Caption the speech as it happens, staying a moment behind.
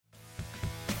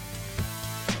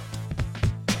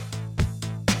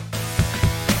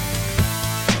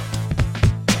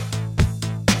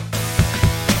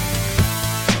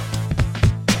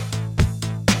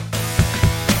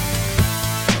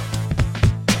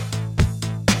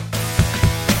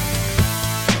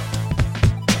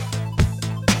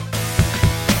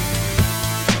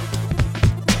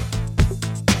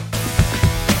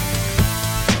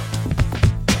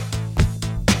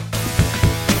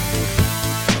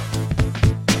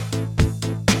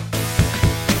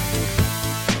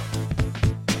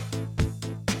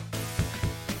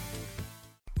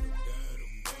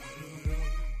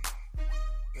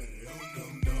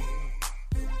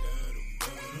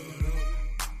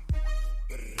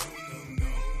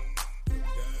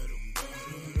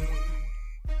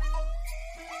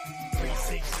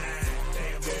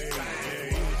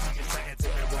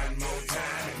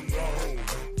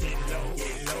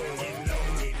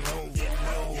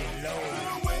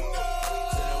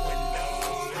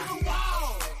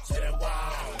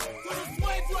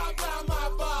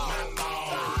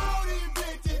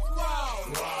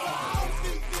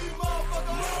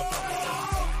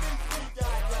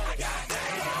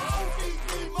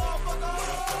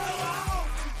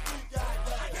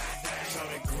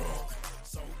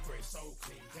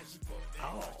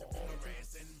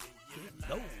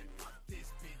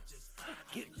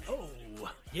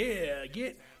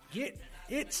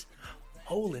It's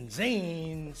Olin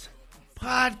Zane's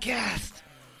podcast.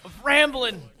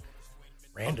 Rambling.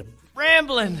 Random.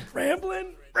 Rambling.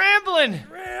 Rambling. Rambling.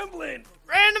 Rambling.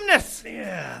 Randomness.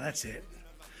 Yeah, that's it.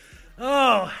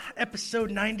 Oh,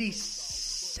 episode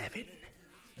 97.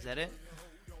 Is that it?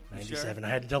 97. Sure? I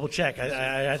had to double check. I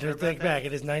had Sure to think about that? back.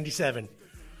 It is 97.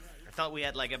 I thought we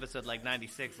had episode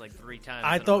 96 3 times.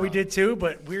 I in a thought we row. did too,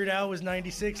 but Weird Al was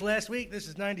 96 last week. This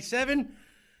is 97.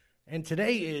 And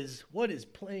today is what is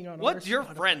playing on What's our your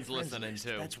Spotify friends listening list.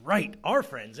 to? That's right. Our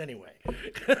friends, anyway.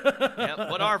 Yep,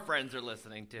 what our friends are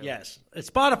listening to. Yes. It's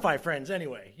Spotify friends,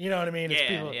 anyway. You know what I mean? It's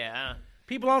Yeah.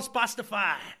 people on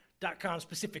Spotify.com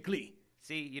specifically.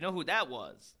 See, you know who that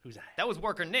was? Who's that? That was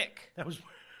Worker Nick. That was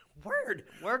Word.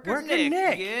 Worker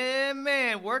Nick. Yeah,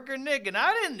 man. Worker Nick. And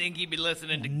I didn't think he'd be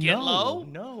listening to Get Low.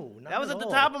 No, not That was at at the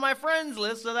all. top of my friends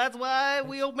list, so that's why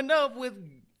we opened up with,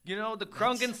 the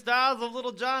crunkin' styles of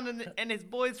Little John and his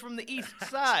boys from the east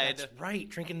side. That's right.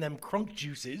 Drinking them crunk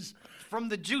juices. From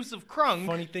the juice of crunk.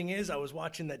 Funny thing is, I was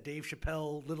watching that Dave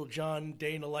Chappelle Little John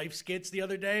Day in the Life skits the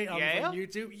other day on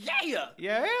YouTube. Yeah.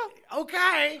 Yeah?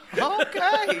 Okay.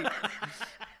 Okay.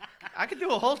 I could do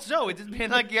a whole show with just being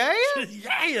like, yeah?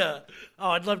 Yeah.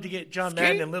 Oh, I'd love to get John Skate,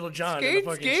 Madden and Little John in a skate,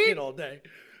 fucking skate. skit all day.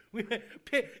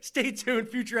 Stay tuned.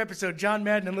 Future episode, John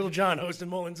Madden and Little John hosting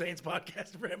Mullen Zane's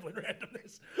podcast, Rambling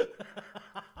Randomness.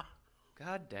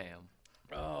 God damn.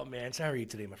 Oh, man. So how are you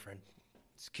today, my friend?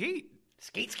 Skeet.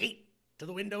 Skate. To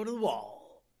the window, to the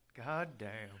wall. God damn.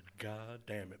 God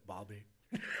damn it, Bobby.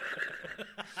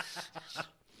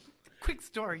 Quick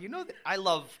story. I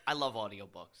love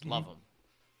audiobooks. Love them.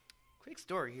 Quick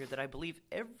story here that I believe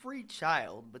every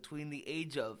child between the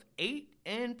age of 8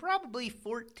 and probably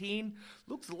 14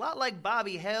 looks a lot like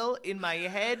Bobby Hell in my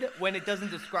head when it doesn't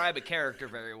describe a character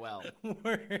very well.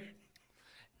 Word.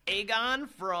 Aegon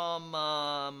from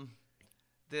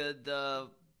the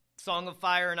Song of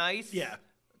Fire and Ice. Yeah.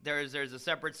 There's a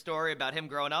separate story about him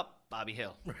growing up. Bobby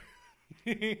Hill.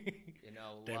 Damn it,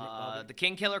 Bobby. The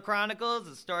King Killer Chronicles,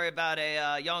 a story about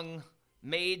a young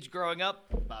mage growing up.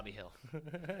 Bobby Hill.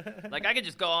 I could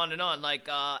just go on and on.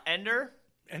 Ender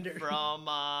from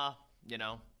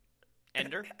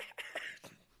Ender.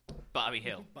 Bobby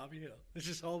Hill. Bobby Hill. It's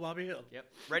just all Bobby Hill. Yep.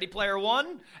 Ready Player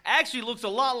One actually looks a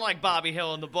lot like Bobby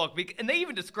Hill in the book, and they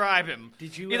even describe him.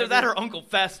 Did you either ever- that or Uncle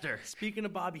Fester? Speaking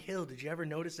of Bobby Hill, did you ever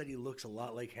notice that he looks a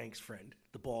lot like Hank's friend,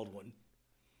 the bald one?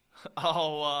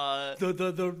 Oh,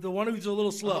 The one who's a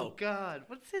little slow. Oh God,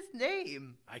 what's his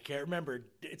name? I can't remember.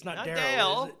 It's not Not Daryl.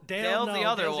 Dale. Is it? Dale. Dale's No, the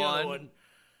other Dale's one.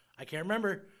 I can't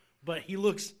remember, but he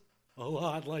looks a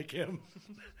lot like him.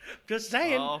 Just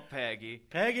saying. Oh, Peggy.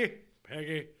 Peggy.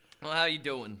 Well, how you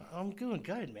doing? I'm doing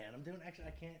good, man. Actually,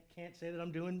 I can't say that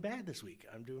I'm doing bad this week.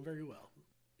 I'm doing very well.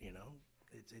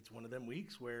 It's one of them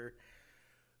weeks where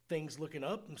things looking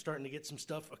up. I'm starting to get some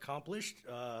stuff accomplished.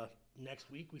 Next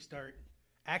week we start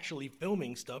actually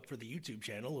filming stuff for the YouTube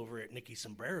channel over at Nikki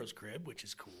Sombrero's crib, which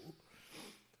is cool.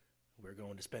 We're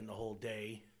going to spend the whole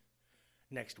day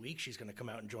next week. She's going to come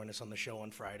out and join us on the show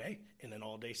on Friday, and then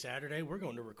all day Saturday we're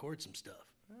going to record some stuff.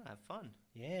 Have fun.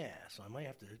 Yeah, so I might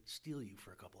have to steal you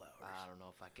for a couple hours. I don't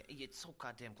know if I can. It's so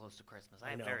goddamn close to Christmas. I I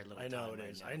have know, very little time. I know it right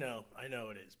is. now. I know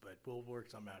it is. But we'll work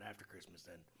something out after Christmas.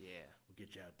 Then Yeah, we'll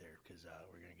get you out there because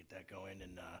we're gonna get that going.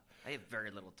 And I have very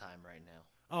little time right now.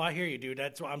 oh, I hear you, dude.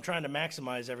 That's why I'm trying to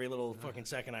maximize every little fucking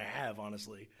second I have.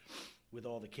 Honestly, with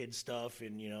all the kids stuff,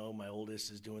 and my oldest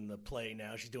is doing the play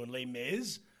now. She's doing Les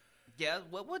Mis. Yeah,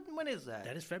 when is that?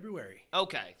 That is February.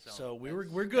 Okay, So we're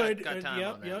good. Got time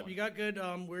Yep, on that yep. one. You got good.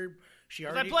 She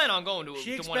 'Cause already. I plan on going she to one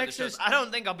of the expects shows. us- I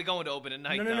don't think I'll be going to open at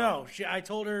night. No. I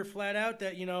told her flat out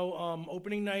that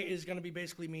opening night is gonna be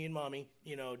basically me and mommy.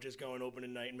 Just going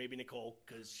opening night, and maybe Nicole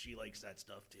because she likes that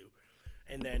stuff too.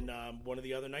 And then one of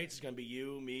the other nights is gonna be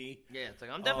you, me. Yeah, it's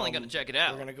I'm definitely gonna check it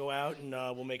out. We're gonna go out and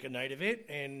we'll make a night of it,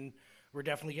 and we're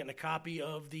definitely getting a copy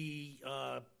of the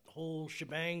whole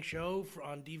shebang show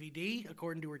on DVD,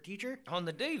 according to her teacher. On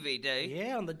the DVD.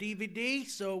 Yeah, on the DVD.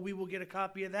 So we will get a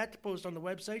copy of that to post on the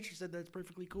website. She said that's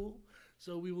perfectly cool.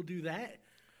 So we will do that.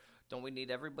 Don't we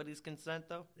need everybody's consent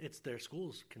though? It's their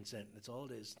school's consent. That's all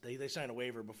it is. They sign a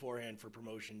waiver beforehand for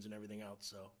promotions and everything else.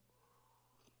 So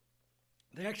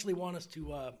they actually want us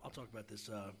to. I'll talk about this.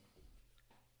 At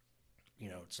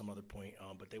some other point.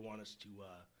 But they want us to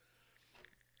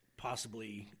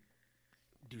possibly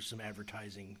do some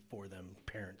advertising for them,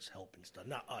 parents help and stuff.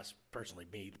 Not us personally,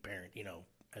 me, the parent.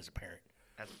 As a parent.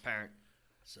 As a parent.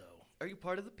 So. Are you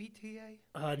part of the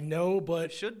PTA? No,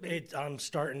 but Should be. I'm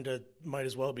starting to. Might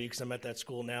as well be because I'm at that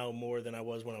school now more than I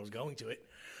was when I was going to it.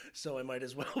 So I might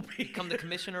as well be. Become the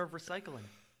commissioner of recycling.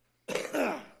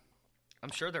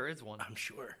 I'm sure there is one. I'm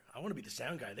sure. I want to be the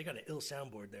sound guy. They got an ill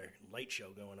soundboard there. Light show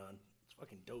going on. It's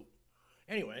fucking dope.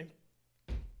 Anyway,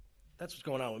 that's what's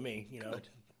going on with me. Good.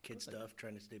 Kid stuff,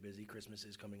 trying to stay busy. Christmas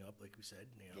is coming up, like we said.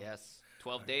 Yes,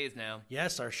 12 days now.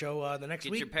 Yes, our show the next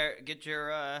week. The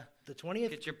 20th.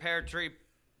 Get your pear tree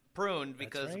pruned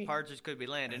because right. partridge could be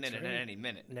landing in it at any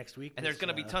minute. Next week. And there's going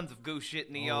to be tons of goose shit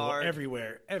in the yard.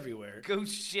 Everywhere.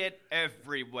 Goose shit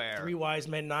everywhere. 3 wise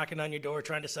men knocking on your door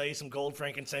trying to sell you some gold,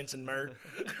 frankincense, and myrrh.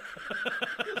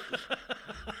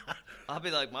 I'll be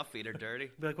like, my feet are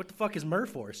dirty. Be like, what the fuck is myrrh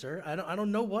for, sir? I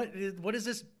don't know what does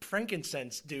this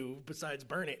frankincense do besides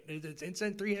burn it? It's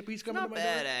incense. 3 hippies coming to Not my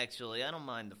bad, door. actually. I don't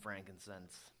mind the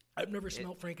frankincense. I've never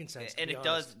smelled frankincense. And to be it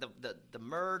honest. does, the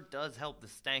myrrh does help the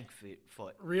stank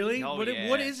foot. Really? Oh, what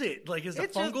yeah. is it? Like, is it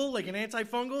It's fungal? just- like an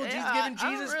antifungal? Yeah, Giving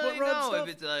Jesus I don't really foot rub know stuff?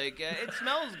 if it's like, it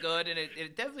smells good, and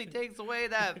it definitely takes away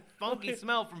that funky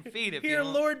smell from feet. If Here, you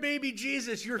don't- Lord baby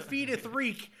Jesus, your feeteth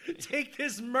reek. Take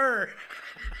this myrrh.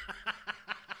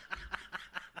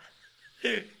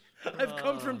 I've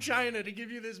come from China to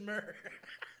give you this myrrh.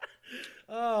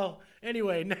 Oh,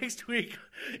 anyway, next week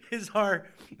is our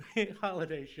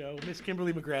holiday show. Miss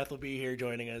Kimberly McGrath will be here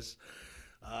joining us.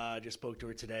 Just spoke to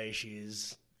her today.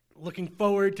 She's looking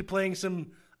forward to playing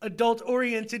some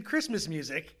adult-oriented Christmas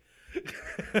music.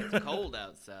 It's cold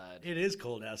outside. It is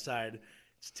cold outside.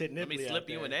 It's tit Let me nipply slip out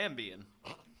you there. an Ambien.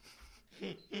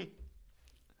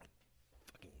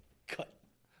 Fucking cut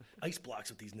ice blocks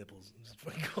with these nipples. It's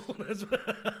fucking cold.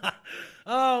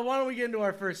 Why don't we get into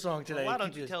our first song today? Well, why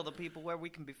don't you tell the people where we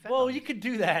can be found? Well, you could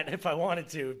do that if I wanted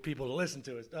to, people to listen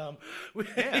to us. You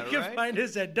can right. find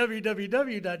us at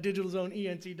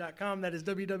www.digitalzoneent.com. That is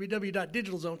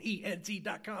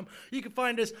www.digitalzoneent.com. You can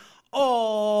find us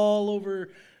all over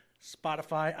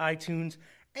Spotify, iTunes,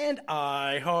 and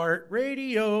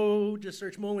iHeartRadio. Just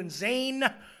search Mullen Zane.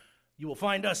 You will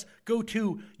find us. Go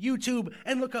to YouTube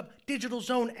and look up Digital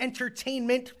Zone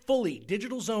Entertainment fully.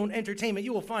 Digital Zone Entertainment.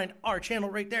 You will find our channel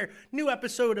right there. New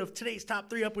episode of today's Top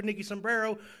 3 Up with Nikki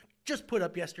Sombrero. Just put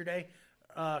up yesterday.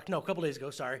 A couple days ago,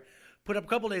 sorry. Put up a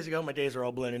couple days ago. My days are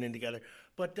all blending in together.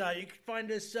 But you can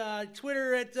find us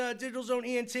Twitter at Digital Zone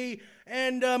ENT.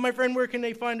 And my friend, where can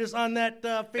they find us on that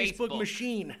Facebook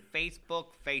machine? Facebook.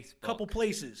 Couple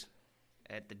places.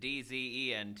 At the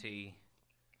DZENT.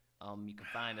 You can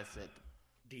find us at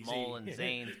DZ. Mullen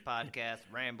Zane's podcast,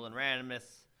 Ramblin' Randomness.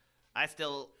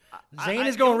 Zane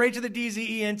is going right to the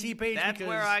DZENT page. That's because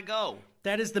where I go.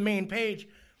 That is the main page.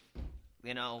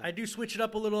 You know, I do switch it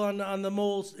up a little on the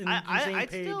moles in Zane I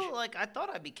page. still I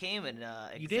thought I became an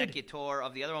executor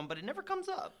of the other one, but it never comes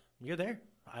up. You're there.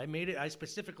 I made it. I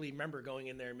specifically remember going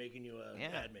in there and making you a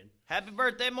admin. Happy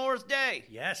birthday, Morris Day.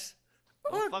 Yes.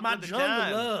 Don't fuck my with the jungle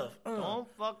time. love. Don't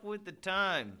fuck with the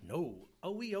time. No.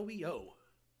 O-E-O-E-O.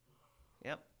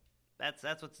 Yep.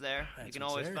 That's what's there. That's You can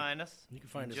what's always there. find us. You can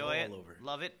find us Enjoy it. all over.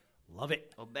 Love it. Love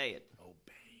it. Obey it.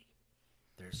 Obey.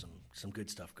 There's some good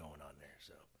stuff going on there.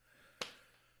 So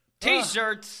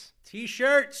T-shirts.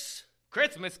 T-shirts.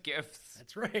 Christmas gifts.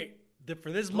 That's right.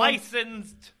 For this month.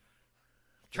 Licensed.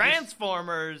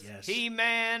 Transformers. Yes.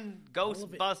 He-Man.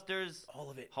 Ghostbusters. All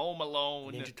of it. Home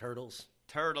Alone. Ninja Turtles.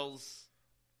 Turtles.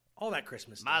 All that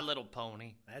Christmas stuff. My Little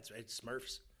Pony. That's right.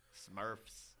 Smurfs.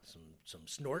 Smurfs. Some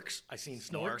Snorks. I seen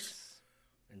Snorks.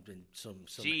 And then some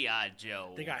G.I.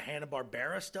 Joe. They got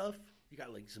Hanna-Barbera stuff. You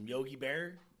got like some Yogi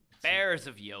Bear. Bears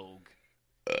of Yogis.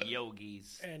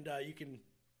 And you can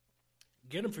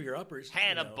get them for your uppers.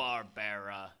 you know.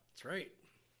 Hanna-Barbera. That's right.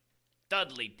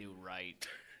 Dudley Do Right.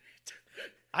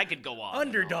 I could go on.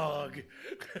 Underdog.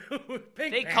 Pink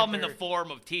They come in the Panther.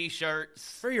 form of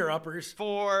T-shirts For your uppers.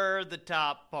 for the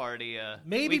top party.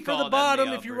 Maybe for the bottom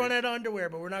if you run out of underwear,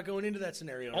 but we're not going into that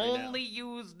scenario right now. Only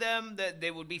use them. That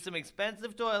they would be some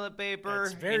expensive toilet paper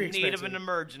That's very in need of expensive. an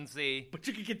emergency. But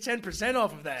you could get 10%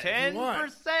 off of that if you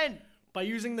want 10%. by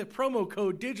using the promo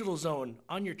code DigitalZone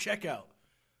on your checkout.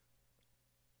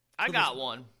 I got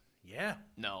one. Yeah.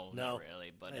 No, No. not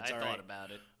really, but It's I all thought right.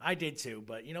 about it. I did too,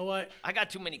 but you know what? I got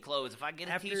too many clothes. If I get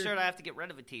a After- T-shirt, I have to get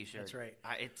rid of a T-shirt. That's right.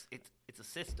 It's a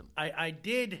system. I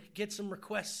did get some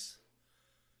requests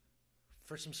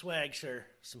for some swag, sir.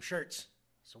 Some shirts.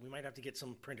 So we might have to get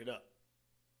some printed up.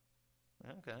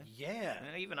 Okay. Yeah.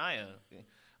 Even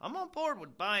I'm on board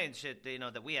with buying shit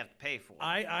that we have to pay for.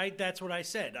 I that's what I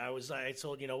said. I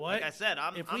told you know what? Like I said,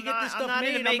 I'm get not, this I'm stuff not made,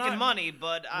 into I'm making not- money,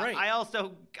 but Right.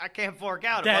 I can't fork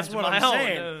out a That's bunch what of my I'm own.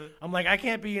 saying. I'm like, I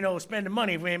can't be, spending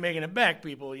money if we ain't making it back,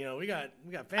 people. We got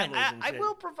families and I shit.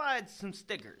 will provide some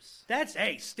stickers.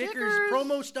 Stickers, Stickers.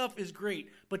 promo stuff is great,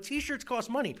 but T-shirts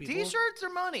cost money, people. T-shirts are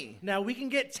money. Now we can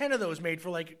get 10 of those made for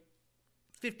like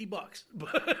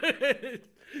 $50.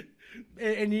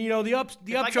 and you know the If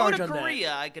I upcharge go on to that.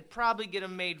 Korea, I could probably get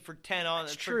them made for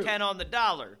 $10 true. the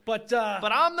dollar. But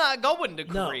I'm not going to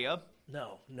no, Korea.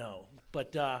 No.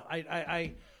 But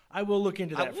I will look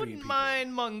into that I for you wouldn't people.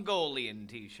 mind Mongolian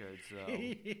T-shirts though,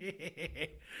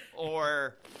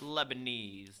 or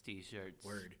Lebanese T-shirts.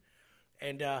 Word.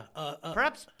 And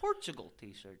Perhaps Portugal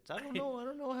T-shirts. I don't know. I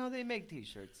don't know how they make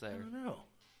T-shirts there. I don't know.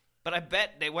 But I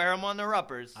bet they wear them on their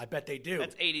uppers. I bet they do.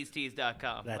 That's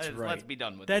 80stees.com. That's let's, right. Let's be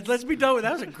done with Let's be done with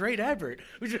that. Was a great advert.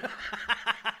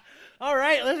 All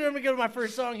right, let me go to my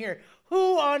first song here.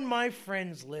 Who on my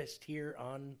friends list here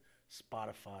on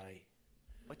Spotify?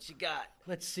 What you got?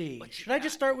 Let's see. What you Should I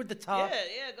just start with the top?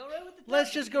 Yeah, go right with the top.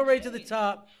 Let's just go right to the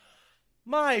top.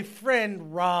 My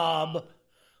friend Rob.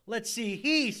 Let's see.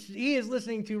 He is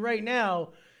listening to right now.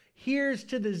 Here's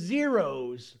to the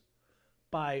Zeros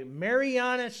by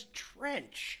Marianas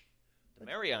Trench. The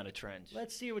Mariana Trench.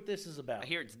 Let's see what this is about. I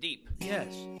hear it's deep.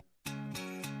 Yes.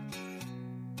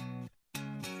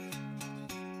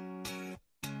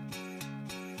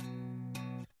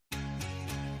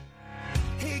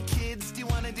 Hey kids, do you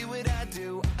wanna do what I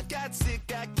do? I got sick,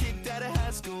 got kicked out of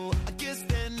high school. I guess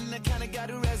then I kinda got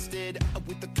arrested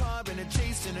with a car and a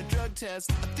chase and a drug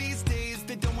test. These days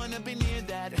they don't wanna be near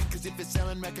that, cause if it's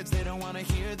selling records they don't wanna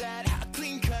hear that. A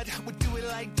clean cut would do it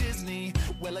like Disney,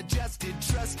 well adjusted,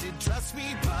 trusted, trust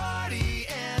me. Party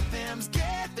anthems,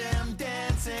 get them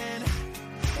dancing.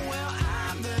 Well,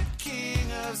 I'm the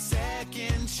king of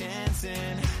second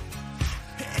chancing.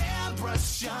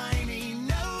 Airbrush shiny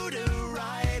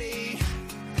notoriety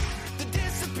that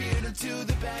disappeared into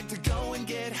the back to go and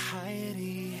get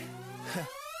Heidi.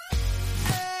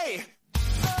 Hey,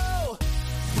 oh,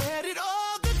 where did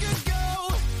all the good go?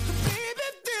 Baby,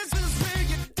 this is where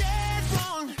you're dead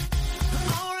wrong.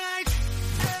 All right,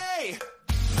 hey,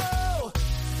 oh,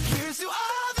 here's to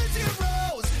all the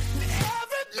zeros and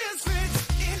every misfit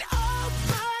in all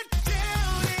my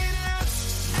down and outs.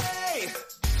 Hey,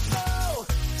 oh,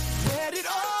 where did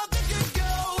all the good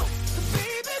go?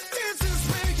 Baby, this is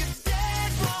where you're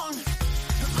dead wrong.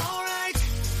 All right,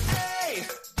 hey,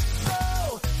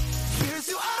 oh, here's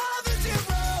to all the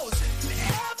zeros and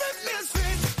every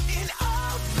misfit in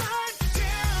all my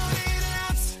down and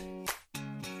outs.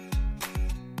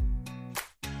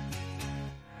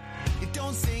 You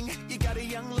don't sing, you got a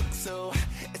young look, so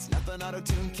it's nothing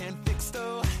auto-tune can't fix,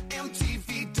 though.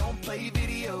 MTV don't play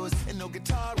videos, and no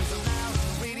guitar is allowed on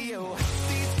the radio.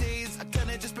 These days, I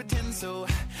kinda just pretend so.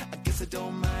 I guess I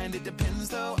don't mind, it depends,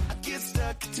 though. I get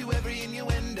stuck to every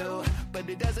innuendo, but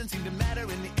it doesn't seem to matter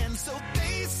in the end. So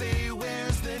they say,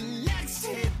 where's the next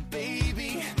hit,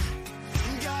 baby?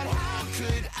 God, how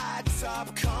could I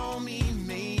top? Call me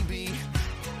maybe.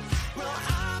 Well,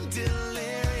 I'm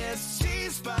delirious,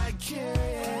 she's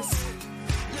vicarious.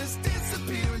 Let's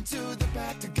disappear into the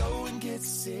back to go and get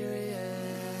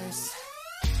serious.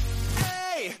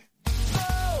 Hey,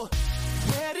 oh,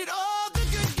 where did all the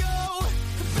good go?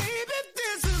 Baby,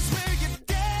 this is where you're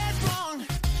dead wrong.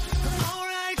 All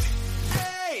right,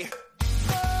 hey,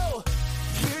 oh,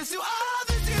 here's to all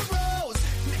the zeros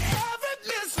and every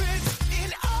misfit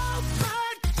in all my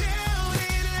down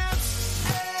and outs.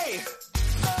 Hey,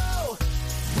 oh,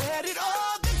 where did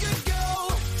all the good go?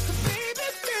 Baby,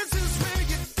 this is where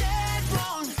you're dead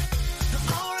wrong.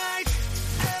 All right,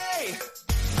 hey,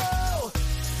 oh,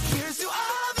 here's to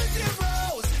all the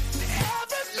zeros and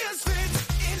every misfit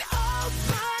in all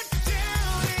my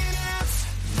down and outs.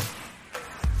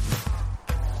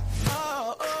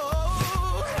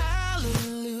 Oh,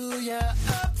 hallelujah,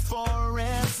 up for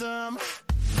ransom.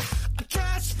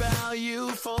 Cash value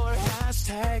for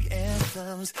hashtag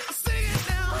anthems. Sing it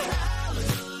now.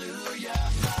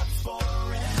 Hallelujah, up for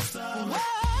ransom.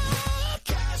 Whoa,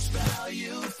 cash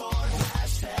value for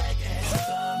hashtag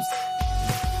anthems.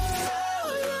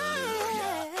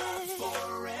 Hallelujah, up for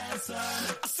ransom.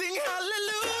 I sing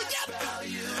hallelujah,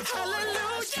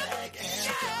 hallelujah,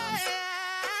 yeah.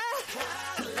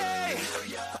 Hey,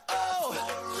 oh,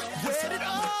 where did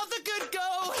all the good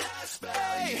go?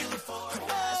 Hey,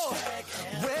 oh,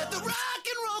 where the rock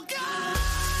and roll go?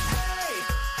 Hey,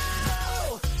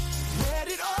 oh, where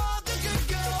did all the good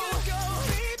go?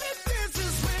 Baby, this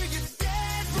is where you're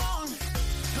dead wrong.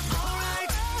 All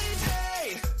right, hey,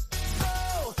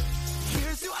 oh,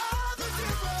 here's to all the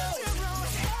zeros,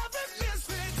 every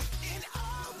misfit in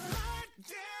all my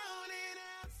down and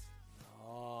outs.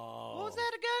 What was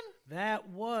that again? That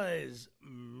was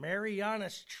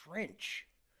Marianas Trench.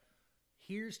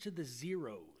 Here's to the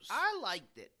Zeros. I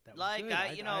liked it. That was Like,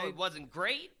 good. it wasn't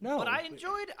great, No, but I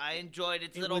enjoyed it. I enjoyed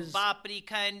its little was- boppity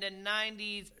kind of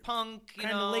 90s punk, you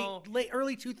Kind know. of late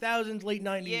early 2000s, late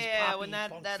 90s. Yeah, poppy when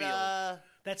punk that feel.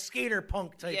 That skater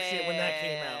punk type shit when that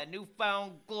came out.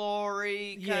 Newfound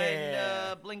Glory, kind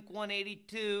Yeah. of Blink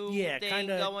 182 Yeah, thing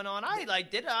kinda- going on. I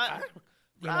liked it.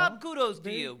 you Rob, know, kudos to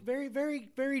very, you. Very, very,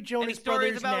 very Jonas Any stories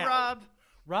Brothers about now. Rob?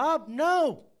 Rob?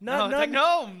 No. No, it's like,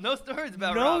 no stories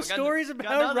about No Rob. I got- stories got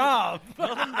about nothing-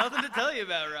 Rob. nothing to tell you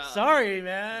about Rob. Sorry,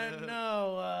 man.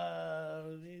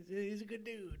 No, he's a good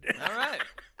dude. All right.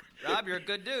 Rob, you're a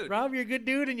good dude. Rob, you're a good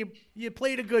dude, and you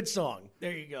played a good song.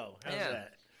 There you go. How's Yeah.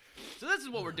 that? So this is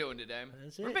what we're doing today.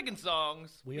 That's We're it. picking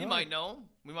songs. We We are. might know 'em.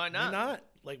 We might Why not. not?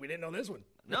 Like we didn't know this one.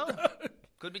 No.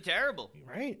 Could be terrible.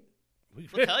 Right.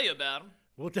 We'll tell you about them.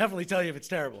 We'll definitely tell you if it's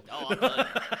terrible. Oh, I'll tell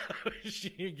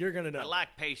You're gonna know. I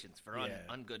lack patience for Yeah.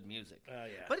 ungood music. Yeah.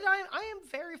 But I am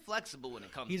very flexible when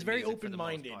it comes He's to very music for the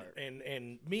most open-minded, part.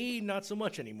 and me not so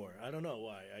much anymore. I don't know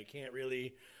why. I can't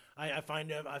really. I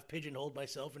find I've pigeonholed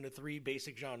myself into 3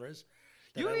 basic genres.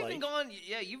 That You've I even like. gone,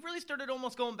 you've really started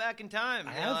almost going back in time.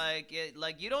 I You know, have.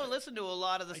 like you don't listen to a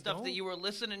lot of the stuff that don't. you were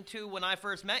listening to when I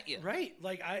first met you. Right.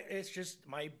 Like it's just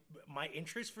my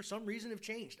interests for some reason have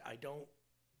changed. I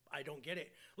don't get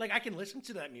it. Like I can listen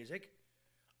to that music,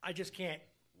 I just can't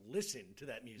listen to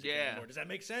that music Yeah. anymore. Does that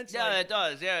make sense? Yeah, Like, it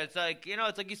does. Yeah, it's like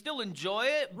you still enjoy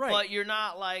it, Right. but you're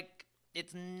not like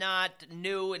it's not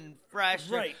new and fresh.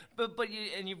 Right. But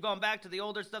you've gone back to the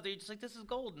older stuff that you're just like, this is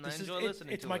gold, and I enjoy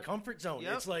listening it's to my it. comfort zone.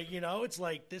 Yep. It's like, it's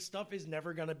like this stuff is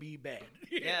never gonna be bad.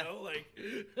 You Yeah. know? Like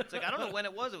It's like I don't know when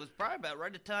it was. It was probably about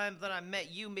right at the time that I met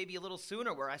you, maybe a little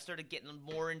sooner, where I started getting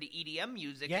more into EDM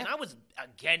music, Yeah. and I was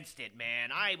against it,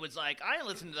 man. I was like, I ain't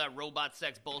listening to that robot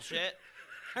sex bullshit.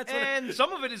 That's what And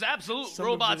some of it is absolute Some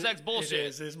robot of it- sex bullshit.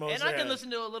 it is most- and I yeah. can listen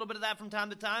to a little bit of that from time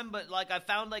to time, but like I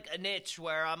found like a niche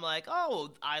where I'm like,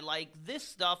 oh, I like this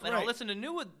stuff, and I'll Right. listen to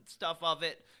new stuff of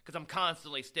it because I'm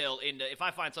constantly still into. If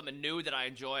I find something new that I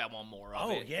enjoy, I want more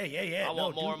of it. yeah. I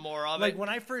want more and more of like it. when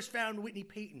I first found Whitney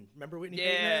Payton, remember Whitney Yeah.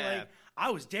 Payton? Like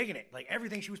I was digging it. Like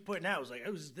everything she was putting out was like,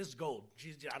 this is gold.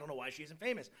 I don't know why she isn't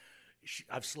famous.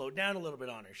 I've slowed down a little bit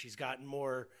on her. She's gotten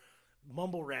more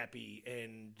mumble rappy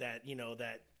and that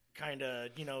that kind of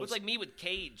It's like me with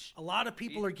Cage. a lot of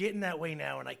people are getting that way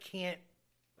now, and I can't.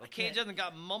 Cage hasn't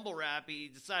got mumble rap. He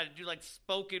decided to do like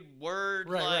spoken word.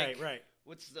 Right, like, right.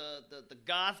 What's the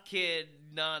goth kid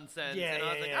nonsense? Yeah, and I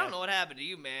was yeah, like, yeah. I don't know what happened to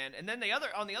you, man. And then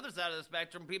on the other side of the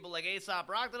spectrum, people like Aesop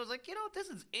Rock, that I was like, this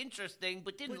is interesting,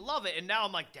 but didn't love it. And now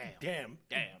I'm like, damn.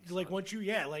 Like once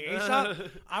like Aesop,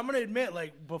 I'm gonna admit,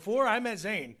 like before I met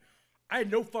Zayn, I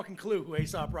had no fucking clue who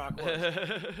Aesop Rock was.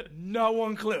 No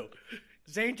one clue.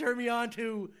 Zayn turned me on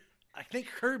to, I think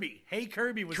Kirby. Hey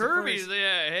Kirby was Kirby's, the first.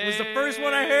 yeah. Was the first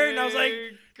one I heard, and I was like, Hey,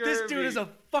 this dude Kirby. is a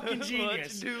fucking What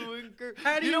genius. you doing, Kirby?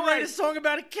 How do you, know write what? a song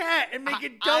about a cat and make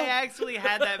it dope? I actually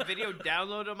had that video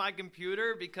downloaded on my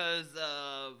computer because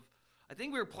of, I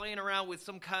think we were playing around with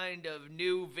some kind of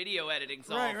new video editing Right,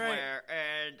 software,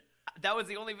 and that was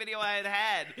the only video I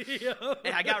had. Yo.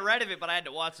 And I got rid of it, but I had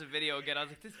to watch the video again. I was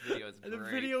like, this video is great. The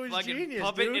video is Fucking genius,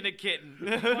 puppet dude. and a kitten.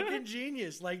 Fucking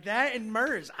genius. Like that and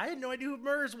Murs. I had no idea who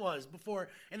Murs was before.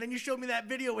 And then you showed me that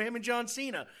video with him and John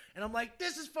Cena. And I'm like,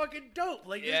 this is fucking dope.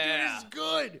 Like, this Yeah. dude is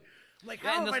good. Like, how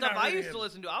And have the I stuff not I heard of used to him?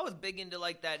 listen to, I was big into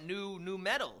like that new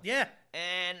metal. Yeah.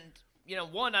 And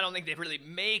one, I don't think they really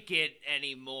make it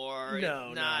anymore.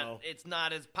 No. It's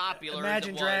not as popular.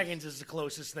 Imagine as it was. Dragons is the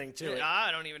closest thing to it.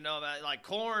 I don't even know about like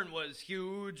Korn was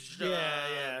huge.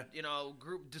 Yeah.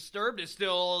 Group Disturbed is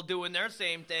still doing their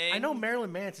same thing. I know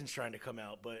Marilyn Manson's trying to come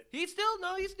out, but, he still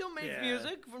makes Yeah.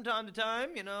 music from time to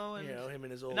time. And, him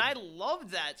and his old... and I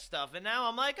loved that stuff, and now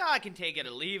I'm like, I can take it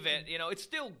or leave it. It's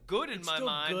still good in It's my still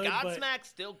mind. good, but- Godsmack's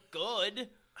still good.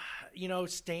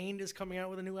 Stained is coming out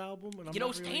with a new album. And I'm You know,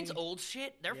 not really- Stain's old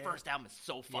shit. Their Yeah. first album is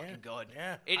so fucking Yeah. good.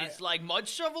 Yeah. It is like Mud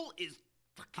Shovel is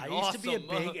fucking I awesome. used to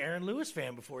be a big Aaron Lewis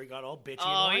fan before he got all bitchy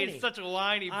Oh, and whiny. he's such a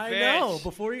whiny bitch. I know,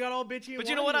 before he got all bitchy and But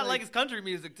you know what? whiny, I like his country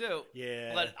music too.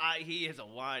 Yeah. But he is a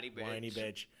whiny bitch. whiny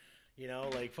bitch.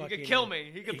 Like He fucking... could kill me.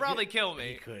 He could probably kill He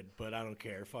me. could, but I don't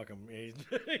care. Fuck him. He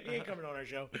ain't coming on our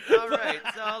show. All right,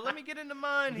 so let me get into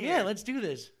mine here. Yeah, let's do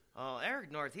this. Oh, Eric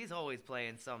North, he's always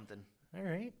playing something. All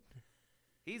right.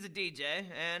 He's a DJ,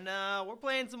 and we're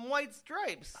playing some White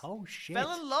Stripes. Oh, shit.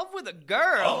 Fell in love with a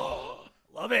girl. Oh,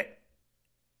 love it.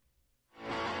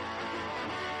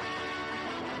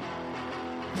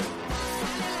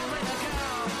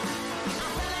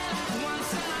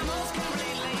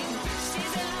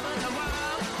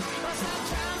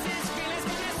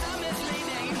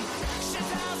 She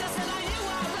tells us that you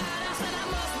are right. I said I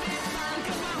must be fine,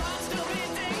 'cause my heart still beats.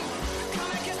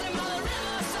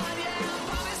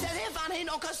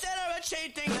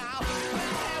 cheating now.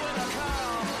 Red hair with a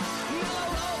curl,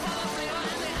 mellow roll full of flavor,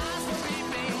 and the eyes will beat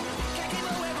me. Can't keep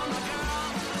away from the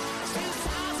girl. Still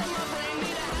sides in my brain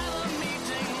need to have a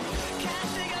meeting.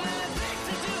 Can't think of anything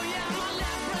to do. Yeah, my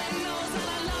left brain knows that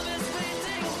our love is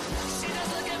fleeting. She just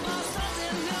looking for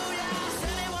something new. Yeah,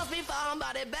 said it wants me falling,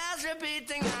 but it bears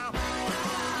repeating now.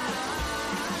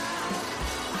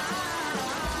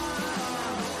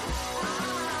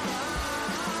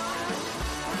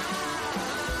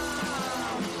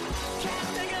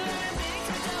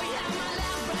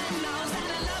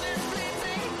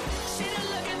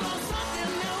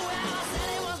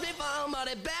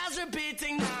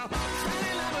 Repeating now. Fell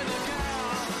in love with a girl.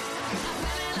 I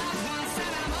fell in love once and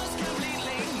I most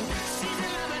completely. She's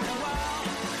in love with the world,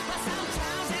 but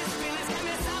sometimes his feelings can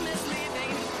be so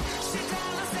misleading. She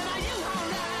told us that are you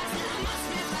alright? And I must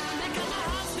be fine because my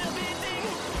heart's still beating.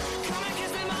 Come and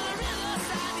kiss me by the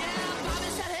riverside, yeah. Bobby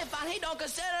said hey fine, he don't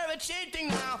consider it cheating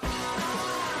now.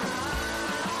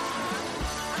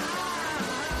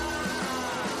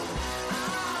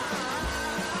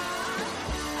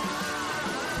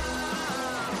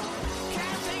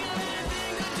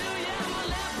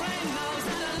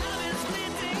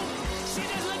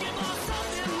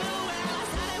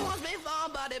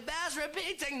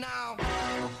 Repeating now.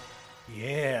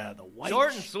 Yeah, the White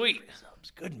Short and sweet.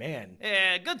 Stripes. Good man.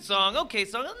 Yeah, good song. Okay,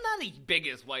 so I'm not the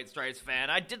biggest White Stripes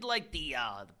fan. I did like the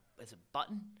is it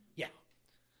Button? Yeah.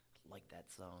 Like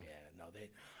that song. Yeah, no,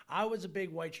 I was a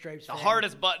big White Stripes The fan.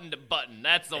 hardest button to button.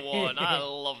 That's the one. I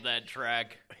love that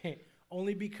track.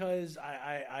 Only because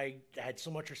I had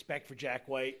so much respect for Jack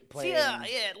White playing. Yeah,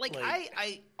 like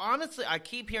I honestly, I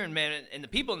keep hearing, man, and the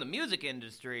people in the music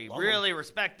industry Love really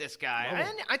respect this guy. Love him.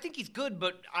 And I think he's good,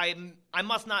 but I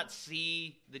must not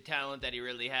see the talent that he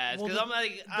really has, Well, because I'm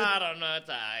like, I don't know, it's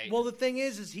all right. Well, the thing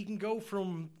is he can go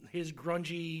from his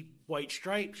grungy White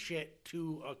Stripes shit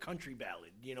to a country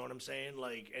ballad. You know what I'm saying?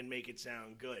 Like, and make it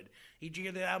sound good. Did you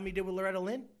hear the album he did with Loretta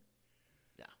Lynn?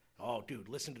 Oh, dude,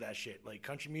 listen to that shit. Like,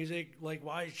 country music, like,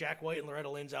 why is Jack White and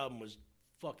Loretta Lynn's album was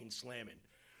fucking slamming.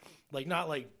 Like, not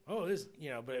like, oh, this,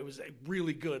 you know, but it was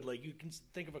really good. Like, you can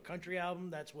think of a country album,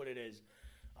 that's what it is.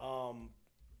 I'm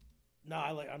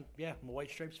a White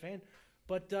Stripes fan.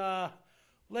 But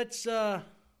let's do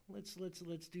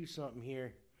something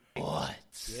here. What?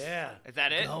 Yeah. Is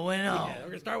that it? Going on. Yeah, we're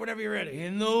gonna start whenever you're ready.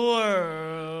 In the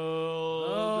world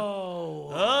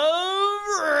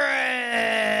of Red.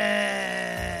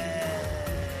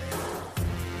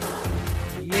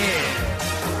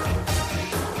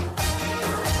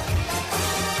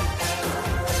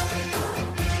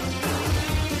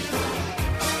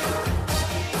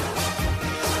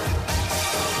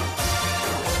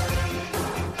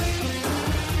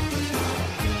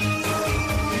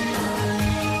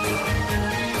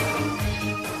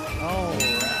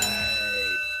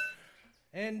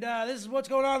 And this is what's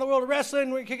going on in the world of wrestling.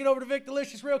 We're going to kick it over to Vic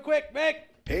Delicious real quick. Vic!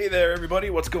 Hey there, everybody.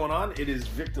 What's going on? It is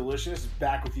Vic Delicious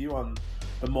back with you on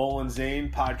the Mole and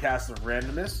Zane podcast of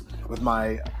randomness with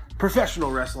my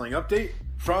professional wrestling update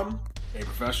from a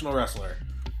professional wrestler.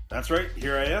 That's right.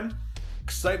 Here I am.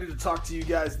 Excited to talk to you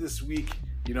guys this week.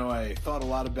 You know, I thought a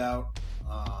lot about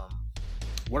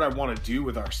what I want to do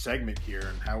with our segment here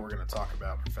and how we're going to talk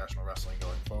about professional wrestling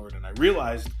going forward. And I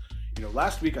realized, you know,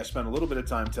 last week I spent a little bit of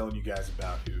time telling you guys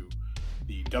about who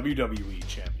the WWE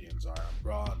champions are on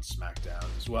Raw and SmackDown,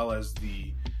 as well as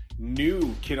the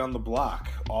new kid on the block,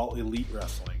 All Elite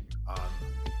Wrestling on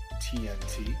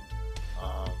TNT,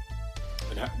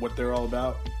 and what they're all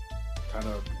about, kind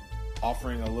of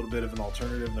offering a little bit of an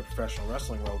alternative in the professional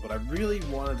wrestling world. But I really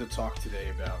wanted to talk today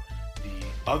about the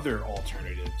other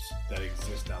alternatives that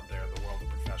exist out there in the world of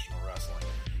professional wrestling.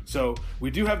 So we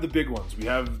do have the big ones. We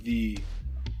have the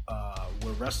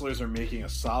where wrestlers are making a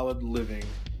solid living,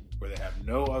 where they have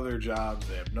no other jobs,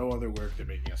 they have no other work, they're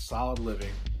making a solid living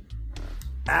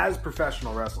as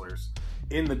professional wrestlers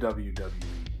in the WWE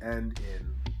and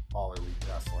in All Elite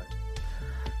Wrestling.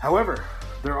 However,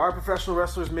 there are professional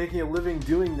wrestlers making a living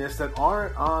doing this that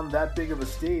aren't on that big of a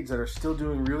stage, that are still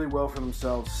doing really well for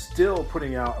themselves, still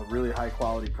putting out a really high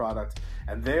quality product,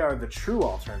 and they are the true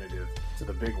alternative to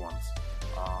the big ones.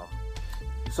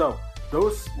 So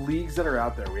those leagues that are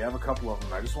out there, we have a couple of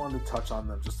them. I just wanted to touch on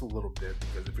them just a little bit,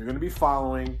 because if you're going to be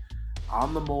following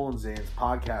on the Mole and Zane's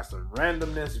podcast of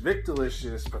randomness, Vic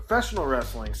Delicious, professional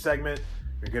wrestling segment,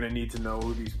 you're going to need to know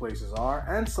who these places are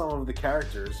and some of the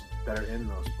characters that are in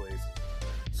those places.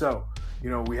 So, you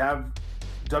know, we have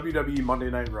WWE Monday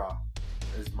Night Raw.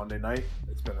 Is Monday night.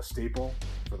 It's been a staple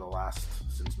for the last,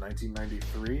 since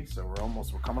 1993. So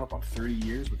we're coming up on 30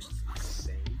 years, which is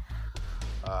insane.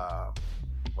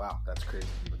 Wow, that's crazy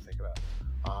to even think about.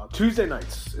 Tuesday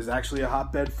nights is actually a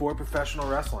hotbed for professional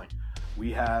wrestling.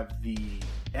 We have the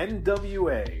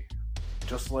NWA.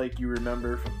 Just like you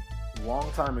remember from a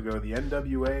long time ago, the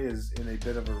NWA is in a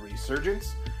bit of a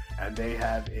resurgence, and they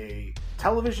have a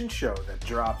television show that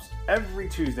drops every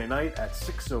Tuesday night at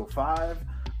 6:05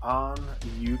 on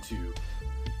YouTube.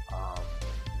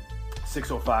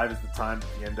 6:05 is the time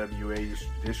that the NWA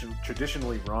used to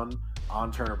traditionally run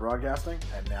on Turner Broadcasting,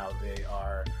 and now they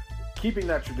are keeping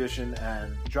that tradition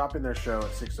and dropping their show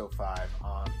at 6:05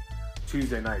 on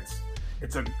Tuesday nights.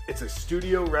 It's a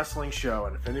studio wrestling show,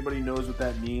 and if anybody knows what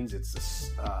that means, it's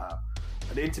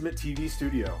an intimate TV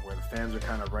studio where the fans are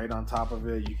kind of right on top of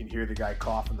it. You can hear the guy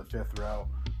cough in the fifth row.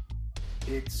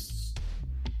 It's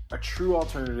a true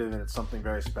alternative, and it's something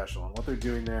very special. And what they're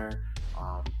doing there,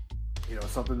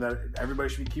 something that everybody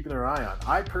should be keeping their eye on.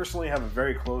 I personally have a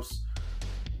very close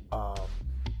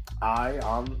eye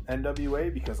on NWA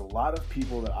because a lot of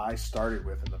people that I started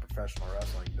with in the professional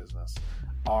wrestling business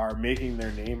are making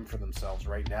their name for themselves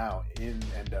right now in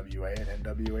NWA and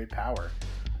NWA Power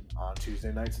on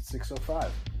Tuesday nights at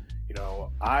 6:05.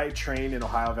 I trained in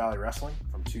Ohio Valley Wrestling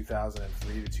from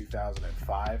 2003 to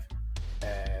 2005,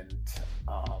 and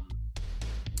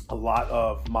a lot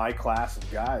of my class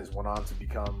of guys went on to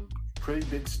become pretty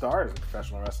big stars in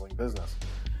professional wrestling business.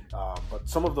 But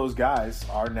some of those guys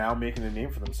are now making a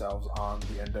name for themselves on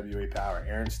the NWA Power.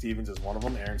 Aaron Stevens is one of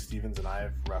them. Aaron Stevens and I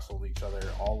have wrestled each other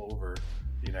all over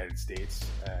the United States,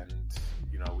 and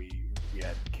we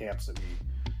had camps that we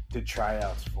did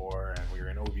tryouts for, and we were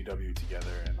in OVW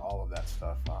together and all of that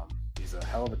stuff. He's a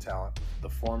hell of a talent. The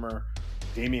former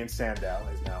Damian Sandow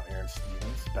is now Aaron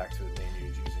Stevens, back to the name he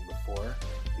was using before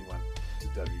he went to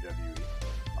WWE.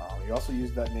 He also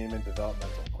used that name in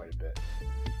developmental quite a bit.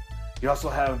 You also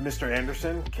have Mr.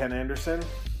 Anderson. Ken Anderson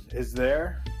is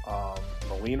there.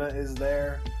 Melina is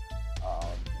there.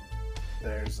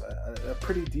 There's a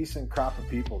pretty decent crop of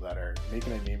people that are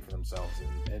making a name for themselves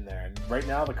in there. And right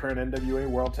now, the current NWA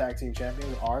World Tag Team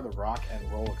Champions are the Rock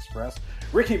and Roll Express,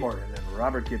 Ricky Morton and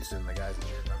Robert Gibson, the guys that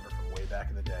you remember from way back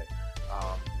in the day.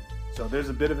 So there's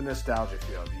a bit of a nostalgia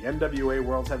feel. The NWA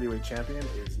World Heavyweight Champion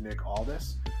is Nick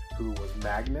Aldis, who was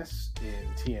Magnus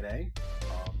in TNA.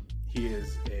 He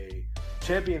is a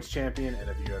Champions Champion, and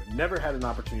if you have never had an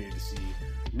opportunity to see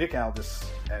Nick Aldis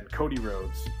and Cody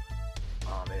Rhodes,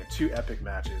 they have two epic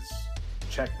matches.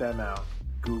 Check them out.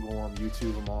 Google them,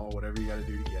 YouTube them all, whatever you got to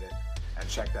do to get it, and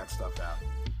check that stuff out.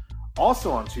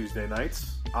 Also on Tuesday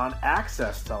nights, on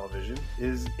Access Television,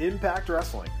 is Impact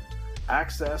Wrestling.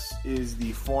 Access is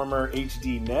the former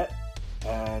HD Net,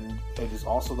 and it is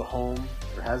also the home,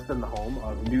 or has been the home,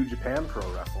 of New Japan Pro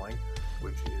Wrestling,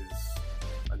 which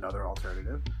is another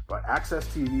alternative. But Access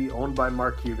TV, owned by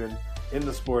Mark Cuban, in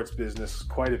the sports business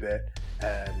quite a bit,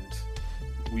 and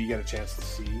we get a chance to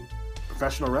see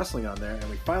professional wrestling on there, and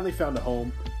we finally found a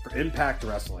home for Impact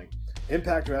Wrestling.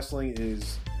 Impact Wrestling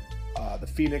is the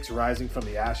phoenix rising from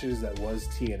the ashes that was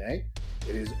TNA.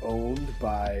 It is owned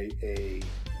by a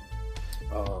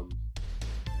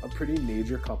pretty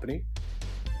major company,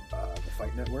 the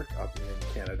Fight Network up in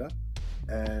Canada,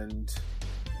 and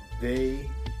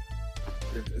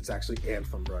it's actually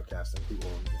Anthem Broadcasting who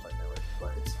owns the Fight Network,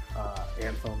 but it's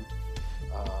Anthem.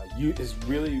 Is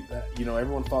really,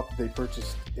 everyone thought that they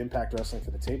purchased Impact Wrestling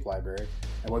for the tape library,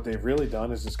 and what they've really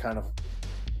done is just kind of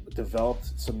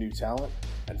developed some new talent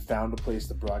and found a place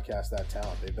to broadcast that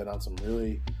talent. They've been on some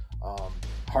really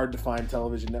hard to find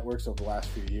television networks over the last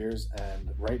few years,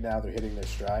 and right now they're hitting their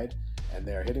stride, and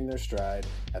they're hitting their stride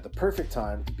at the perfect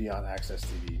time to be on Access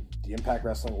TV. The Impact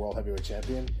Wrestling World Heavyweight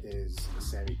Champion is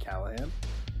Sami Callihan,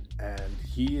 and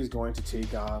he is going to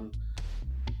take on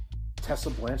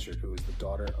Tessa Blanchard, who is the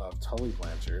daughter of Tully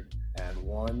Blanchard and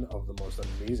one of the most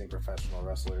amazing professional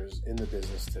wrestlers in the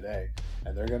business today.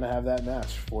 And they're going to have that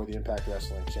match for the Impact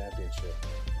Wrestling Championship.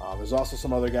 There's also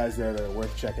some other guys there that are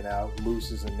worth checking out.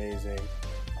 Moose is amazing.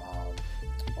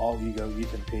 All Ego,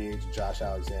 Ethan Page, Josh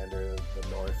Alexander, the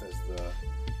North as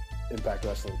the Impact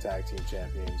Wrestling Tag Team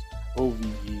Champions.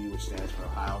 OVE, which stands for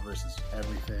Ohio versus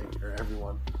Everything, or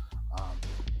Everyone.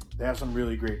 They have some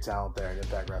really great talent there in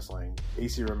Impact Wrestling.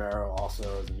 AC Romero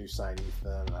also is a new signee for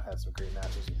them. I had some great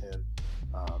matches with him.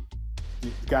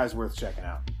 The guy's worth checking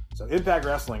out. So Impact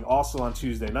Wrestling also on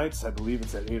Tuesday nights. I believe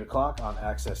it's at 8 o'clock on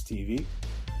Access TV.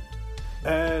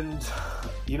 And,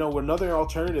 another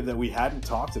alternative that we hadn't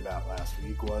talked about last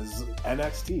week was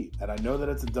NXT. And I know that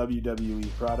it's a WWE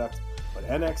product, but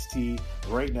NXT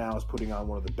right now is putting on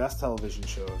one of the best television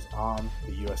shows on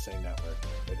the USA Network.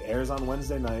 It airs on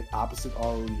Wednesday night opposite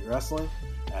All Elite Wrestling,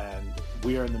 and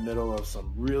we are in the middle of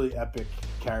some really epic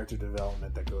character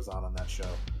development that goes on that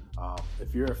show.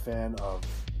 If you're a fan of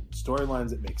storylines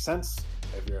that make sense,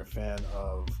 if you're a fan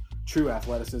of true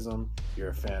athleticism, you're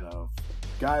a fan of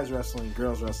guys wrestling,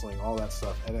 girls wrestling, all that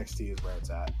stuff, NXT is where it's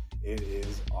at. It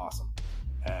is awesome.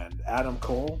 And Adam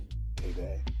Cole,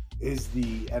 heyday, is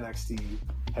the NXT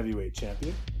heavyweight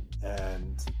champion.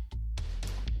 And,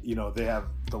 you know, they have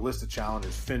the list of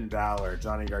challengers: Finn Balor,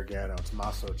 Johnny Gargano,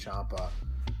 Tommaso Ciampa,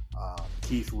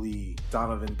 Keith Lee,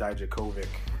 Donovan Dijakovic,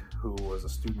 who was a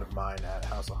student of mine at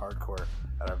House of Hardcore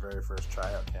at our very first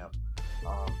tryout camp.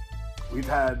 We've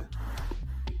had,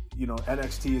 you know,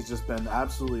 NXT has just been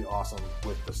absolutely awesome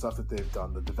with the stuff that they've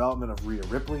done. The development of Rhea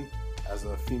Ripley as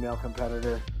a female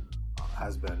competitor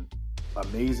has been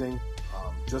amazing.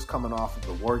 Just coming off of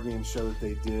the War Games show that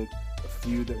they did, the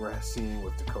feud that we're seeing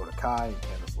with Dakota Kai and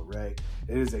Candice LeRae.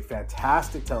 It is a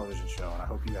fantastic television show, and I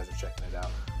hope you guys are checking it out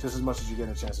just as much as you get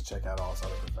a chance to check out all this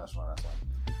other professional wrestling.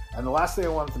 And the last thing I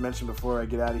wanted to mention before I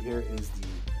get out of here is the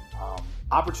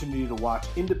opportunity to watch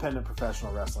independent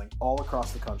professional wrestling all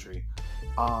across the country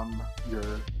on your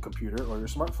computer or your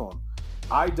smartphone.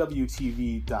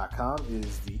 IWTV.com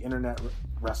is the Internet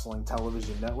Wrestling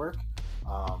Television Network.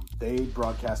 They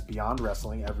broadcast Beyond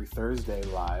Wrestling every Thursday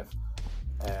live,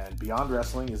 and Beyond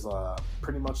Wrestling is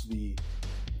pretty much the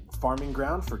farming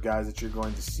ground for guys that you're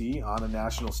going to see on a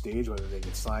national stage, whether they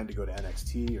get signed to go to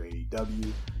NXT or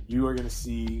AEW. You are going to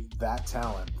see that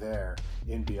talent there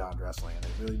in Beyond Wrestling, and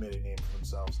they've really made a name for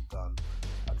themselves and done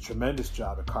a tremendous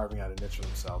job at carving out a niche for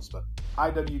themselves. But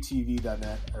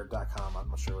IWTV.net or .com, I'm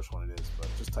not sure which one it is, but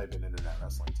just type in Internet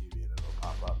Wrestling TV and it'll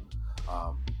pop up.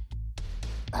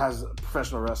 Has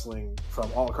professional wrestling from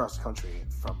all across the country,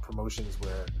 from promotions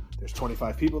where there's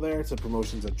 25 people there to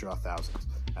promotions that draw thousands.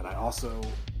 And I also,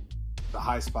 the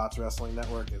High Spots Wrestling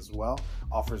Network as well,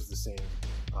 offers the same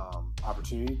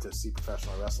opportunity to see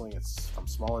professional wrestling. It's from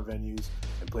smaller venues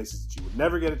and places that you would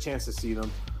never get a chance to see them,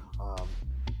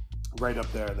 right up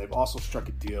there. And they've also struck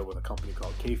a deal with a company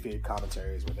called Kayfabe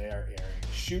Commentaries, where they are airing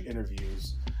shoot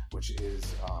interviews, which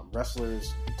is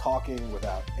wrestlers talking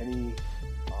without anything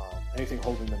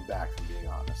holding them back from being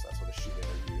honest. That's what a shoot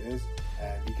interview is.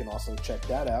 And you can also check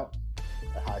that out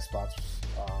at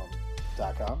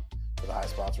highspots.com for the High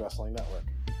Spots Wrestling Network.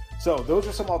 So those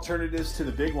are some alternatives to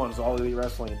the big ones, All Elite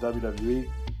Wrestling and WWE.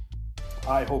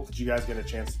 I hope that you guys get a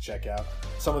chance to check out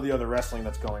some of the other wrestling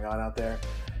that's going on out there.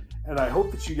 And I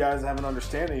hope that you guys have an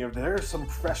understanding of there's some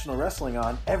professional wrestling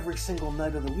on every single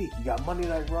night of the week. You got Monday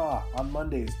Night Raw on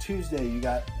Mondays. Tuesday, you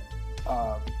got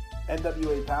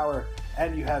NWA Power,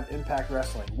 and you have Impact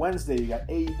Wrestling. Wednesday, you got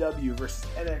AEW versus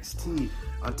NXT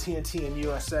on TNT and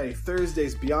USA.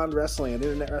 Thursdays, Beyond Wrestling and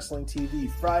Internet Wrestling TV.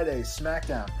 Fridays,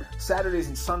 SmackDown. Saturdays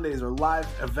and Sundays are live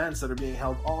events that are being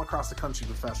held all across the country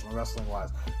professional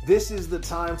wrestling-wise. This is the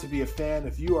time to be a fan.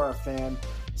 If you are a fan,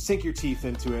 sink your teeth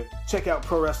into it. Check out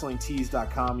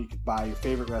ProWrestlingTees.com. You can buy your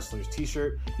favorite wrestler's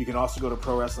t-shirt. You can also go to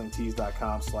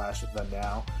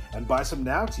ProWrestlingTees.com/TheNow and buy some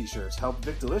Now t-shirts. Help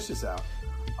Vic Delicious out.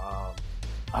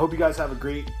 I hope you guys have a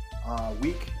great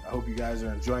week. I hope you guys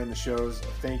are enjoying the shows.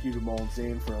 Thank you to Mullen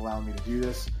Zane for allowing me to do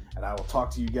this. And I will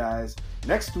talk to you guys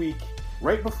next week,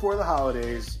 right before the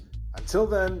holidays. Until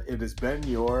then, it has been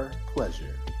your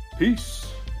pleasure. Peace.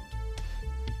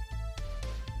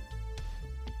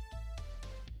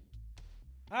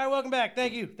 All right, welcome back.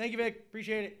 Thank you. Thank you, Vic.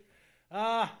 Appreciate it.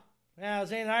 Now,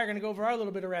 Zane and I are going to go over our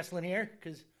little bit of wrestling here,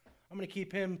 because I'm going to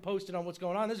keep him posted on what's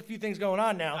going on. There's a few things going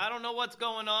on now. I don't know what's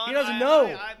going on. He doesn't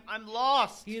know. I'm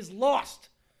lost. He is lost.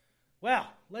 Well,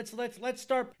 let's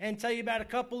start and tell you about a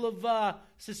couple of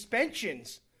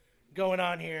suspensions going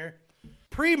on here.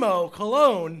 Primo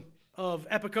Colon of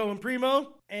Epico and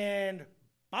Primo and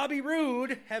Bobby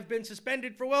Roode have been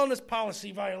suspended for wellness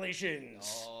policy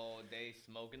violations. Oh, they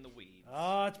smoking the weed.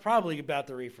 It's probably about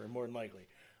the reefer, more than likely.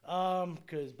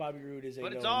 Because Bobby Roode is a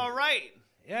But it's all right.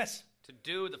 Yes. To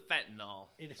do the fentanyl.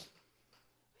 It is.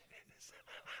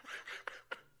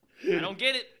 I don't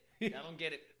get it.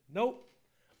 Nope.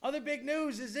 Other big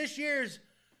news is this year's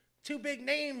two big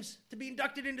names to be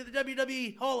inducted into the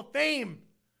WWE Hall of Fame.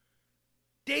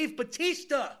 Dave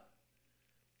Bautista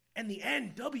and the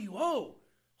NWO.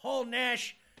 Hall,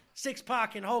 Nash,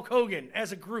 Six-Pac, and Hulk Hogan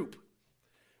as a group.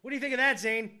 What do you think of that,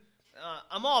 Zane?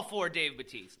 I'm all for Dave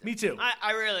Bautista. Me too.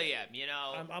 I really am, you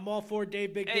know. I'm all for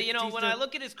Dave Big Hey, you know, Bautista. when I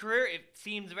look at his career, it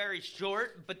seems very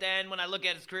short, but then when I look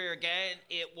at his career again,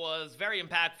 it was very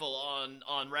impactful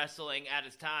on wrestling at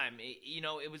his time.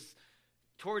 It was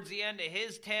towards the end of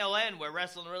his tail end where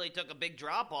wrestling really took a big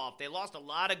drop off. They lost a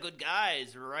lot of good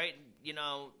guys, right?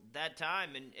 That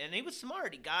time, and he was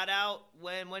smart. He got out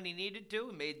when he needed to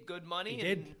and made good money. He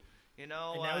did. And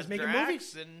now he's making Drax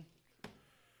movies. And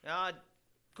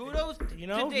Kudos to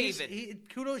David.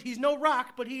 Kudos. He's no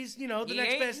Rock, but he's the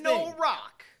next best thing. No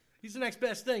Rock. He's the next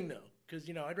best thing though, because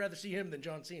I'd rather see him than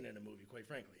John Cena in a movie, quite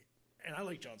frankly. And I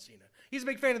like John Cena. He's a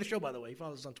big fan of the show, by the way. He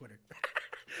follows us on Twitter.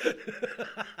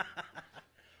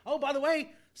 Oh, by the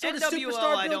way, so does NWO,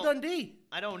 Superstar Bill Dundee.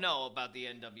 I don't know about the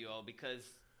NWO because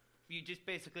you just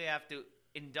basically have to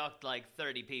induct like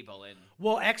 30 people in.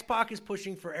 Well, X-Pac is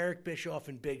pushing for Eric Bischoff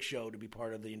and Big Show to be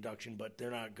part of the induction, but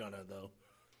they're not gonna, though.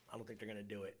 I don't think they're gonna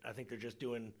do it. I think they're just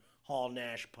doing Hall,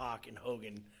 Nash, Pac, and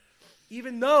Hogan.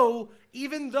 Even though,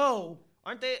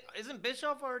 Aren't they? Isn't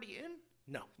Bischoff already in?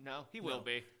 No, he will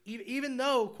be. Even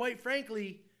though, quite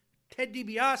frankly, Ted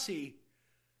DiBiase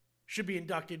should be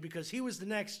inducted because he was the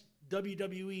next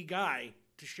WWE guy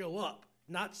to show up,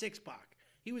 not Six-Pac.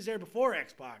 He was there before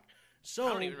X-Pac. So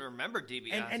I don't even remember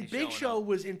DiBiase and Big showing Show up.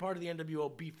 was in part of the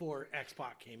NWO before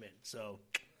X-Pac came in. So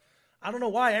I don't know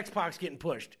why X-Pac's getting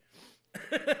pushed.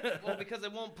 Well, because they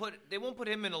won't put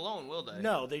him in alone, will they?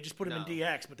 No, they just put him in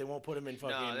DX, but they won't put him in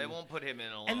fucking. No, they won't put him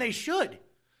in alone. And they should.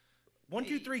 1,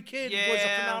 2, 3 Kid was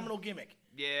a phenomenal gimmick.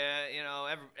 Yeah,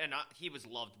 he was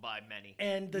loved by many.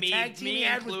 And the tag team he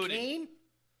had with Kane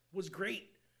was great.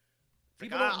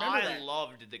 People don't remember that. I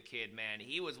loved the Kid, man.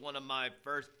 He was one of my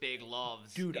first big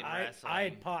loves. Dude, in wrestling. I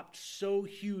had popped so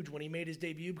huge when he made his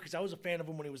debut because I was a fan of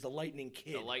him when he was the Lightning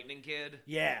Kid. The Lightning Kid?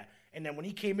 Yeah. And then when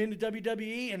he came into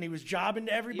WWE and he was jobbing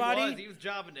to everybody. He was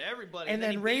jobbing to everybody. And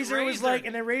then Razor was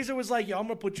like, yo, I'm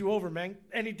gonna put you over, man.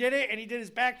 And he did it, and he did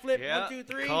his backflip. Yeah, 1, 2,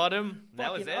 3. Caught him.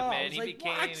 That was it, man.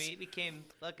 He became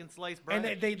fucking sliced bread.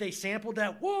 And they sampled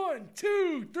that 1,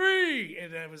 2, 3,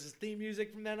 and that was his theme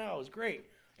music from then on. It was great.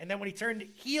 And then when he turned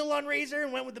heel on Razor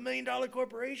and went with the $1 Million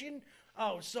Corporation,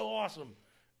 it was so awesome.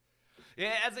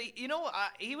 Yeah,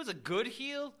 he was a good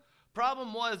heel.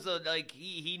 Problem was,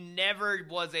 he never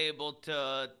was able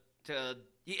to, and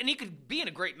he could be in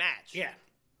a great match. Yeah.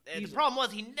 And the problem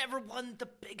was he never won the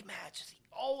big matches. He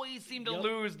always seemed to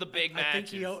lose the big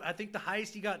matches. I think the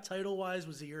highest he got title-wise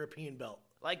was the European belt.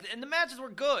 And the matches were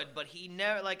good, but he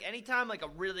never, anytime, a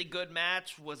really good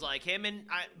match was, him and,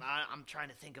 I'm trying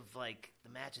to think of, the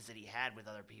matches that he had with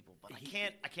other people, but I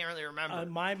can't really remember.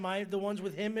 The ones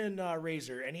with him and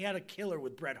Razor, and he had a killer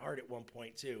with Bret Hart at one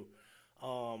point, too.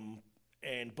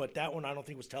 But that one I don't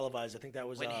think was televised. I think that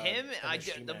was the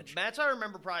match I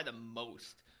remember probably the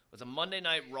most was a Monday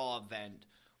Night Raw event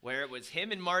where it was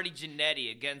him and Marty Jannetty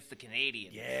against the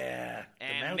Canadians. Yeah.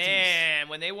 And man,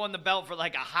 when they won the belt for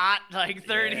a hot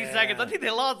 30 seconds, I think they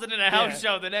lost it in a house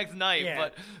show the next night. Yeah.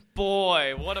 But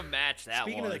boy, what a match that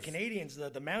was. Speaking of the Canadians,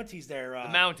 the Mounties there.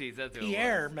 The Mounties, that's who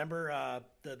Pierre, remember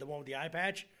the one with the eye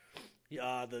patch?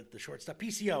 The shortstop.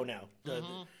 PCO now.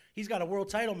 He's got a world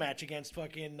title match against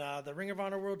fucking the Ring of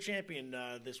Honor world champion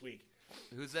this week.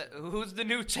 Who's that? Who's the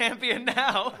new champion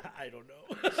now? I don't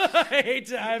know. I hate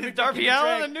to. Is Darby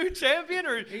Allin the new champion,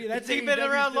 or has he been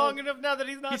around long enough now that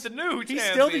he's not the new champion? He's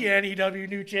still the NEW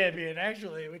new champion,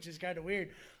 actually, which is kind of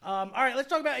weird. All right, let's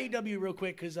talk about AEW real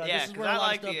quick because this is where I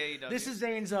like the AEW. This is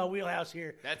Zane's wheelhouse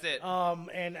here. That's it.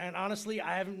 And honestly,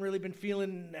 I haven't really been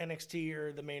feeling NXT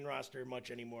or the main roster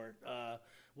much anymore.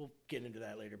 We'll get into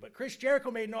that later. But Chris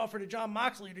Jericho made an offer to Jon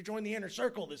Moxley to join the Inner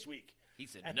Circle this week. He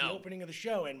said at no. the opening of the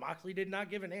show, and Moxley did not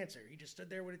give an answer. He just stood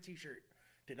there with a T-shirt,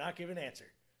 did not give an answer.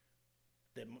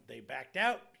 They backed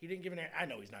out. He didn't give an answer. I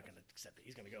know he's not going to accept it.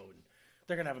 He's going to go and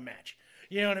they're going to have a match.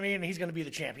 You know what I mean? And he's going to be the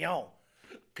champion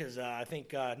because I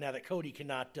think now that Cody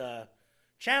cannot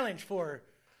challenge for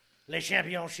Le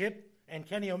Championship and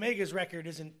Kenny Omega's record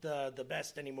isn't the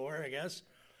best anymore, I guess.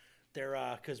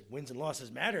 They're because wins and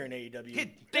losses matter in AEW.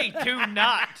 They do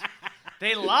not.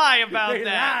 They lie about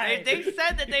that. They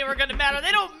said that they were going to matter.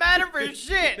 They don't matter for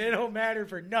shit. They don't matter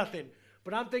for nothing.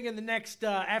 But I'm thinking the next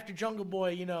after Jungle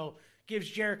Boy, gives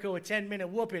Jericho a 10-minute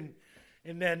whooping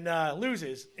and then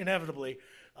loses inevitably.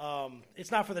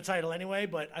 It's not for the title anyway,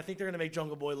 but I think they're going to make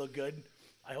Jungle Boy look good.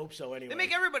 I hope so anyway. They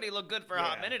make everybody look good for a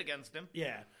hot minute against him.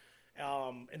 Yeah.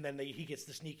 And then he gets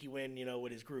the sneaky win,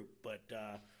 with his group. But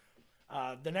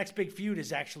the next big feud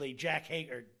is actually Jack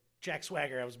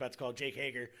Swagger, I was about to call Jake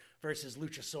Hager, versus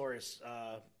Luchasaurus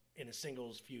in a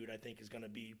singles feud. I think is going to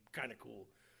be kind of cool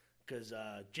because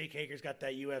Jake Hager's got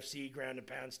that UFC ground and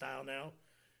pound style now,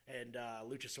 and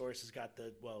Luchasaurus has got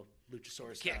the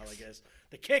Luchasaurus style, I guess.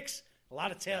 The kicks, a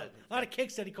lot of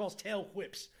kicks that he calls tail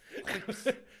whips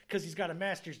because he's got a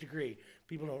master's degree.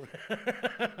 People don't.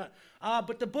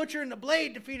 But the Butcher and the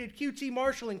Blade defeated QT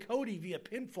Marshall and Cody via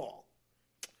pinfall.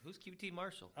 Who's QT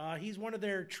Marshall? He's one of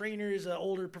their trainers, an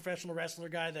older professional wrestler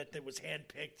guy that was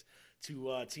handpicked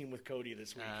to team with Cody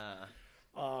this week.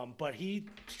 But he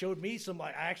showed me some.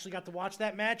 I actually got to watch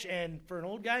that match, and for an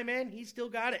old guy, man, he still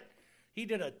got it. He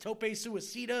did a tope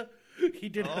suicida. He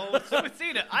did Oh,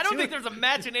 suicida. I don't think there's a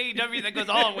match in AEW that goes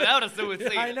on without a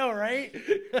suicida. I know, right?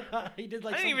 He did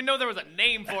like I didn't even know there was a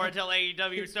name for it until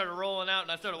AEW started rolling out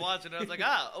and I started watching it. I was like,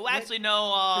 actually,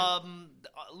 no,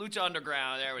 Lucha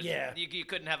Underground. There was, you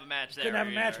couldn't have a match there. Couldn't have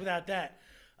a match without that.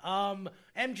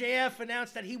 MJF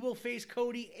announced that he will face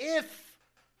Cody if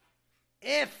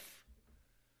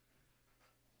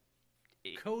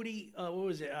Cody, what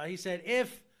was it? He said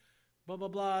if blah blah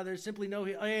blah. There's simply no.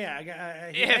 He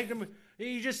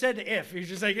just said if. He's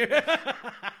just like,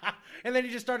 and then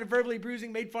he just started verbally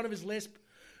bruising, made fun of his lisp,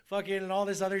 fucking, and all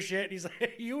this other shit. He's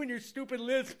like, you and your stupid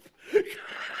lisp.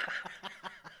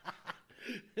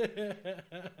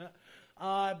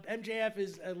 MJF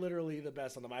is literally the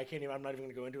best on them. I'm not even going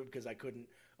to go into it because I couldn't.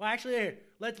 Well, actually, here,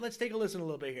 let's take a listen a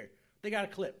little bit here. They got a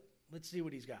clip. Let's see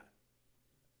what he's got.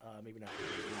 Maybe not.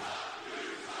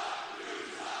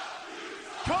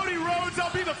 Cody Rhodes,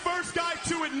 I'll be the first guy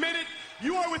to admit it.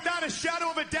 You are without a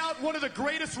shadow of a doubt one of the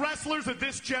greatest wrestlers of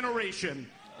this generation.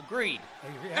 Agreed.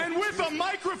 And with a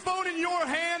microphone in your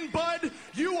hand, bud,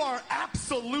 you are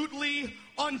absolutely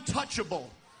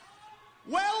untouchable.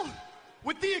 Well,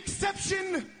 with the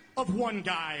exception of one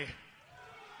guy.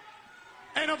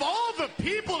 And of all the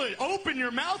people to open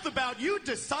your mouth about, you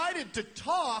decided to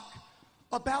talk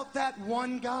about that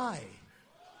one guy.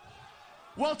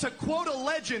 Well, to quote a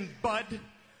legend, bud,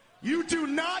 you do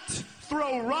not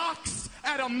throw rocks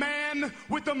at a man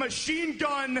with a machine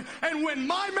gun, and when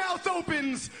my mouth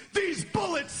opens, these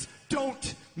bullets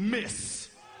don't miss.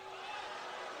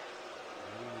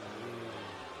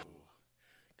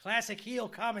 Classic heel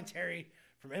commentary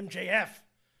from MJF.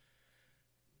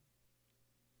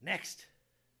 Next,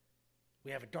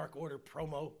 we have a Dark Order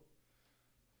promo.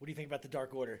 What do you think about the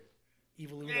Dark Order?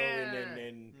 Evil Uno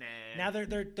and now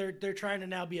they're trying to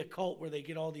now be a cult where they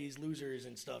get all these losers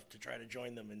and stuff to try to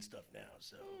join them and stuff now.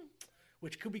 So,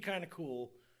 which could be kind of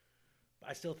cool.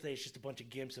 I still think it's just a bunch of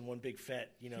gimps and one big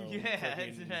fat,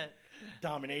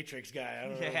 dominatrix guy. I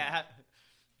don't know. Yeah,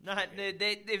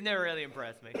 they've never really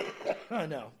impressed me.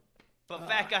 No. But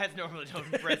fat guys normally don't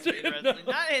impress me in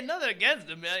wrestling. Nothing against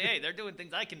them. Hey, they're doing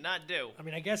things I cannot do. I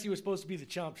mean, I guess he was supposed to be the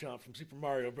Chomp Chomp from Super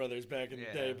Mario Brothers back in the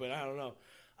day, but I don't know.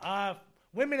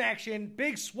 Women action,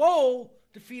 Big Swole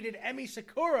defeated Emi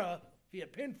Sakura via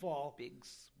pinfall. Big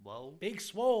Swole? Big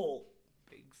Swole.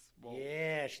 Big Swole.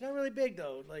 Yeah, she's not really big,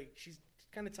 though. Like, she's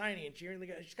kind of tiny, and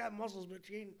she's got muscles, but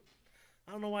she ain't...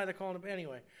 I don't know why they're calling her...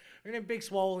 Anyway, her name Big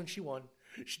Swole, and she won.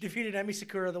 She defeated Emi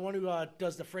Sakura, the one who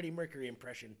does the Freddie Mercury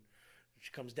impression.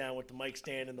 She comes down with the mic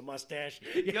stand and the mustache.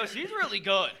 Yo, she's really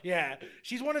good. Yeah.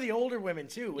 She's one of the older women,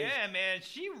 too. Yeah, man.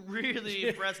 She really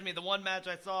impressed me. The one match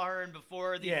I saw her in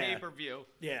before the pay-per-view.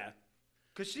 Yeah.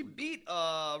 Because she beat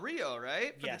Rio,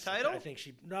 right? For the title? I think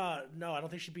she... No, I don't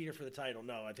think she beat her for the title.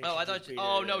 No, I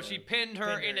think she pinned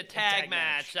her in a tag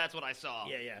match. That's what I saw.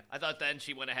 Yeah. I thought then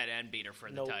she went ahead and beat her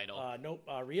for the title. Nope.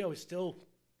 Rio is still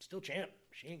champ.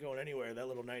 She ain't going anywhere, that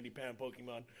little 90-pound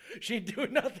Pokemon. She ain't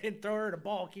doing nothing. Throw her in a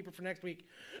ball. Keep her for next week.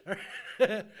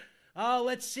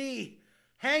 Let's see.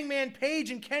 Hangman Page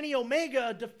and Kenny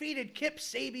Omega defeated Kip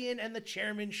Sabian and the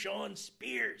chairman, Shawn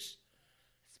Spears.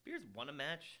 Spears won a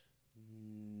match?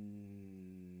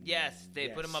 Yes, they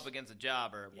put him up against a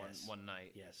jobber one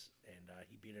night. Yes, and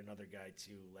he beat another guy,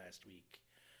 too, last week.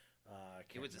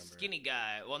 It was a skinny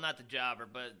guy. Well, not the jobber,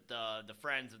 but the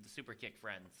friends of the Super Kick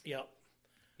friends. Yep.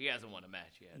 He hasn't won a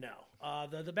match yet. No.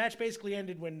 The match basically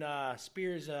ended when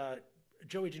Spears,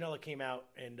 Joey Janela came out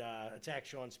and attacked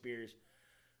Shawn Spears.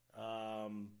 Blah,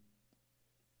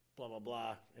 blah,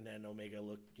 blah. And then Omega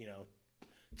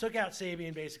took out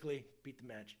Sabian, basically, beat the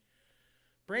match.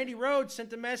 Brandy Rhodes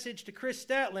sent a message to Chris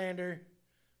Statlander.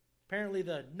 Apparently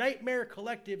the Nightmare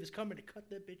Collective is coming to cut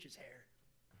that bitch's hair.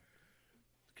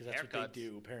 Because that's what they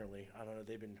do, apparently. I don't know.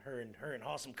 They've been, her and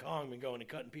Awesome Kong been going and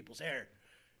cutting people's hair.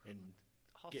 And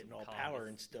getting all power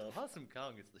and stuff. Awesome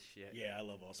Kong is the shit. Yeah, I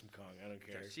love Awesome Kong. I don't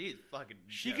care. She's fucking...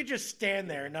 She could just stand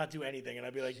there and not do anything, and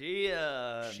I'd be like...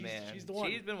 She's the one.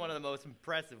 She's been one of the most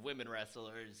impressive women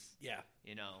wrestlers. Yeah.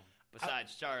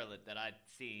 Besides Charlotte that I'd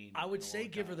seen. I would say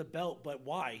give her the belt, but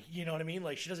why? You know what I mean?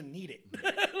 Like, she doesn't need it.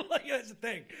 Like, that's the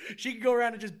thing. She can go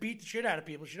around and just beat the shit out of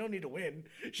people. She don't need to win.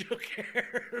 She don't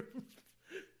care.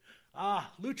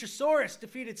 Luchasaurus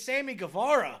defeated Sammy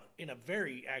Guevara in a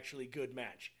very, actually, good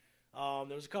match.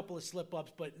 There was a couple of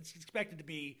slip-ups, but it's expected to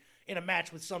be in a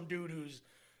match with some dude who's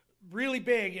really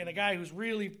big and a guy who's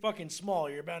really fucking small.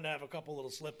 You're bound to have a couple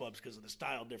little slip-ups because of the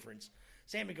style difference.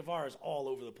 Sammy Guevara is all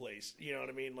over the place. You know what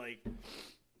I mean? Like,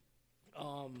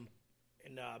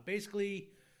 basically,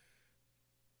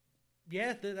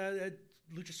 yeah,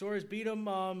 Luchasaurus beat him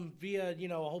via, a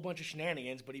whole bunch of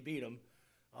shenanigans, but he beat him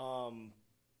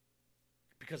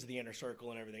because of the inner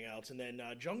circle and everything else. And then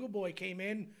Jungle Boy came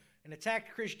in and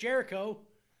attacked Chris Jericho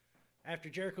after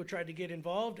Jericho tried to get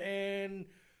involved and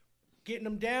getting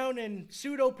him down and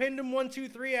pseudo pinned him 1, 2,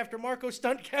 3 after Marco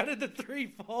stunt counted the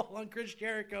 3 fall on Chris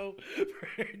Jericho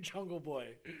for Jungle Boy.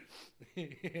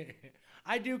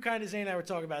 I do kind of, Zane and I were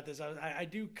talking about this. I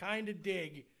do kind of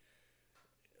dig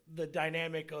the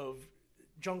dynamic of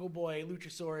Jungle Boy,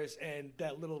 Luchasaurus, and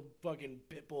that little fucking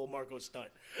pitbull Marco Stunt.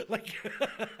 Like,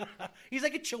 he's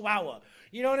like a chihuahua.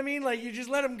 You know what I mean? Like, you just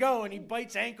let him go, and he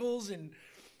bites ankles, and,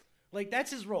 like, that's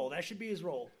his role. That should be his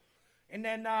role. And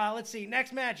then, let's see,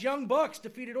 next match, Young Bucks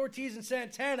defeated Ortiz and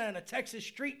Santana in a Texas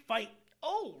street fight.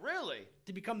 Oh, really?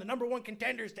 To become the #1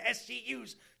 contenders to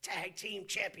SCU's Tag Team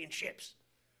Championships.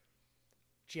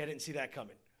 Gee, I didn't see that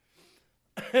coming.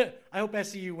 I hope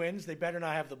SCU wins. They better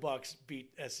not have the Bucks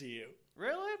beat SCU.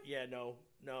 Really? Yeah, no.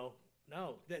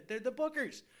 They're the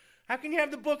Bookers. How can you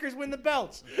have the Bookers win the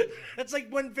belts? That's like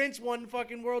when Vince won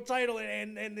fucking world title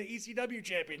and the ECW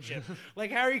championship.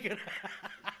 Like, how are you going to...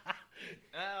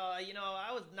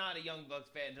 I was not a Young Bucks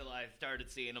fan until I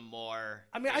started seeing them more.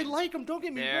 I mean, I like them. Don't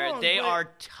get me wrong. They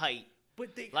are tight.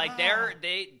 But they... Like,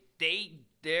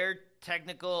 their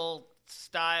technical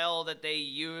style that they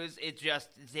use, it's just,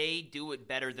 they do it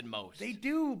better than most. They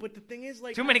do, but the thing is,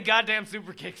 like... Too many goddamn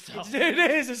super kicks, though.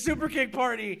 It is a super kick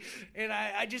party, and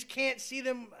I just can't see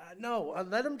them...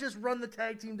 let them just run the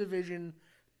tag team division,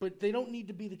 but they don't need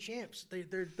to be the champs.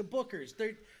 They're the Bookers.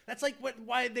 That's like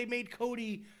why they made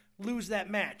Cody lose that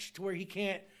match, to where he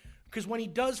can't... Because when he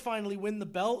does finally win the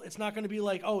belt, it's not going to be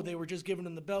like, oh, they were just giving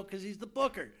him the belt because he's the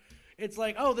Booker. It's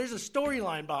like, oh, there's a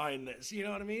storyline behind this. You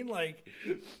know what I mean? Like...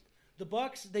 The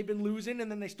Bucks, they've been losing, and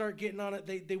then they start getting on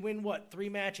it. They win, 3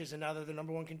 matches, and now they're the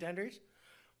 #1 contenders?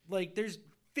 Like, there's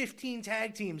 15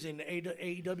 tag teams in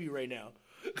AEW right now.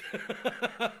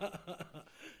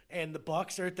 And the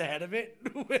Bucks are at the head of it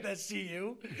with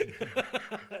SCU.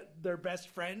 They're best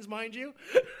friends, mind you.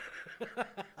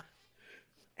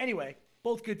 Anyway,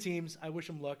 both good teams. I wish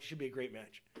them luck. Should be a great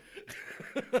match.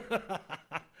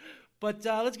 But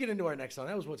let's get into our next song.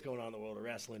 That was what's going on in the world of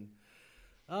wrestling.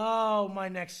 Oh, my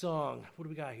next song. What do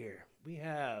we got here? We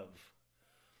have.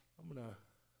 I'm gonna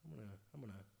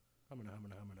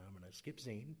skip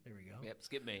Zane. There we go. Yep,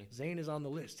 skip me. Zane is on the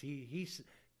list. He's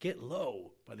Get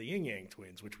Low by the Yin Yang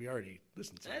Twins, which we already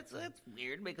listened to. That's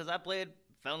weird because I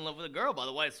fell in love with a girl by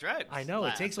the White Stripes. I know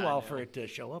it takes a while for it to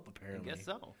show up. Apparently, I guess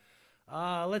so.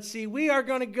 Let's see. We are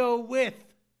gonna go with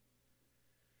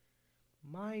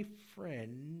My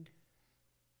Friend.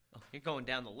 Oh, you're going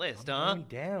down the list, I'm going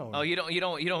down. Oh, you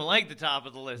don't like the top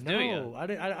of the list, do you? No, I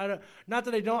don't. Not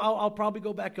that I don't. I'll probably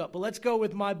go back up, but let's go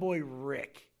with my boy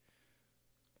Rick.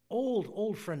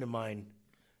 Old friend of mine.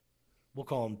 We'll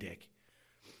call him Dick.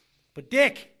 But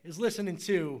Dick is listening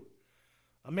to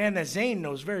a man that Zane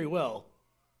knows very well.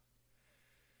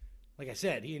 Like I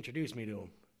said, he introduced me to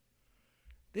him.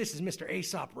 This is Mr.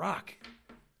 Aesop Rock.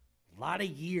 A lot of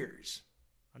years.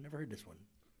 I've never heard this one.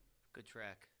 Good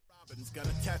track. Robin's got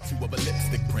a tattoo of a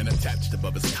lipstick print attached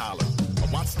above his collar. I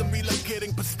watched him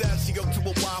relocating pistachio to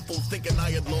a waffle, thinking I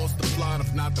had lost the plot,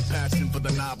 if not the passion for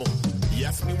the novel. He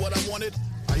asked me what I wanted.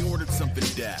 I ordered something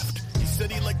daft. He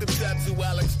said he liked the tattoo.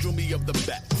 Alex drew me of the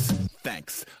bats.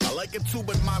 Thanks. I like it too,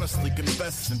 but modestly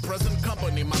confess, in present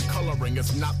company, my coloring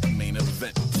is not the main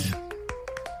event.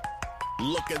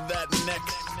 Look at that neck.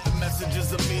 The message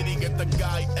is immediate. The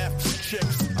guy F's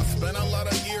chicks. I spent a lot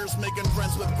of years making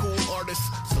friends with cool artists,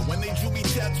 so when they drew me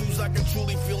tattoos, I could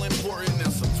truly feel important. Now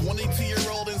some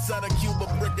 22-year-old inside a cube of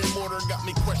brick and mortar got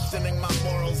me questioning my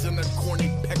morals in a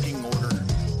corny pecking order.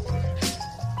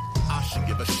 I should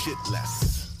give a shit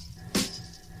less.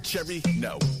 Cherry,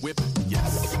 no. Whip,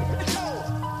 yes.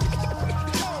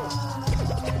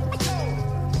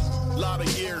 Lot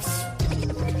of years.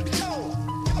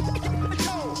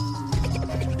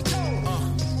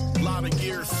 Lot of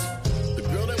years. The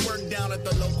girl that worked down at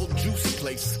the local juice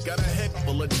place got a head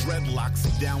full of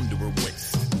dreadlocks down to her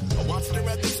waist. I watched her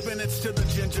at the spinach to the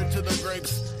ginger to the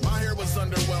grapes. My hair was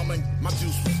underwhelming. My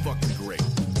juice was fucking great.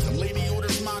 Some lady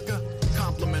orders maca,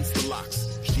 compliments the locks.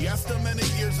 She asked how many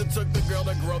years it took the girl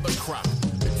to grow the crop.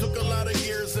 It took a lot of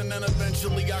years, and then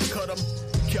eventually I cut them,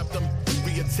 kept them, and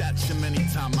reattached them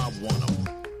anytime I want them.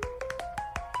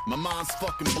 My mind's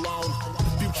fucking blown. The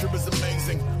future is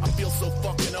amazing. I feel so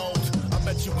fucking old. I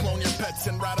bet you clone your pets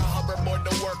and ride a hoverboard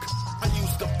to work. I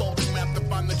used a folding map to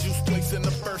find the juice place in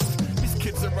the first. These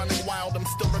kids are running wild. I'm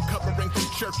still recovering from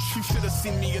church. You should have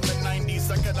seen me in the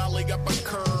 90s. I could ollie up a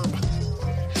curb.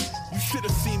 You should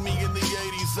have seen me in the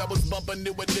 80s. I was bumping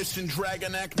new edition,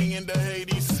 dragging acne into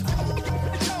Hades.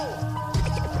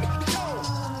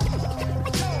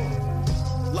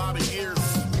 Lot of years.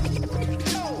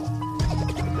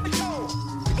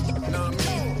 Know what I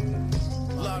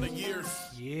mean? Lot of years.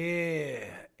 Yeah,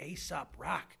 Aesop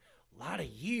Rock. Lot of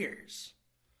years.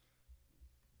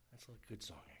 That's a good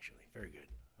song, actually. Very good.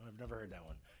 I've never heard that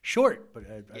one. Short, but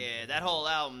Yeah, that whole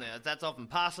album, that's off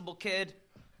Impossible Kid.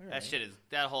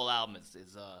 That whole album is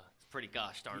pretty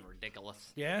gosh darn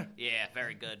ridiculous. Yeah. Yeah,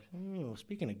 very good. Oh,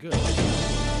 speaking of good.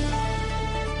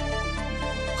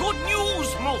 Good news,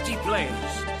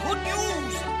 multiplayers! Good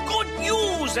news! Good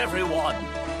news, everyone!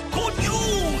 Good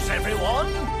news, everyone!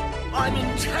 I'm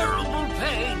in terrible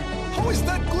pain. How is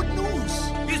that good news?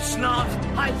 It's not.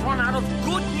 I've run out of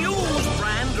Good News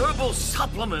brand herbal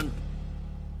supplement.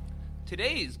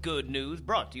 Today's good news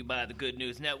brought to you by the Good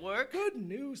News Network, Good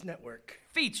News Network.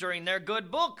 featuring their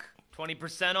good book,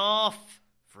 20% off,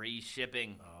 free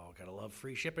shipping. Oh, gotta love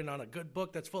free shipping on a good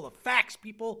book that's full of facts,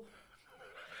 people.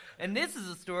 And this is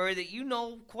a story that you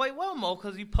know quite well, Mo,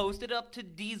 because you posted up to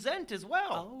Dezent as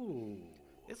well. Oh,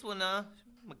 This one,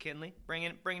 McKinley,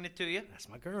 bringing it to you. that's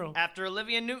my girl. After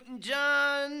Olivia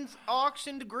Newton-John's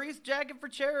auctioned Grease jacket for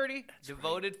charity,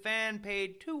 devoted fan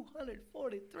paid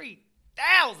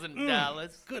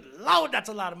 $243,000 Good Lord, that's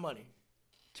a lot of money.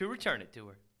 to return it to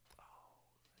her.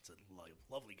 That's a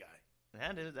lovely guy.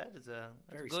 That is a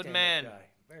Very good stand-up man. guy.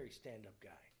 Very stand-up guy.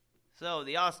 So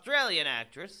the Australian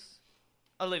actress,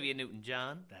 Olivia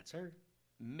Newton-John, That's her.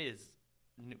 Ms.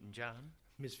 Newton-John,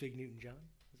 Miss Fig Newton-John,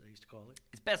 as I used to call her.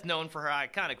 is best known for her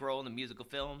iconic role in the musical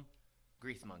film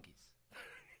Grease Monkeys,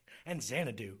 And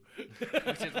Xanadu.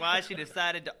 which is why she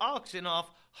decided to auction off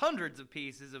hundreds of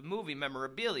pieces of movie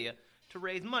memorabilia to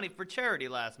raise money for charity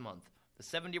last month. The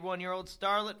 71-year-old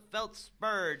starlet felt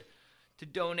spurred to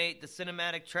donate the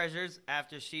cinematic treasures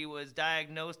after she was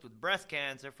diagnosed with breast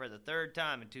cancer for the third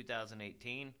time in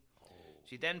 2018.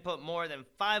 She then put more than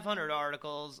 500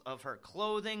 articles of her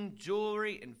clothing,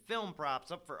 jewelry, and film props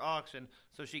up for auction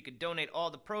so she could donate all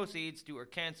the proceeds to her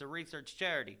cancer research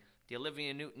charity, the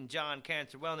Olivia Newton-John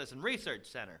Cancer Wellness and Research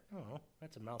Center. Oh,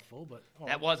 that's a mouthful, but... Oh.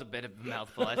 That was a bit of a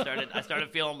mouthful. I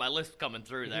started feeling my list coming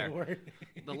through there. Word.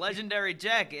 The legendary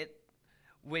jacket,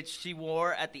 which she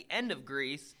wore at the end of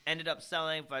Grease, ended up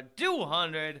selling for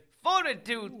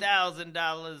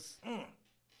 $242,000.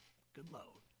 Good Lord.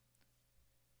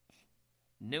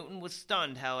 Newton was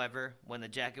stunned, however, when the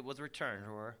jacket was returned to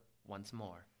her once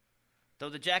more. Though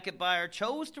the jacket buyer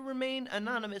chose to remain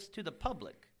anonymous to the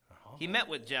public, he met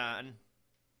with John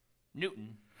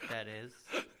Newton, that is,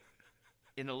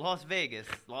 in the Los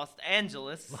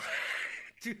Angeles,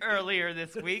 earlier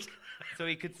this week, so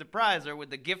he could surprise her with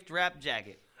the gift-wrapped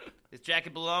jacket. This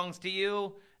jacket belongs to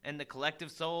you and the collective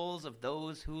souls of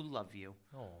those who love you.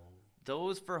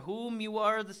 Those for whom you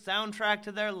are the soundtrack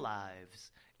to their lives.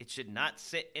 It should not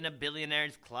sit in a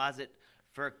billionaire's closet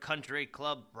for country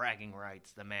club bragging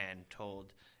rights, the man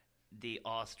told the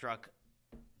awestruck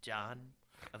John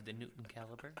of the Newton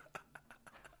caliber.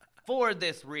 For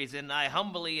this reason, I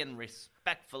humbly and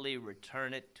respectfully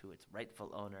return it to its rightful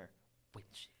owner,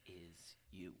 which is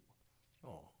you.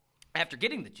 After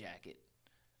getting the jacket,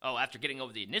 after getting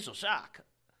over the initial shock,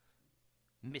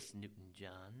 Miss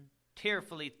Newton-John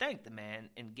tearfully thanked the man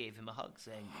and gave him a hug,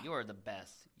 saying, "You're the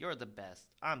best. You're the best.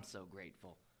 I'm so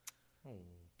grateful."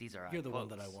 These are You're the one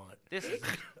quotes. that I want. This is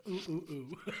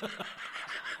Ooh.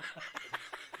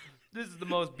 this is the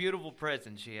most beautiful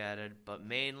present, she added, but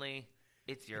mainly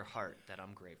it's your heart that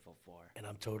I'm grateful for. And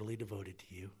I'm totally devoted to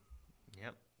you.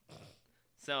 Yep.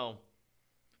 So,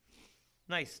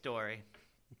 nice story.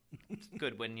 It's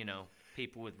good when,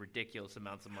 people with ridiculous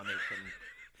amounts of money can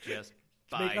just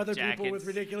buy Make other jackets, people with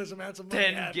ridiculous amounts of money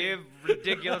then happy. give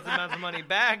ridiculous amounts of money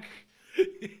back.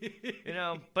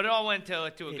 But it all went to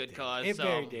a good did. cause. It so.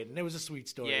 very did, and it was a sweet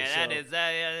story. Yeah, so.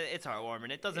 it's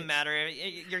heartwarming. It doesn't matter.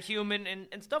 You're human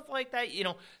and stuff like that.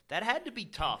 That had to be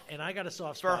tough. And I got a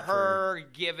soft for spot her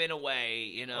giving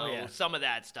away, yeah. some of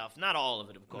that stuff. Not all of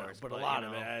it, of course, but a lot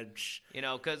of it.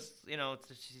 Because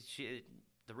she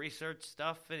the research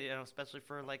stuff, especially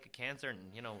for like a cancer, and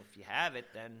if you have it,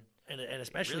 then and it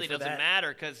especially really for doesn't that,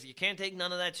 matter because you can't take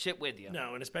none of that shit with you.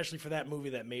 No, and especially for that movie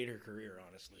that made her career,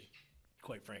 honestly,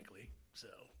 quite frankly. So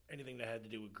anything that had to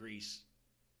do with Grease,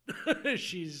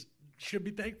 should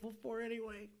be thankful for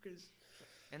anyway.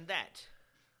 And that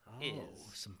is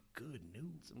some good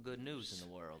news. Some good news in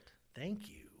the world. Thank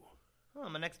you. Oh,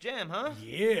 my next jam, huh?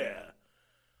 Yeah.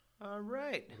 All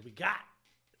right. What do we got?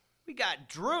 We got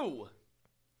Drew.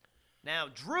 Now,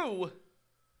 Drew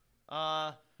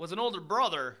was an older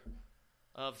brother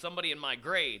of somebody in my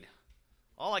grade.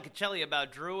 All I could tell you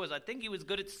about Drew is I think he was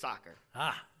good at soccer.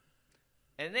 Ah.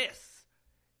 And this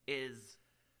is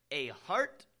A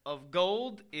Heart of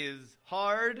Gold is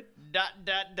Hard, ...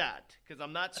 Because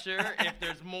I'm not sure if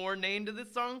there's more name to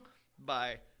this song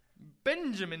by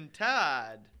Benjamin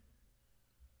Todd.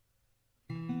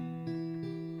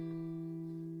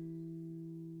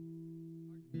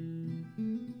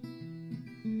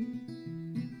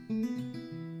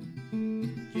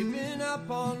 Giving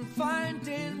up on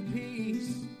finding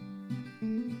peace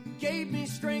gave me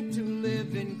strength to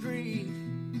live in grief.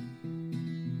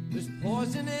 There's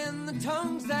poison in the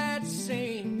tongues that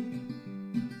sing.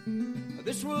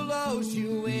 This world owes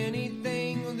you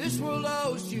anything. This world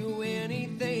owes you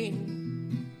anything.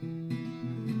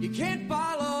 You can't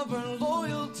buy love or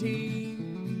loyalty.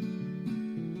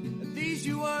 These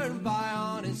you earn by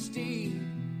honesty.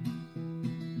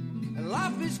 And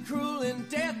life is cruel and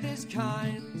death is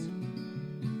kind.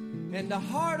 And a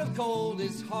heart of gold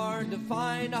is hard to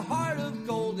find. A heart of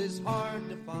gold is hard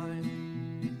to find.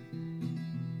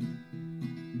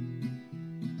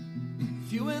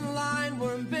 Few in line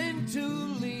were meant to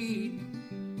lead.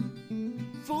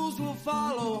 Fools will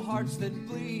follow hearts that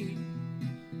bleed.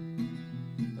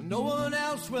 No one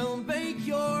else will make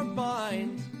your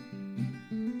mind.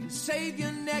 Save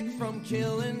your neck from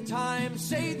killing time.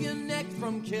 Save your neck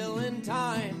from killing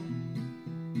time.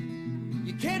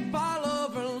 You can't buy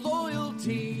love or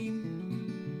loyalty.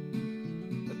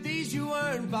 But these you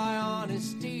earn by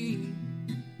honesty.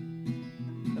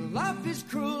 And life is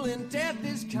cruel and death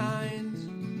is kind.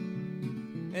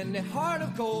 And a heart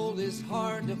of gold is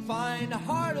hard to find. A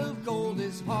heart of gold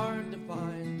is hard to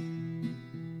find.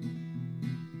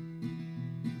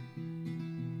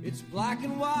 It's black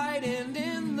and white and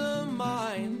in the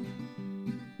mind.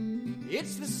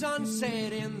 It's the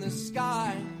sunset in the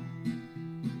sky.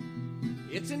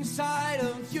 It's inside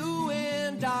of you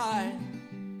and I.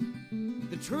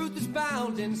 The truth is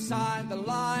bound inside the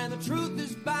lie. The truth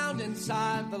is bound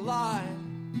inside the lie.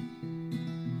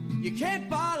 You can't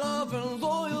buy love or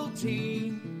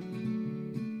loyalty.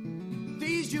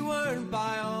 These you earn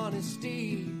by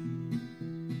honesty.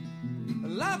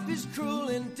 Life is cruel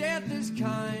and death is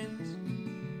kind.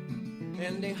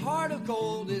 And a heart of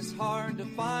gold is hard to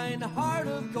find. A heart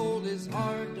of gold is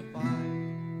hard to find.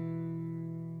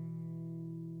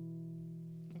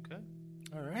 Okay.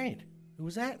 All right. Who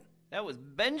was that? That was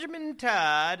Benjamin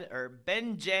Todd, or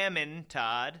Benjamin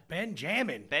Todd.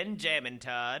 Benjamin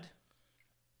Todd.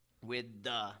 With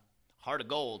Heart of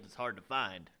Gold is hard to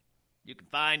find. You can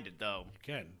find it, though. You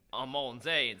can. On Mullen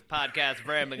Zane's Podcast of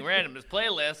Rambling Randomness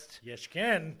playlist. Yes, you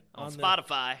can. On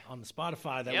Spotify. On the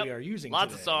Spotify that Yep. we are using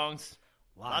Lots today. of songs.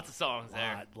 Lots of songs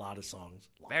there. Lot of songs.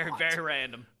 Very, very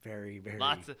random. Very, very.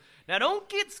 Lots of. Now, don't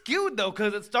get skewed, though,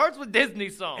 because it starts with Disney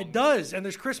songs. It does, and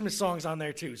there's Christmas songs on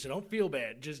there, too, so don't feel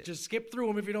bad. Just skip through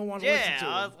them if you don't want to listen to them.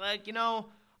 Yeah, I was like,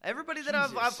 everybody that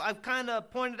I've kind of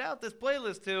pointed out this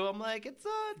playlist to, I'm like, it's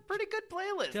a pretty good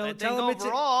playlist. I think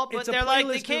overall, but they're like,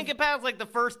 they can't get past like the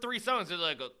first 3 songs. They're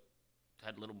like,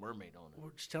 had Little Mermaid on it.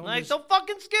 Just tell like, don't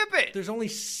fucking skip it. There's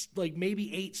only like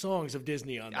maybe 8 songs of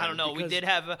Disney on there. I don't know. We did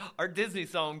have our Disney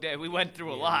song day. We went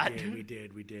through a lot. We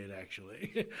did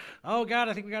actually. Oh God,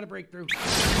 I think we got to break through.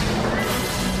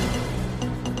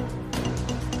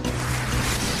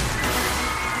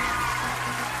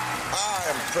 I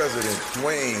am President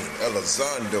Dwayne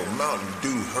Elizondo Mountain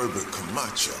Dew Herbert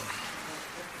Camacho.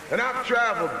 And I've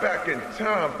traveled back in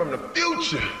time from the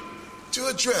future to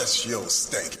address your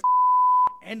stank.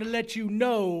 And to let you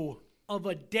know of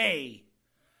a day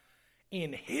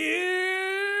in history.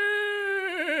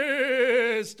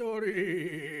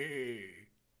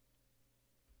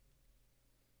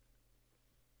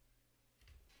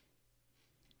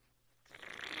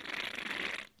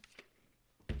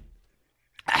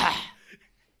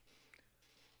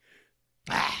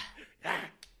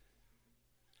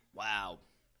 Wow.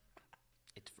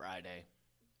 It's Friday,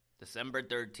 December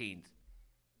 13th,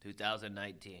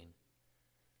 2019.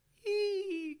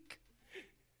 Eek.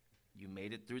 You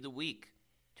made it through the week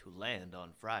to land on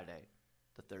Friday,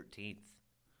 the 13th.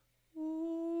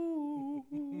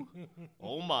 Ooh.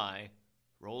 Oh my.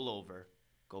 Roll over.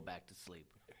 Go back to sleep.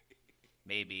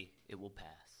 Maybe it will pass.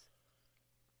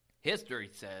 History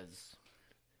says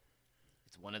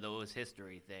it's one of those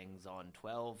history things on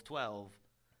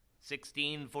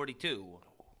 12/12/1642.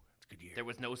 That's a good year. There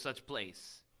was no such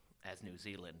place as New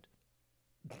Zealand.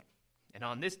 And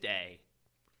on this day,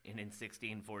 in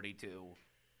 1642,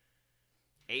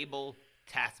 Abel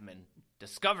Tasman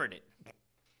discovered it.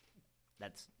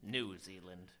 That's New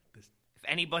Zealand. If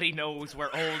anybody knows where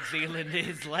Old Zealand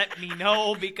is, let me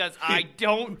know, because I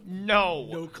don't know.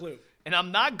 No clue. And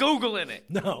I'm not Googling it.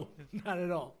 No, not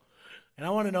at all. And I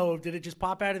want to know, did it just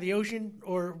pop out of the ocean,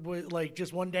 or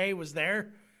just one day was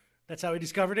there? That's how he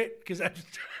discovered it? Because that's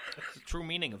The true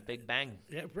meaning of Big Bang.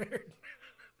 yeah, rare.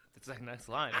 That's a nice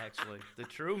line, actually. The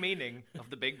true meaning of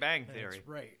the Big Bang Theory. That's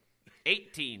right.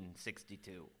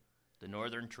 1862. The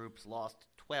Northern troops lost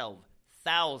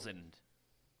 12,000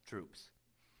 troops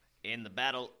in the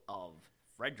Battle of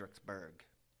Fredericksburg.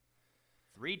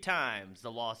 3 times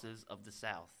the losses of the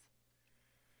South.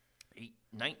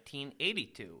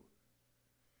 1982.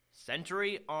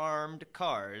 Century armed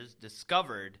cars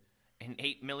discovered an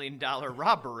 $8 million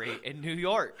robbery in New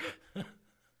York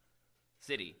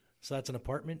City. So that's an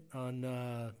apartment on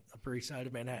Upper East Side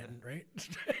of Manhattan, right?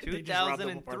 They just robbed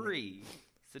an apartment. 2003,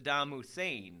 Saddam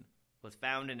Hussein was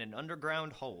found in an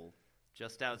underground hole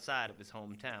just outside of his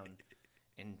hometown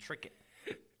in Tricket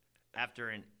after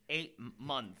an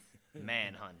 8-month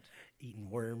manhunt. Eating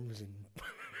worms and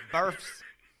Births: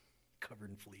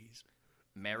 covered in fleas.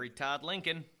 Mary Todd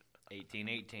Lincoln,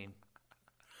 1818.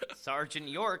 Sergeant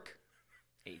York,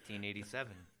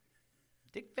 1887.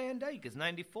 Dick Van Dyke is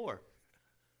 94.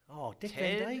 Oh, Dick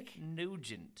Ted Van Dyke?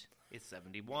 Nugent is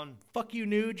 71. Fuck you,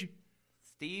 Nuge.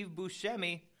 Steve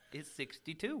Buscemi is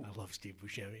 62. I love Steve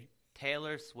Buscemi.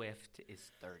 Taylor Swift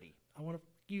is 30. I want to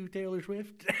fuck you, Taylor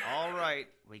Swift. All right,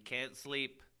 we can't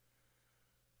sleep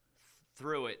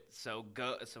through it. So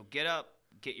get up,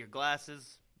 get your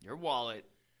glasses, your wallet,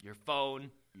 your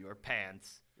phone, your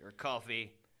pants, your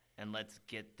coffee, and let's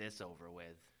get this over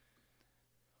with.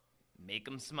 Make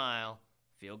them smile,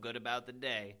 feel good about the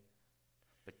day,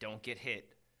 but don't get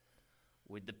hit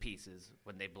with the pieces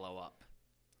when they blow up.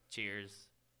 Cheers,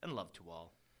 and love to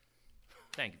all.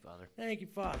 Thank you, Father. Thank you,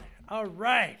 Father. All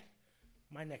right.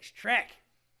 My next track.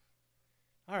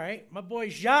 All right. My boy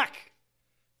Jacques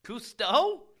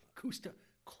Cousteau? Close.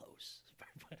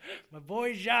 My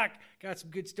boy Jacques got some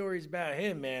good stories about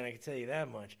him, man. I can tell you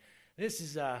that much. This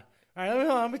is, all right, I'm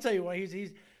going to tell you what.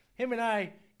 Him and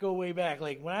I go way back.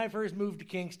 Like, when I first moved to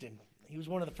Kingston, he was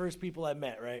one of the first people I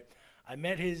met, right? I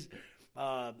met his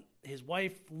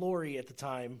wife, Lori, at the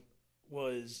time,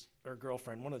 was her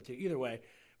girlfriend, one of the two. Either way,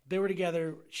 they were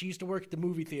together. She used to work at the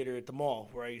movie theater at the mall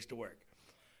where I used to work.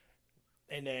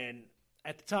 And then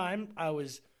at the time, I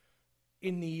was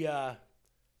in the,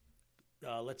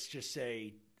 let's just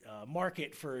say,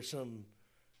 market for some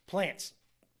plants,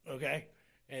 okay?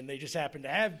 And they just happened to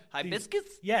have Hibiscus?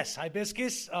 Yes,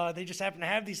 hibiscus. They just happen to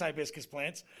have these hibiscus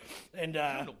plants. And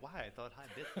I don't know why I thought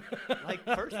hibiscus. Like,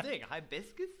 first thing,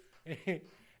 hibiscus?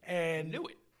 and I knew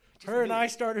it. Her and I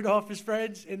started off as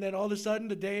friends, and then all of a sudden,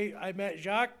 the day I met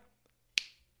Jacques,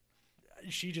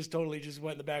 she just totally just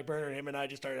went in the back burner, and him and I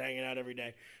just started hanging out every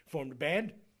day. Formed a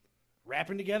band,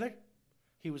 rapping together.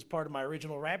 He was part of my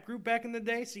original rap group back in the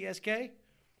day, CSK.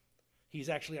 He's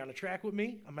actually on a track with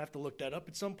me. I'm going to have to look that up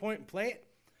at some point and play it.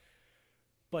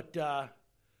 But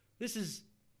this is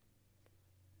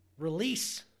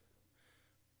Release.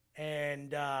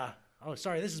 And,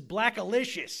 this is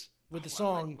Blackalicious with the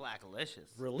song Blackalicious.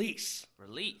 Release.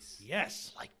 Release.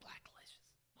 Yes. I like Blackalicious.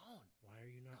 Come on. Why are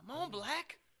you not Come on,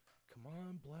 Black. Come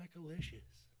on, Blackalicious.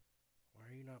 Why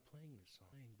are you not playing this song?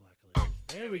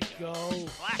 Blackalicious. There we go.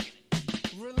 Black.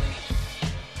 Release.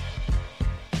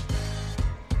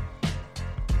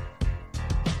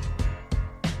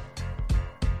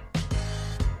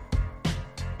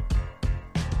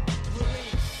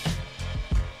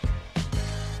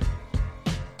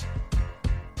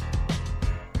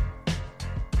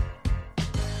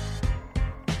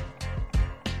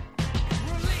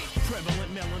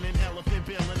 Prevalent melanin, elephant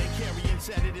billing and carrying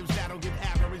sedatives that'll give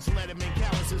average letterman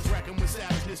calluses. Reckon with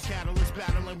savageness, catalyst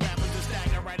battling rappers to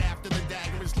stagger right after the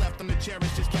dagger is left on the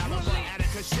cherished this caliber.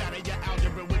 Attica shatter your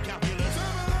algebra with calculus.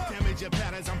 Damage your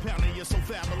patterns, I'm pounding you so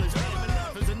fabulous.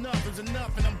 Enough is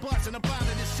enough, and I'm busting up out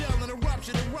of this shell and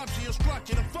eruption, your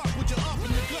structure, to fuck with your up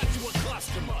in the gut, you a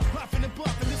customer. Puffing and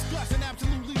buffing, discussing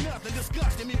absolutely nothing,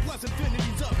 disgusting me, plus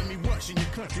infinity's up in me, rushing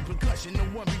your country, percussion, no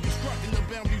one be destructing the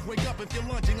boundaries, wake up if you're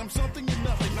lunching, I'm something, you're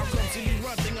nothing, I'm something, you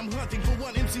running, I'm hunting for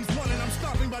one MC's running, I'm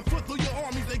stopping by foot through your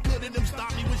armies, they couldn't have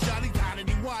stopped me with shotty,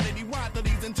 tidity, widity, wide to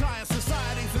these entire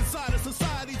societies, inside of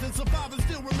societies, and survivors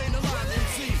still remain alive,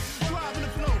 MC, driving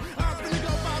the flow, I'm gonna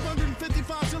go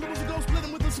 555 syllables ago,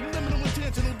 splitting with a subliminal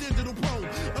intentional digital probe,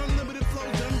 unlimited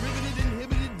flows, unriveted,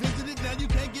 inhibited, visited, now you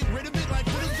can't get rid of it, like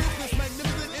what is this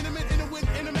magnificent, intimate,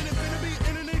 intimate, infinity,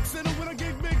 internet, center, when I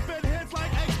get big fat heads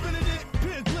like X Benedict,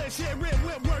 pin, flesh, hair, red,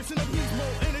 wet, worse, in a beast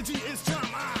mode, energy, it's time,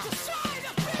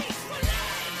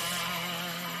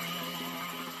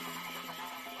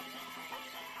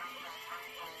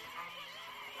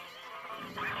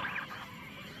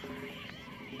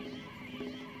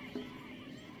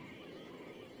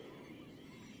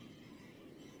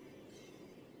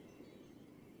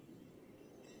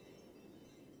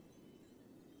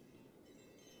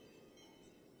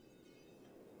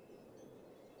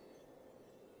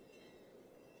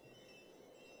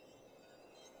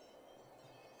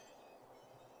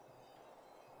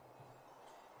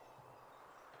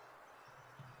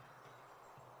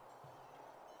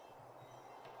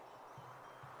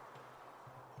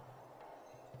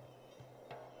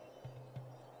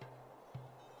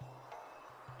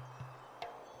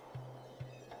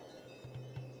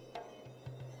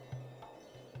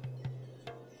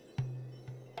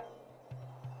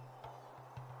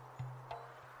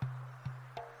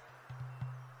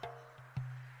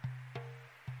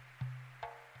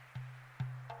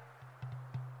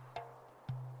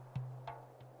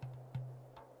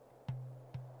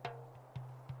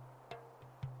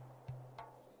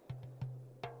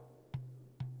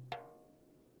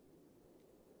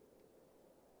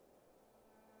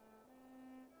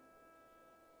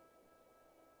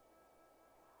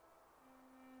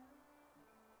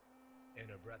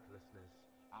 inner breathlessness,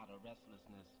 out of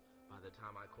restlessness. By the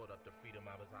time I caught up to freedom,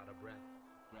 I was out of breath.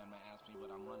 Grandma asked me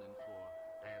what I'm running for.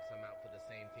 I answer I'm out for the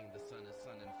same thing the sun is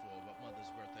sunning for, what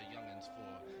mother's worth her youngins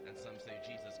for, and some say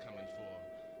Jesus coming for.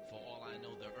 For all I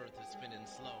know, the earth is spinning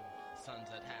slow.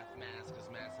 Sun's at half mast, cause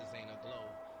masses ain't aglow.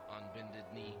 On bended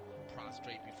knee,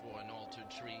 prostrate before an altered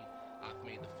tree. I've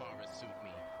made the forest suit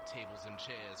me. Tables and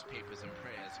chairs, papers and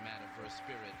prayers, matter for a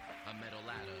spirit, a metal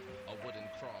ladder, a wooden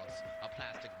cross, a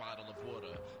plastic bottle of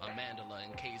water, a mandala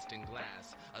encased in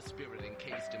glass, a spirit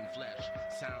encased in flesh,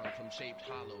 sound from shaped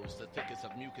hollows, the thickest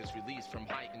of mucus released from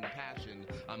heightened passion,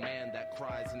 a man that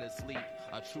cries in his sleep,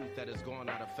 a truth that has gone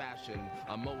out of fashion,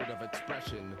 a mode of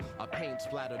expression, a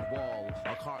paint-splattered wall,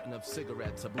 a carton of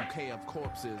cigarettes, a bouquet of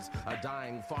corpses, a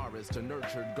dying forest, a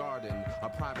nurtured garden, a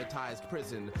privatized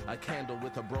prison, a candle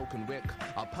with a broken wick,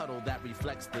 a puddle that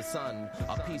reflects the sun,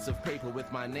 a piece of paper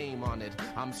with my name on it.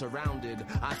 I'm surrounded,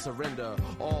 I surrender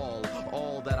all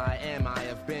that I am, I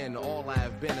have been. All I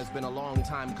have been has been a long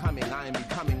time coming. I am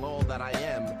becoming all that I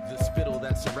am. The spittle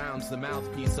that surrounds the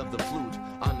mouthpiece of the flute,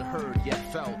 unheard yet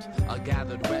felt, a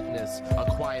gathered wetness, a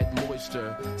quiet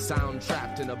moisture, sound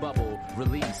trapped in a bubble,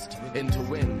 released into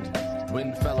wind.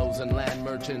 Wind fellows and land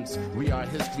merchants, we are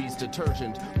history's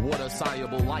detergent,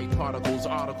 water-soluble light particles,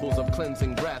 articles of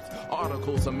cleansing breath,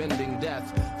 articles amending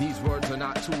death. These words are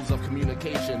not tools of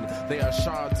communication, they are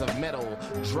shards of metal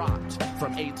dropped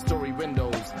from 8-story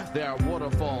windows. They are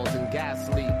waterfalls and gas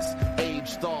leaks,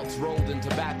 aged thoughts rolled in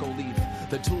tobacco leaf,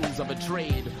 the tools of a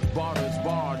trade, barters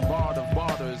barred, barred of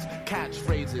barters,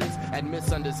 catchphrases and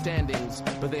misunderstandings,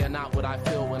 but they are not what I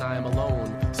feel when I am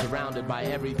alone, surrounded by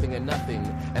everything and nothing,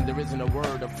 and there isn't a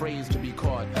word, a phrase to be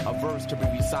caught, a verse to be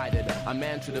recited, a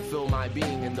mantra to fill my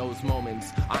being in those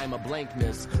moments. I am a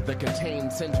blankness, the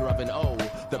contained center of an O,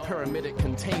 the pyramidic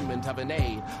containment of an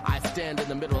A. I stand in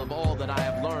the middle of all that I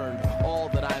have learned, all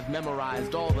that I have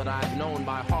memorized, all that I have known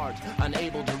by heart,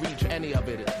 unable to reach any of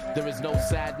it. There is no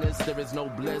sadness, there is no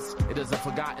bliss, it is a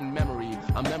forgotten memory,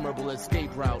 a memorable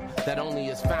escape route that only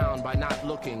is found by not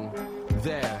looking.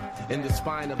 There, in the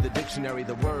spine of the dictionary,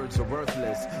 the words are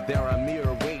worthless. They are a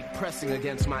mere weight pressing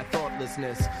against my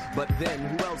thoughtlessness. But then,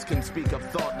 who else can speak of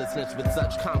thoughtlessness with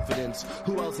such confidence?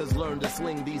 Who else has learned to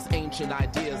sling these ancient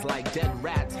ideas like dead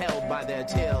rats held by their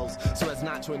tails so as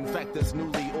not to infect this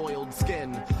newly oiled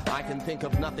skin? I can think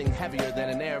of nothing heavier than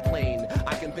an airplane.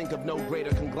 I can think of no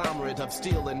greater conglomerate of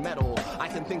steel and metal. I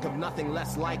can think of nothing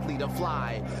less likely to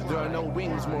fly. There are no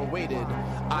wings more weighted.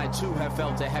 I too have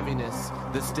felt a heaviness,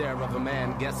 the stare of a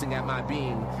man guessing at my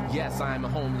being. Yes, I am a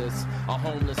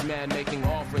homeless man making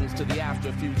offerings to the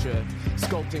after future,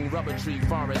 sculpting rubber tree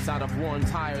forests out of worn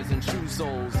tires and shoe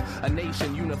soles, a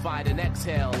nation unified in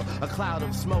exhale, a cloud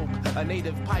of smoke, a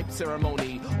native pipe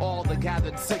ceremony, all the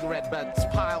gathered cigarette butts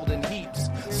piled in heaps,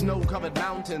 snow-covered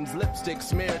mountains, lipstick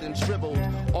smeared and shriveled,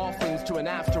 offerings to an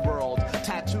afterworld,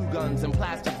 tattoo guns and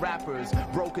plastic wrappers,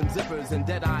 broken zippers and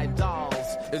dead-eyed dolls.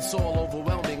 It's all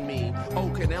overwhelming me,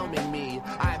 oak and elming me.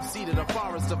 I've seeded a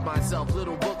forest of myself,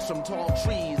 little books from tall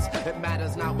trees. It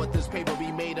matters not what this paper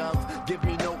be made of. Give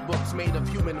me notebooks made of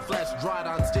human flesh, dried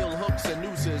on steel hooks and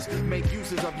nooses. Make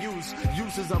uses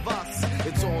of us.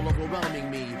 It's all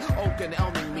overwhelming me, oak and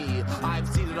elming me. I've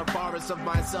seeded a forest of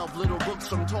myself, little books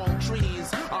from tall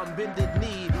trees. On bended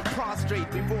knee, prostrate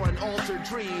before an altered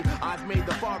tree. I've made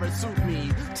the forest suit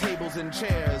me, tables and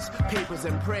chairs, papers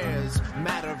and prayers,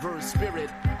 matter verse spirit.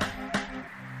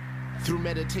 Through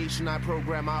meditation, I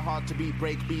program my heart to beat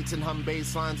break beats and hum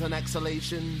bass lines on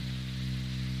exhalation.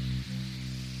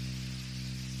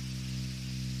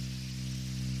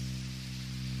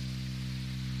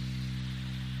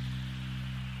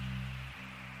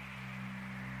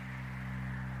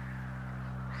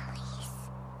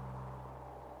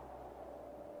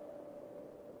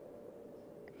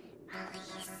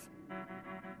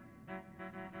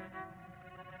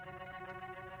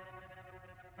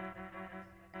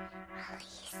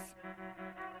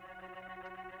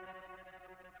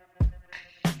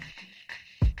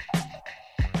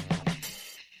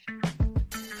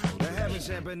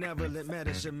 Benevolent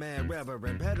medicine man,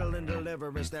 reverend, peddling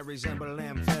deliverance that resemble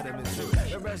amphetamines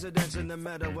too. The residents in the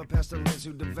meadow of pestilence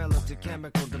who developed a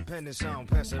chemical dependence on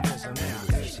pessimism.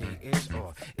 Now, is he is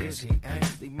or is he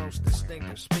ain't the most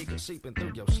distinctive speaker seeping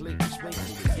through your sleepy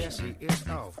speakers? Yes, he is.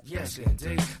 Oh, yes,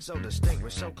 indeed. So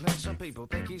distinguished, so clean. Some people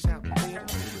think he's out in theater.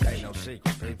 Ain't no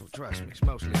secret, people. Trust me. It's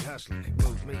mostly hustling. He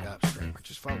moves me upstream. I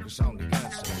just focus on the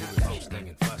gun scene. Posting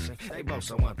and fussing. They both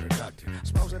so unproductive.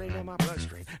 Suppose it ain't in my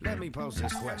bloodstream. Let me pose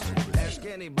this question. Ask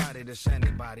anybody, this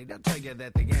anybody, they'll tell you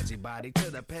that the antibody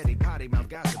to the petty potty mouth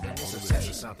gossiping is a success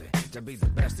or something, to be the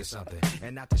best of something,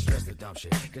 and not to stress the dumb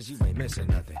shit, cause you ain't missing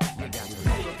nothing. You got to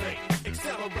Motivate,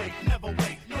 accelerate, never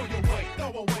wait, know your way,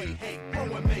 throw away hate,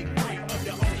 grow and make great of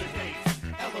your older days.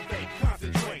 Elevate,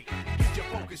 concentrate, get your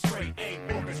focus straight, ain't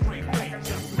orchestrate, wait,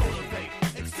 just motivate,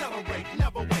 accelerate,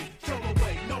 never wait, show the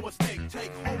way, no mistake,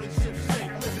 take hold and shift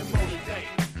shape, live and motivate,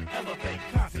 elevate,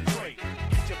 concentrate,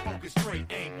 get your focus straight,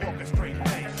 ain't orchestrate,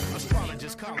 wait.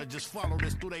 Astrologists, colleges follow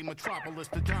this through they metropolis,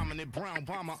 the dominant brown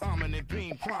bomber, ominous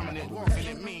being prominent, walking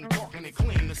it mean, talking it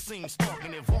clean, the scene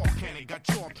stalking it volcanic, got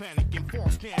your panic and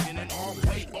false standing and all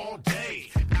wait all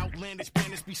day. Outlandish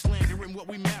bandits be slandering what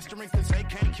we mastering, cause they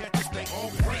can't catch us, they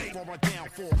all pray for our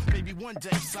downfall. Maybe one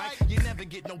day, sight, you never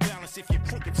get no balance if you're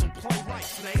crooked, so play right,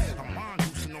 snake. I'm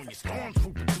mongoosing on your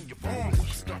stormtrooper to your farm, we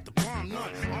start the bomb,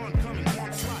 none, oncoming,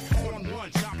 one shot, on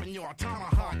one, chopping your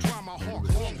tomahawk, drama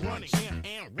hawk, long running,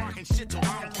 and rocking shit till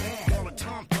I'm gone. All the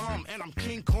time dumb, and I'm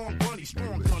King Kong Bunny,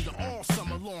 strong thunder all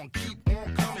summer long, keep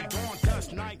on coming, dawn,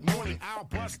 dusk, night, morning, owl,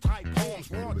 bust type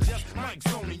poems, raw, just like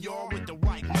Sony, y'all with the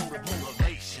right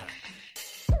motivation.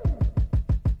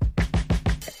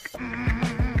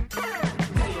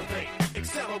 Motivate,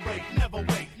 accelerate, never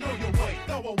wait, know your way,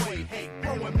 throw away hate,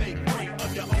 grow and make great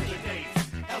of your older days.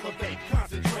 Elevate,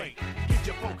 concentrate, get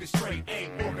your focus straight,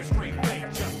 ain't orchestrate,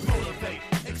 wait, just motivate,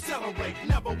 accelerate,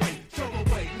 never wait, show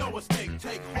the way, no mistake,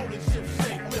 take hold and shift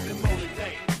shape, live and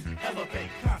motivate, elevate,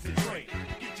 concentrate,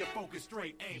 get your focus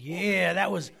straight, ain't Yeah,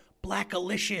 that was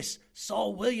Blackalicious,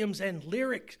 Saul Williams, and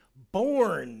Lyric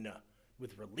Born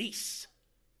with Release.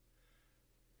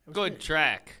 Good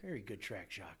track. Very good track,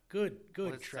 Jacques. Good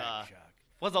track, Jacques.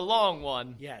 Was a long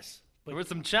one. Yes. There were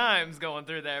some chimes going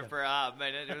through there for a hot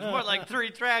minute. It was more like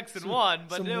 3 tracks in one,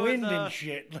 but some it wind was, and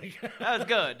shit. that was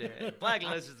good.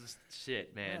 Blacklist is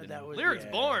shit, man. That was, Lyrics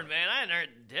Born, man. I hadn't heard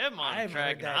him on I've track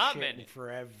heard in a that hot shit in minute.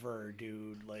 forever,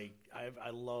 dude. Like I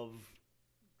love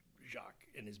Jacques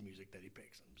and his music that he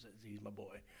picks. He's my boy.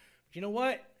 But you know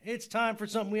what? It's time for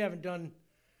something we haven't done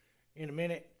in a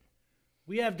minute.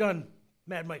 We have done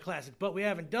Mad Mike Classic, but we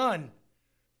haven't done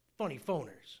Funny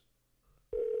Phoners.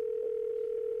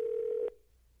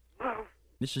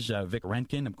 This is Vic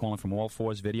Renkin. I'm calling from All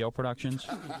Fours Video Productions.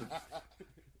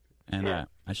 And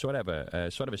I sort of have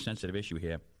a sensitive issue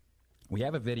here. We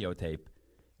have a videotape.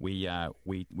 We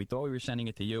thought we were sending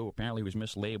it to you. Apparently, it was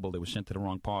mislabeled. It was sent to the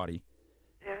wrong party.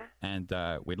 Yeah. And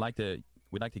we'd like to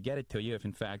get it to you if,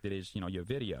 in fact, it is your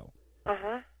video.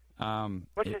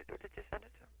 What did you send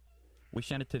it to? We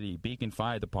sent it to the Beacon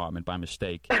Fire Department by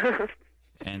mistake,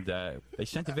 and they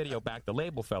sent the video back. The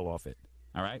label fell off it.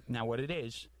 All right. Now, what it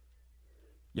is,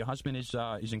 your husband is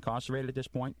incarcerated at this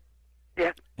point.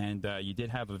 Yeah. And you did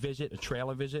have a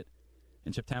trailer visit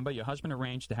in September. Your husband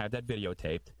arranged to have that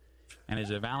videotaped, and as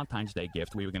a Valentine's Day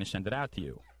gift, we were going to send it out to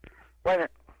you. Wait a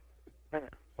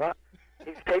minute. What?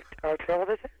 He's taped our trailer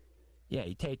visit? Yeah,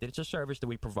 he taped it. It's a service that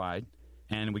we provide,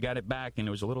 and we got it back, and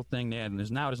there was a little thing there, and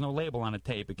there's no label on the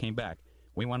tape. It came back.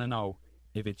 We want to know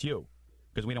if it's you,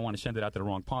 because we don't want to send it out to the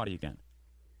wrong party again.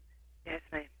 Yes,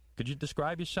 ma'am. Could you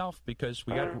describe yourself? Because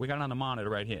we got it on the monitor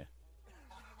right here.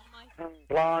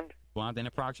 Blonde. Blonde, and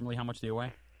approximately how much do you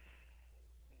weigh?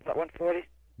 About 140.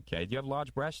 Okay. Do you have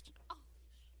large breasts?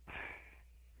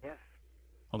 Yes.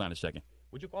 Hold on a second.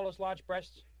 Would you call those large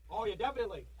breasts? Oh, yeah,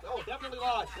 definitely. Oh, definitely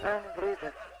large. I don't believe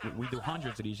it. We do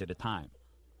hundreds of these at a time.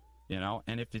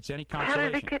 And if it's any How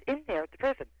consolation... did it get in there at the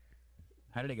prison?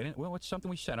 How did it get in? Well, it's something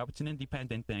we set up. It's an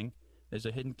independent thing. There's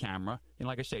a hidden camera. And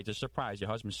like I say, it's a surprise. Your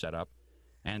husband set up.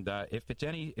 And if it's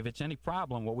any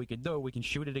problem, what we could do, we can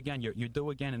shoot it again. You're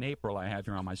due again in April, I have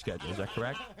here on my schedule. Is that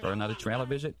correct? For another trailer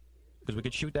visit? Because we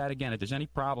could shoot that again if there's any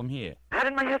problem here. How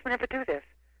did my husband ever do this?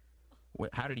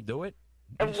 How did he do it?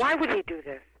 And why would he do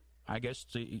this? I guess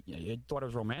he thought it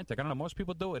was romantic. I don't know. Most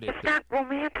people do it. It's not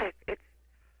romantic.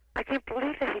 I can't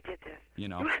believe that he did this. You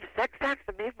know. You had sex acts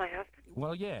with me and my husband.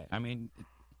 Well, yeah. I mean,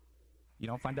 you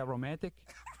don't find that romantic?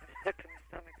 I'm sick to my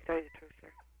stomach, to tell you the truth, sir.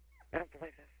 I don't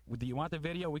believe this. Do you want the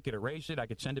video? We could erase it. I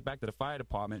could send it back to the fire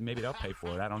department. Maybe they'll pay for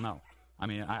it. I don't know. I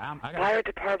mean, I got fire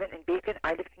department in Beacon.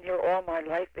 I lived in here all my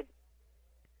life, and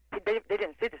they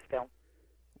didn't see this film.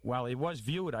 Well, it was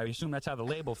viewed. I assume that's how the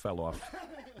label fell off.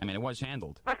 I mean, it was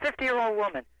handled. I'm a 50-year-old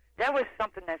woman. That was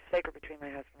something that's sacred between my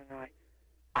husband and I.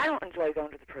 I don't enjoy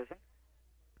going to the prison.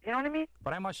 You know what I mean?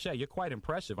 But I must say, you're quite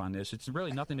impressive on this. It's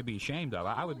really nothing to be ashamed of.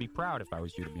 I would be proud if I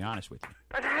was you, to be honest with you.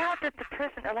 But how did the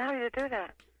prison allow you to do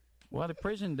that? Well, the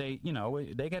prison, they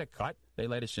get a cut. They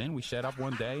let us in. We set up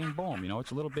one day, and boom.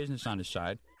 It's a little business on the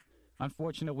side.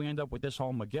 Unfortunately, we end up with this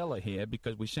whole Magilla here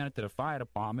because we sent it to the fire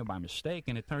department by mistake,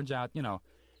 and it turns out,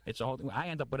 It's a whole thing. I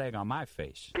end up with egg on my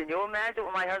face. Can you imagine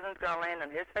what my husband's going to land on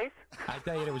his face? I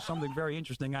tell you, there was something very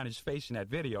interesting on his face in that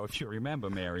video, if you remember,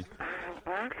 Mary.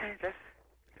 Okay, just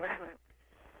whatever.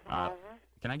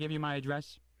 Can I give you my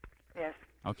address? Yes.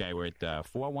 Okay, we're at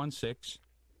 416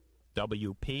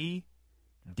 WPDH.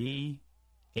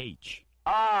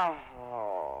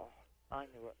 Oh, I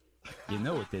knew it. You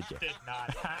knew it, did you? Did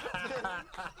not.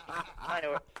 I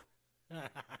knew it.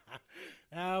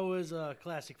 That was a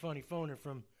classic funny phoner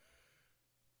from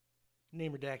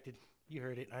Name Redacted. You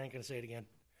heard it. I ain't going to say it again.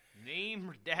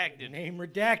 Name redacted. Name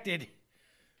Redacted.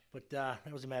 But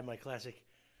that was a Mad Mike classic.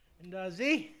 And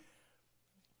Z,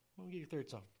 we'll get your third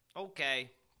song. Okay.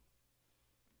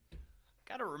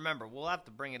 Gotta remember, we'll have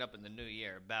to bring it up in the new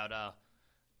year about,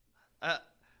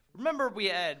 remember we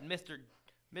had Mr.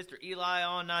 Eli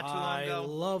on not too long ago? I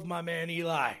love my man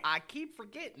Eli. I keep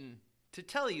forgetting to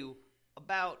tell you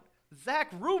about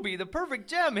Zach Ruby, the perfect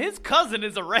gem. His cousin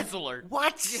is a wrestler.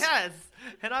 What? Yes.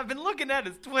 And I've been looking at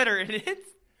his Twitter, and it's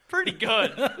pretty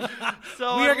good.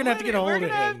 So we are going to have to get a hold of him.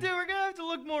 We're going to have to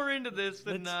look more into this.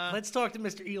 Let's talk to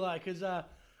Mr. Eli, because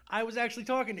I was actually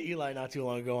talking to Eli not too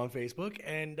long ago on Facebook,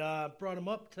 and brought him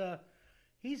up to...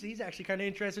 He's actually kind of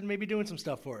interested in maybe doing some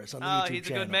stuff for us on the YouTube channel. He's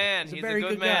a good man. He's a very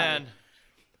good man.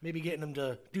 Maybe getting him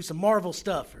to do some Marvel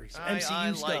stuff or some MCU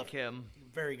stuff. I like him.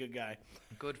 Very good guy.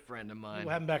 Good friend of mine.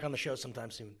 We'll have him back on the show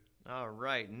sometime soon. All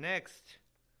right, next.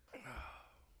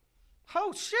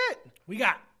 Oh, shit. We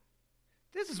got.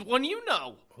 This is one you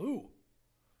know. Who?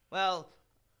 Well,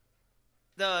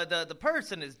 the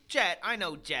person is Jet. I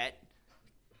know Jet.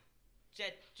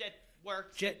 Jet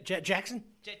works. Jet Jackson?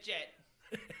 Jet.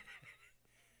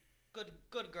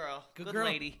 Good girl. Good girl?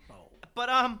 lady. Oh. But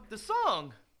the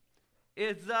song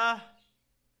is by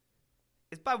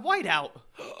Whiteout.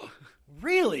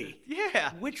 Really?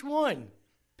 Yeah. Which one?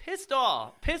 Pissed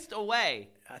Away.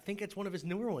 I think it's one of his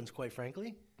newer ones, quite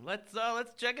frankly. Let's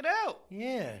check it out.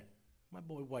 Yeah. My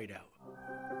boy Whiteout.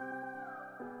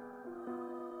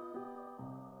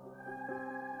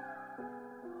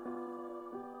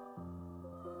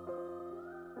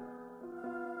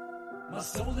 My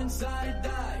soul inside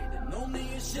died, and only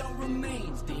a shell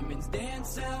remains. Demons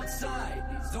dance outside,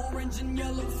 these orange and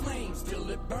yellow flames, till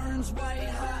it burns white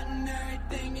hot and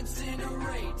everything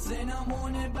incinerates. And I'm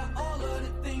haunted by all of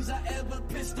the things I ever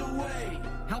pissed away.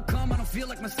 How come I don't feel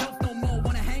like myself no more?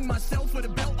 Wanna hang myself with a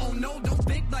belt? Oh no, don't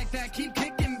think like that, keep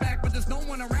kicking back, but there's no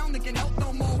one around that can help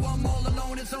no more. I'm all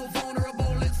alone, it's so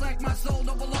vulnerable, it's like my soul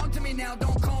don't belong to me now.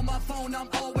 Don't call my phone, I'm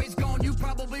always gone, you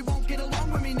probably won't get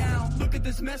along with me now. Look at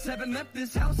this mess, haven't left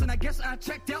this house, and I guess I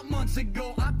checked out months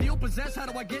ago. I feel possessed, how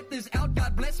do I get this out?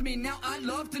 God bless me, now I'd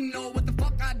love to know what the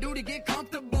fuck I do to get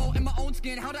comfortable in my own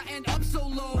skin. How'd I end up so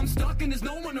low? I'm stuck and there's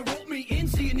no one to rope me in,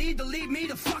 so you need to leave me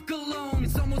the fuck alone.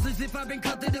 It's almost as if I've been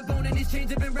cut to the bone and these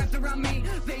chains have been wrapped around me.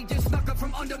 They just snuck up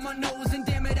from under my nose, and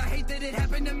damn it, I hate that it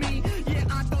happened to me. Yeah,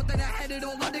 I thought that I had it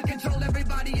all under control,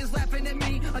 everybody is laughing at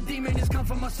me. A demon has come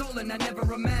from my soul and I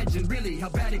never imagined really how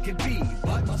bad it could be.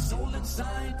 But my soul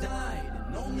inside died,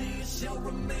 and only a shell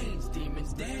remains.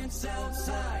 Demons dance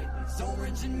outside, these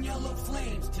orange and yellow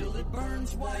flames, till it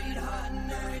burns white hot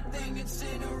and everything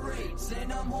incinerates.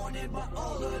 And I'm haunted by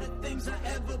all of the things I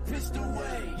ever pissed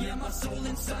away. Yeah, my soul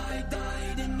inside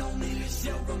died, and only a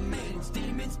shell remains.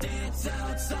 Demons dance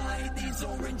outside, these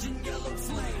orange and yellow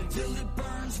flames, till it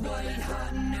burns white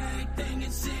hot and everything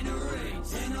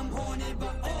incinerates. And I'm haunted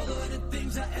by all of the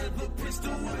things I ever pissed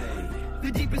away.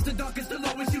 The deepest, the darkest, the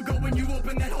lowest you go when you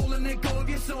open that hole and let go of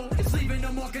your soul. It's leaving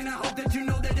a mark, and I hope that you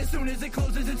know that as soon as it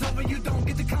closes, it's over. You don't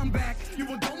get to come back. You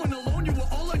were going alone, you were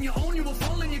all on your own. You were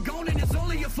falling, you're gone, and it's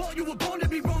only your fault. You were born to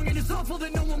be wrong, and it's awful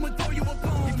that no one would throw you a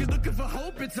bone. If you're looking for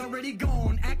hope, it's already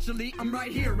gone. Actually, I'm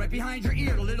right here, right behind your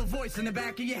ear. The little voice in the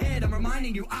back of your head, I'm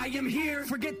reminding you I am here.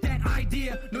 Forget that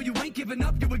idea. No, you ain't giving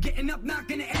up. You were getting up, not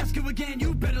gonna ask you again.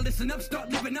 You better listen up, start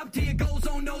living up to your goals.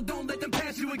 Oh no, don't let them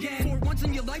pass you again. For once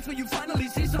in your life, when you finally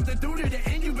see something through to the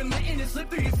end, you've been letting it slip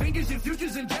through your fingers. Your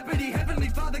future's in jeopardy. Heavenly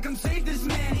Father, come save this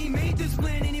man. He made this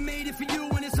plan and he made it for you,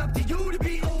 and it's up to you to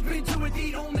be open to it.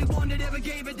 The only one that ever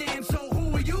gave a damn. So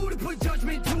who are you to put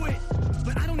judgment to it?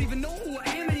 But I don't even know who I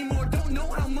am anymore. Don't know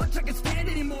how much I can stand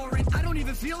anymore, and I don't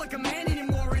even feel like a man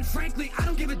anymore. And frankly, I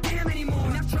don't give a damn anymore.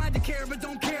 And I've tried to care, but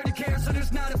don't care to care. So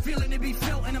there's not a feeling to be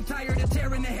felt, and I'm tired of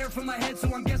tearing the hair from my head.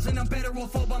 So I'm guessing I'm better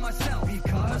off all by myself.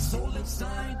 Because my soul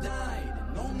inside died,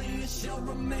 and only a shell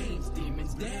remains.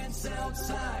 Demons dance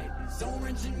outside, these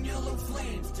orange and yellow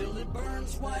flames, till it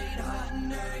burns white hot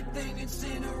and everything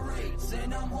incinerates.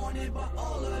 And I'm haunted by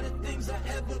all of the things I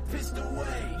ever pissed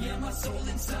away. Yeah, Yeah, my soul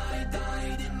inside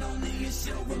died and only a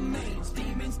shell remains.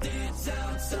 Demons dance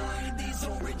outside these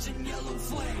orange and yellow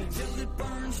flames till it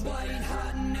burns white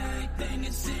hot and everything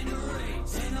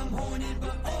incinerates. And I'm haunted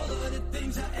by all of the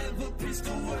things I ever pissed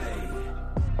away.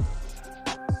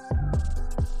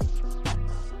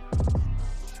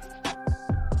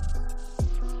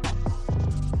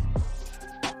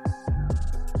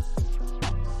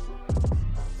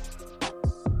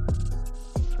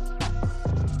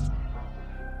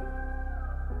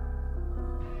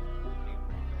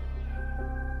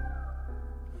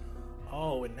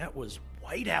 Oh, and that was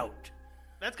Whiteout.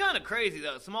 That's kind of crazy,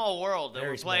 though. Small world. They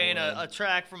Very were playing small world. a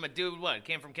track from a dude, what,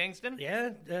 came from Kingston? Yeah,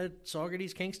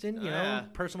 Saugerties Kingston, you Yeah. know,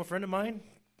 personal friend of mine,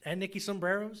 and Nicky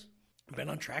Sombreros. Been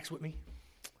on tracks with me.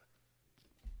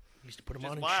 Used to put them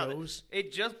Just on in wild. shows.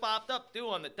 It just popped up, too,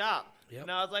 on the top. Yep.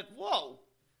 And I was like, whoa,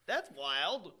 that's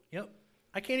wild. Yep.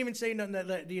 I can't even say nothing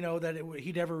that you know, that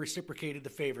he'd ever reciprocated the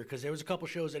favor, because there was a couple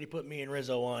shows that he put me and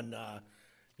Rizzo on,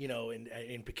 you know,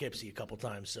 in Poughkeepsie a couple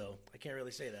times, so I can't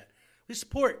really say that. We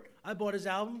support. I bought his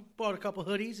album, bought a couple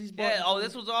hoodies. He's bought Yeah,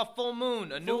 this was off Full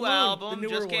Moon, a Full new Moon, album, the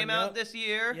newer just came one, out yep. this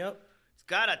year. Yep. It's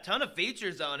got a ton of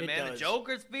features on it, It man. does. The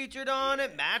Joker's featured on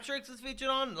it, Matrix is featured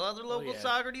on it, another local yeah.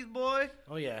 Socrates boy.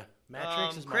 Oh, yeah.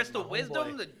 Matrix is my Crystal homeboy.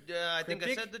 Wisdom, I think I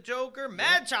Cryptic? said the Joker.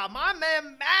 Madchild, my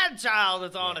man Madchild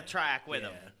is on a track with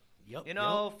him. Yep. You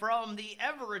know, from the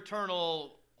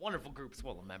ever-eternal wonderful group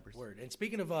Swollen members. Word. And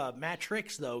speaking of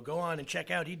Matrix, though, go on and check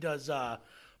out. He does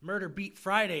Murder Beat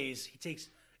Fridays. He takes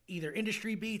either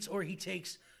industry beats or he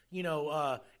takes, you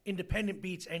know, independent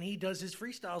beats, and he does his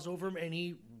freestyles over them, and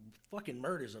he fucking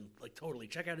murders them, like, totally.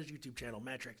 Check out his YouTube channel,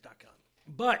 matrix.com.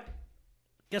 But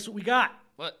guess what we got?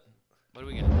 What do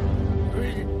we get?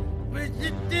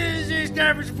 This is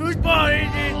time for some football, isn't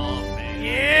it? Oh, man.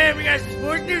 Yeah, we got some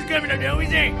sports news coming up, don't we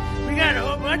think? We got a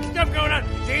whole bunch of stuff going on.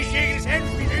 Jay's shaking his head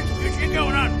with me. There's some good shit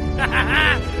going on.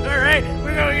 All right,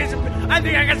 we're going to get some... I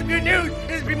think I got some good news.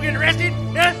 Is people getting arrested?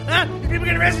 Is people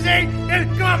getting arrested, Zane?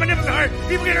 Come on, my nipples are hard.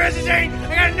 People getting arrested, Zane?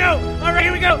 I got to know. All right,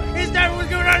 here we go. It's time for what's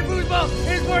going on in football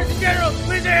and sports in general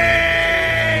with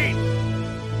Zane.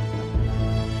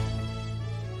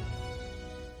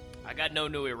 I got no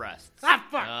new arrests. Ah,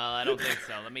 fuck. I don't think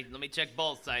so. Let me check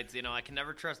both sites. You know, I can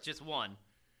never trust just one.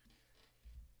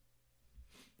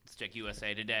 Let's check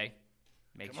USA Today.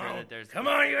 Make sure that there's... Come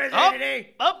on, USA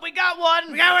Today. Oh, we got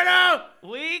one. We got one out.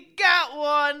 We got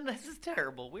one. This is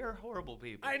terrible. We are horrible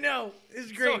people. I know. This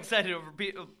is So great. excited over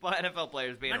NFL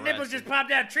players being My arrested. nipples just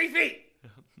popped out 3 feet.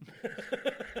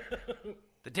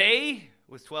 The day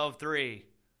was 12/3,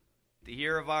 the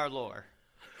year of our Lord,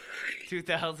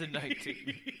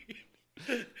 2019.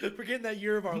 We're getting that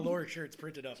Year of Our Lord shirts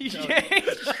printed up. Yo, that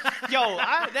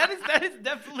is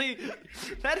definitely a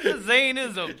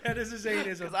Zaneism. That is a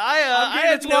Zaneism. 'Cause I'm I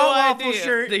getting had a no twat waffle idea.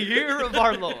 shirt. The year of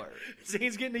our Lord.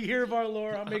 Zane's getting the Year of Our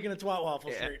Lord. I'm making a twat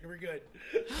waffle shirt. We're good.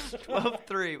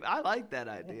 12/3. I like that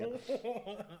idea.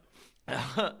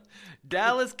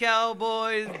 Dallas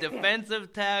Cowboys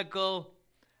defensive tackle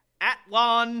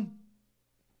Atwan,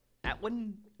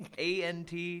 Antwaun.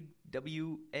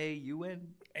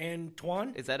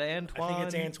 Antoine? Is that Antoine? I think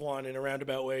it's Antoine in a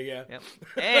roundabout way, yeah. Yep.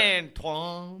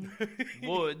 Antoine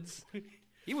Woods.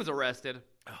 He was arrested.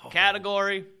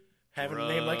 Category. Having a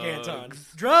name like Anton.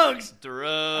 Drugs.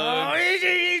 Oh,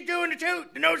 he's doing the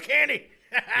toot, the nose candy.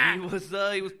 he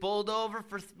was pulled over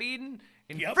for speeding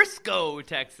in Frisco,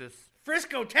 Texas.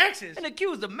 Frisco, Texas? And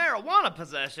accused of marijuana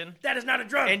possession. That is not a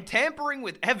drug. And tampering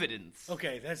with evidence.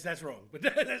 Okay, that's wrong. But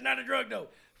that's not a drug, though.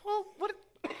 Well,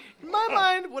 in my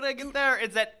mind, what I get there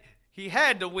is that he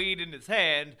had the weed in his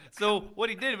hand, so what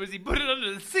he did was he put it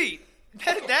under the seat.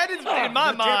 That is, in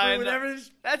my mind, with evidence?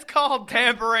 that's called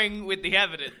tampering with the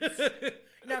evidence.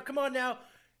 Now, come on now.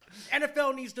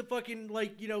 NFL needs to fucking,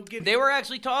 like, you know, give... They were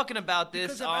actually talking about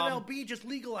this. Because of MLB just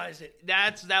legalized it.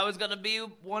 That was going to be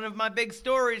one of my big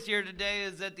stories here today,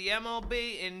 is that the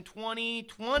MLB in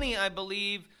 2020, I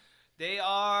believe,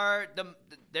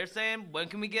 they're saying, when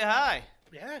can we get high?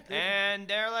 Yeah. And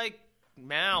they're like,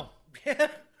 now. Yeah.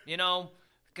 You know,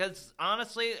 because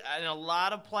honestly, and a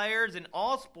lot of players in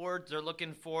all sports are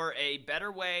looking for a better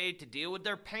way to deal with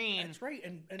their pain. That's right.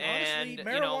 And honestly,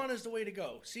 marijuana is the way to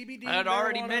go. CBD, I had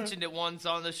already mentioned it once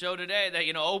on the show today that,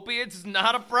 you know, opiates is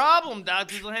not a problem.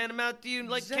 Doctors will hand them out to you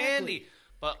like candy.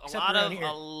 But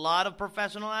a lot of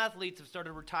professional athletes have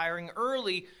started retiring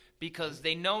early because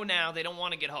they know now they don't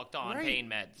want to get hooked on pain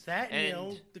meds. That, you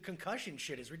know, the concussion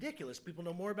shit is ridiculous. People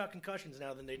know more about concussions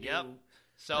now than they do. Yep.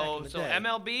 So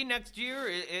MLB next year,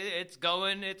 it's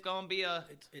going to be a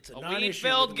non-issue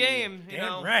weed-filled with game. weed. You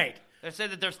know? Damn right. They said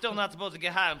that they're still not supposed to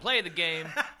get high and play the game.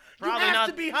 Probably you have not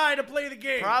to be high to play the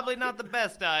game. Probably not the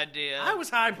best idea. I was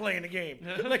high playing the game.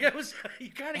 Like I was.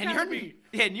 You kind of gotta be.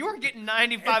 Yeah, and you weren't getting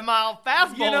 95-mile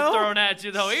fastballs thrown at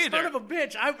you though either. Son of a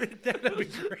bitch! That'd be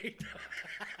great.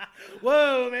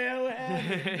 Whoa, man! What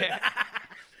happened?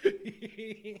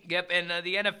 Yep, and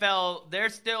the NFL,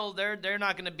 they're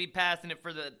not going to be passing it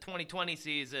for the 2020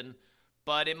 season,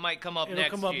 but it might come up It'll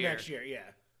next come up year. next year, yeah.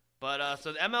 But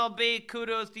so the MLB,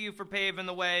 kudos to you for paving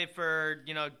the way for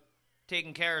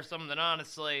taking care of something that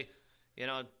honestly,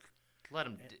 let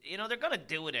them. They're going to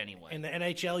do it anyway. And the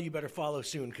NHL, you better follow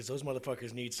soon because those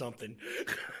motherfuckers need something.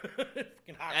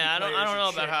 And I don't know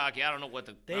about hockey. I don't know what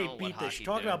they beat the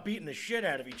talk about beating the shit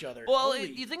out of each other. Well,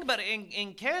 you think about it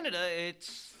in Canada,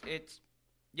 it's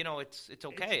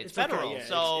okay. It's federal. Okay, yeah.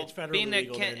 So it's federally being that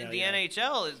legal there now, the yeah.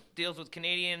 NHL deals with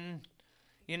Canadian,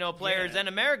 players and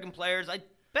American players, I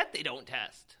bet they don't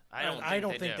test. I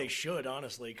don't think they should,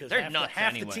 honestly, because they're nuts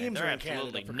half anyway. the teams They're are in Canada,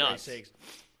 absolutely for nuts. Christ's sakes.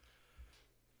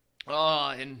 Oh,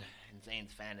 in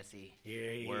Zane's fantasy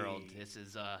world,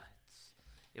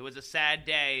 it was a sad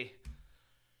day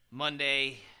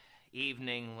Monday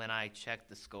evening when I checked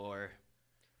the score,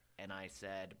 and I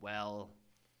said, well,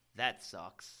 that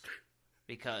sucks,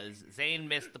 because Zane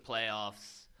missed the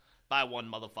playoffs by 1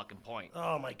 motherfucking point.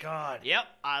 Oh, my God. Yep,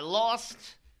 I lost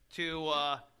to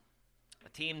a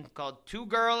team called Two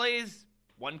Girlies,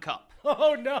 One Cup.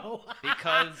 Oh, no.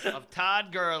 Because of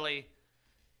Todd Gurley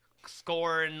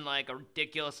scoring like a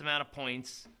ridiculous amount of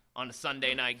points on a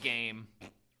Sunday night game.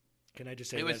 Can I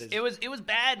just say it was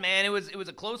bad, man. It was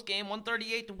a close game,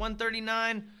 138 to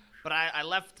 139. But I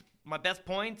left my best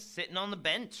points sitting on the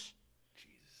bench,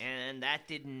 and that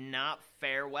did not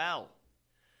fare well.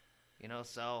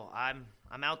 So I'm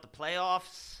out the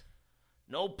playoffs.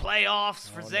 No playoffs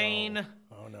for Zane. No.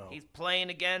 Oh no. He's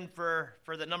playing again for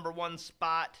the number 1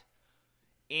 spot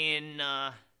in.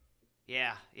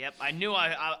 Yep. I knew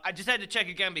I just had to check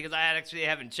again because I actually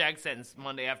haven't checked since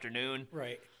Monday afternoon.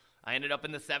 Right. I ended up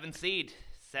in the 7th seed.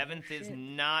 7th is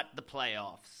not the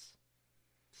playoffs.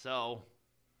 So,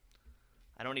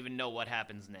 I don't even know what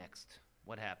happens next.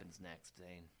 What happens next,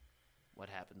 Zane? What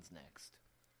happens next?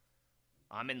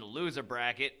 I'm in the loser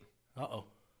bracket. Uh-oh.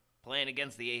 Playing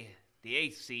against the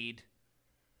 8th seed.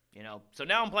 So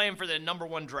now I'm playing for the number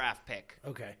 1 draft pick.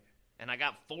 Okay. And I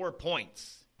got 4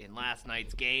 points in last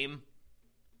night's game.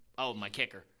 Oh, my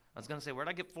kicker. I was going to say, where'd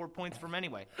I get 4 points from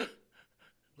anyway?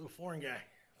 Little foreign guy.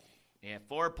 Yeah,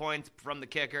 4 points from the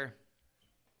kicker.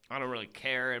 I don't really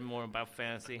care anymore about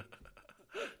fantasy.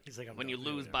 He's like, when you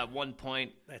lose by 1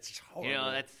 point, that's just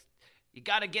horrible. You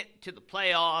got to get to the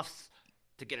playoffs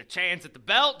to get a chance at the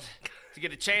belt, to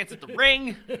get a chance at the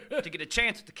ring, to get a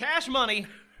chance at the cash money,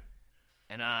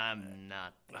 and I'm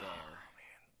not there.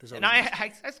 And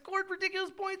I scored ridiculous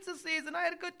points this season. I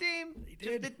had a good team.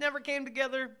 It never came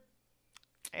together.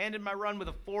 I ended my run with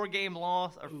a 4-game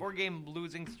loss, or 4-game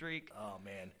losing streak. Oh,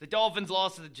 man. The Dolphins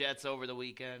lost to the Jets over the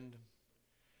weekend.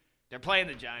 They're playing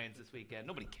the Giants this weekend.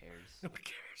 Nobody cares. Nobody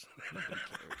cares. Nobody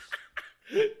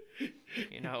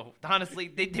cares. Honestly,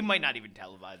 they might not even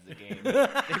televise the game.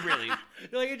 They really.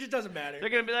 It just doesn't matter. They're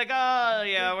going to be like, oh,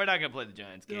 yeah, we're not going to play the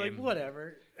Giants game. They're like,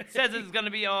 whatever. It says it's going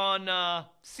to be on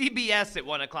CBS at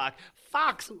 1 o'clock.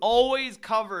 Fox always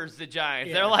covers the Giants.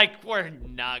 Yeah. They're like, we're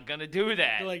not going to do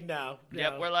that. They're like, no.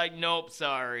 Yep, we're like, nope,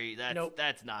 sorry.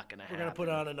 That's not going to happen. We're going to put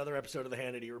on another episode of the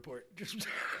Hannity Report.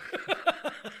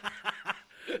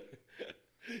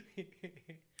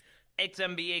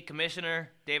 Ex-NBA commissioner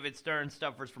David Stern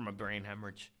suffers from a brain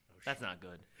hemorrhage. That's not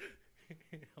good.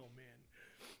 Oh, man.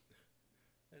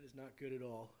 That is not good at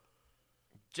all.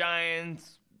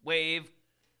 Giants waive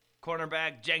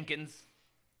cornerback Jenkins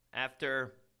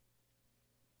after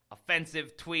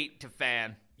offensive tweet to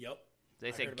fan. Yep.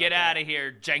 They say, "Get out of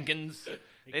here, Jenkins."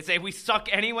 They say, "We suck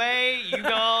anyway. You're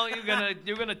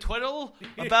gonna twiddle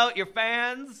about your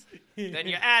fans, then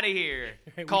you're out of here."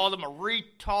 Called him a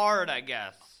retard, I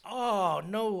guess. Oh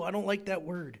no, I don't like that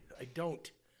word. I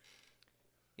don't.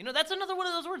 That's another one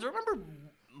of those words. Remember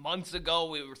months ago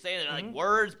we were saying that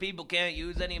words people can't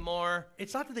use anymore.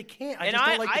 It's not that they can't. I just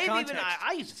don't like the context.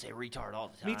 I used to say retard all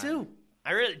the time. Me too.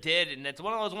 I really did, and it's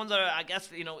one of those ones that I guess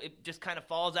it just kind of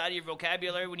falls out of your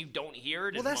vocabulary when you don't hear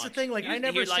it. Well, that's much. the thing. Like, You I used to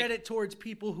never hear, said it towards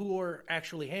people who are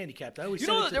actually handicapped. I always You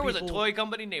said know it that to there was a people- toy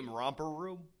company named Romper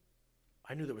Room?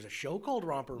 I knew there was a show called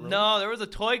Romper Room. No, there was a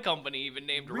toy company even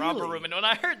named Really? Romper Room, and when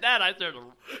I heard that, I started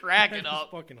cracking That's up.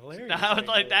 fucking hilarious. I was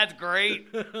like, "That's great."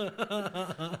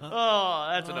 Oh,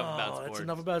 that's enough about sports. That's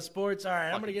enough about sports. All right,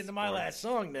 I'm going to get into my sports. last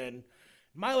song then.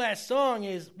 My last song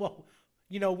is, well,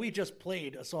 You know, we just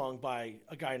played a song by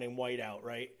a guy named Whiteout,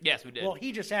 right? Yes, we did. Well,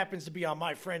 he just happens to be on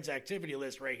my friend's activity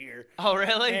list right here. Oh,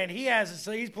 really? And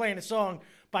he's playing a song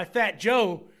by Fat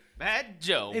Joe. Fat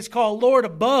Joe. It's called Lord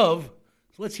Above.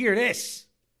 So let's hear this.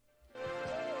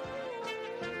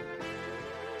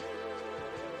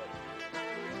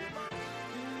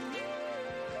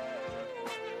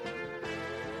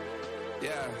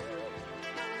 Yeah.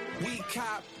 We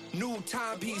cop new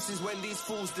timepieces when these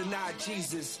fools deny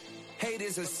Jesus. Hate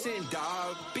is a sin,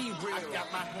 dog. Be real. I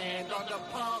got my hand on the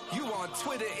pump. You on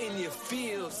Twitter in your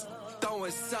fields.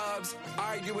 Throwing subs,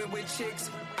 arguing with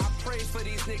chicks. I pray for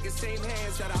these niggas, same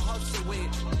hands that I hustle with.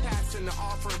 Passing the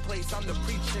offering place, I'm the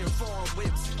preacher in foreign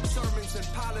whips. Sermons and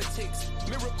politics,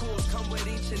 miracles come with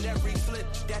each and every flip.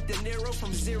 That De Niro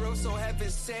from zero, so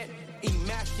heaven sent.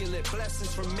 Immaculate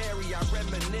blessings from Mary, I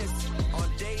reminisce. On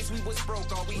days we was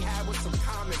broke, all we had was some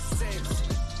common sense.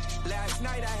 Last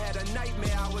night I had a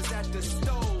nightmare, I was at the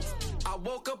stove. I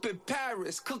woke up in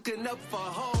Paris, cooking up for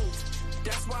hoes.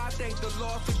 That's why I thank the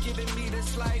Lord for giving me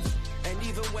this life. And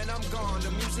even when I'm gone, the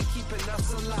music keeping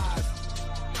us alive.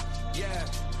 Yeah,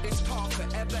 it's called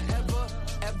Forever, Ever,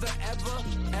 Ever, Ever,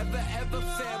 Ever, Ever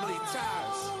Family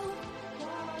Ties.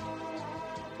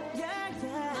 Yeah,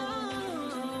 yeah.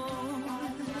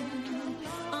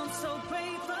 I'm so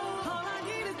grateful. All I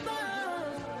need is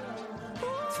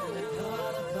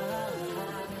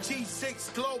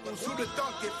G6 Globals, who'da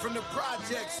thunk it from the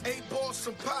projects? 8 balls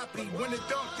from Poppy, when it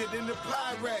dunked it in the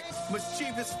Pyrex.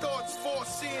 Mischievous thoughts,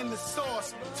 foreseeing the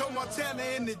sauce. Tom Montana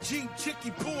in the Jeep,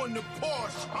 Chicky Poo in the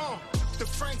Porsche. The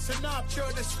Frank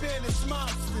Sinatra, the Spanish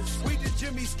monsters. We the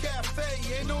Jimmy's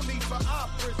Cafe, ain't no need for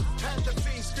operas. Had the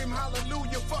fiend scream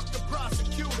hallelujah, fuck the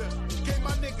prosecutor. Gave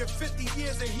my nigga 50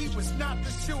 years and he was not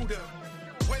the shooter.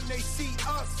 When they see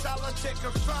us, I'll take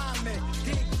confinement.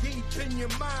 Dig deep in your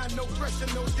mind, no pressure,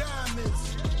 no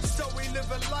diamonds. So we live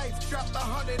a life, drop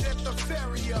 100 at the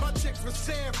Feria. My chick from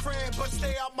San Fran, but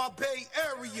stay out my Bay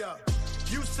Area.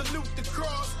 You salute the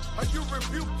cross, or you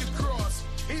rebuke the cross.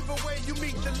 Either way, you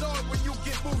meet the Lord when you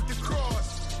get moved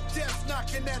across. Death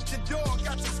knocking at your door,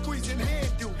 got you squeezing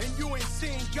handle. And you ain't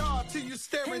seeing God till you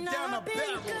staring down a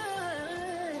barrel.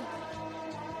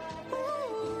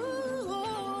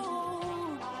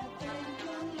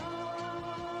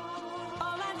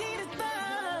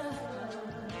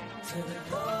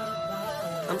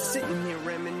 I'm sitting here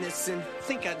reminiscing,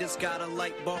 think I just got a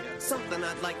light bulb. Something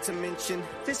I'd like to mention,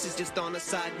 this is just on a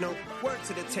side note. Word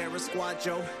to the Terror Squad,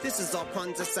 Joe, this is all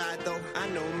puns aside though. I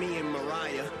know me and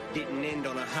Mariah didn't end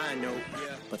on a high note.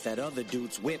 But that other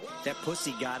dude's whip, that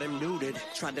pussy got him neutered.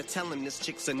 Tried to tell him this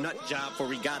chick's a nut job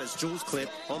before he got his jewels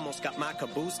clipped. Almost got my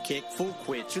caboose kicked, fool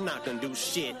quit, you're not gonna do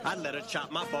shit. I let her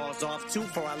chop my balls off too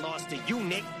before I lost to you,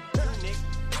 Nick.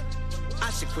 I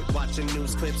should quit watching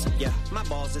news clips, yeah, my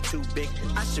balls are too big.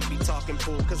 I should be talking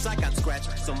pool, cause I got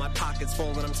scratched, so my pocket's full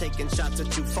and I'm taking shots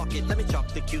at you. Fuck it, let me chalk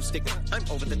the cue stick. I'm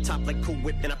over the top like Cool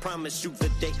Whip, and I promise you the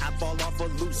day I fall off or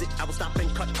lose it, I will stop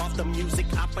and cut off the music.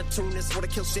 Opportunist, wanna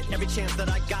kill shit every chance that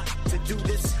I got to do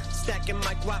this. Stacking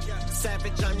my guap,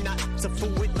 savage, I'm not to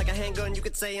fool it like a handgun. You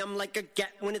could say I'm like a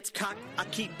gat when it's cocked. I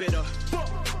keep it a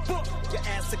your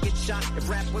ass will get shot. If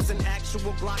rap was an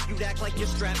actual Glock, you'd act like you're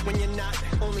strapped when you're not.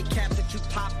 Only cap that you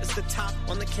pop is the top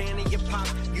on the can of your pop.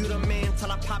 You the man till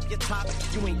I pop your top.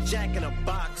 You ain't jack in a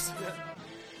box.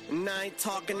 And I ain't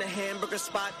talking the hamburger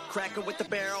spot. Cracker with the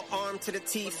barrel, arm to the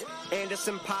teeth.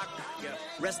 Anderson Paak.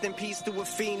 Rest in peace to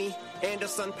Afeni.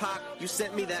 Anderson Paak. You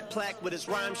sent me that plaque with his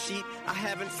rhyme sheet. I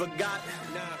haven't forgot.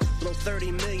 Blow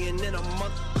 30 million in a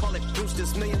month. Call it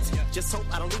Brewster's Millions. Just hope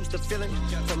I don't lose the feeling.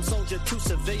 From soldier to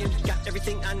civilian. Got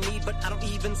everything I need, but I don't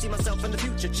even see myself in the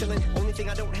future chilling. Only thing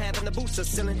I don't have in the boots is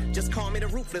ceiling. Just call me the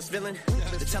ruthless villain.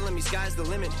 They're telling me sky's the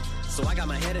limit. So I got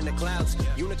my head in the clouds.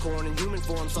 Unicorn in human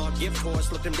form, saw a gift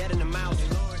horse. Looked him dead in the mouth.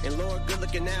 And Lord, good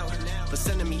looking out. For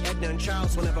sending me Edna and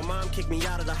Charles. Whenever mom kicked me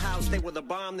out of the house, they were the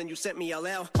bomb, then you sent me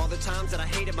LL. All the times that I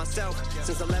hated myself.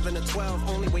 Since 11 to 12,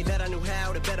 only way that I knew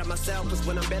how to better myself was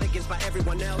when I'm bet against by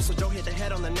everyone else. So Joe hit the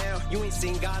head on the nail. You ain't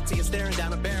seen God till you're staring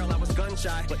down a barrel. I was gun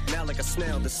shy, but now like a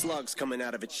snail, the slug's coming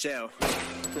out of its shell.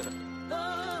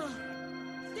 Oh,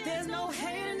 there's no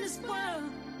hate in this world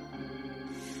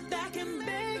that can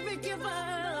make me give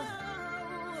up,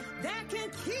 that can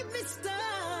keep me stuck.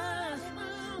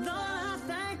 Lord, I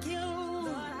thank you.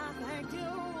 Lord, I thank you.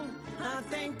 I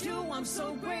thank you. I'm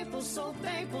so grateful, so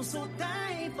thankful, so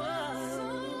thankful.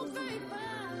 So thankful.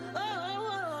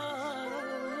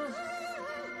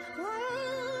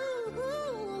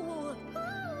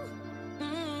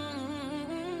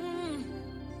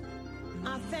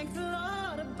 I thank the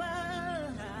Lord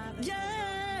above. Yeah.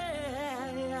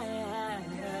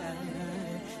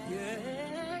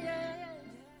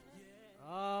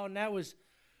 that was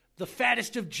the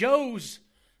fattest of Joes.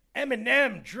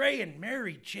 Eminem, Dre, and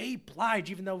Mary J. Blige,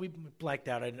 even though we blacked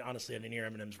out. Honestly, I didn't hear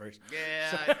Eminem's verse.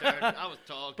 Yeah, So- I was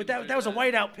talking. But that was a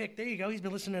Whiteout pick. There you go. He's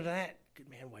been listening to that. Good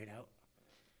man, Whiteout.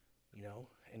 You know,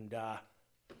 and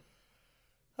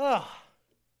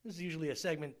this is usually a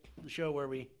segment of the show where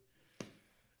we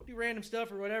do random stuff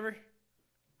or whatever.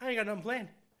 I ain't got nothing planned.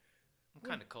 I'm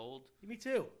kind of cold. Me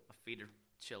too. My feet are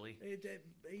chilly.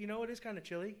 You know, it is kind of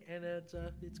chilly, and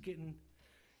it's getting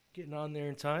on there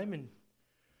in time. And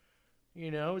you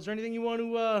know, is there anything you want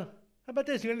to? How about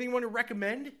this? Anything you want to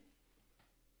recommend?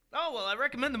 Oh well, I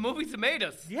recommend the movies that made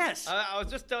us. Yes. I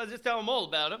was just telling Mole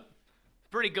about them.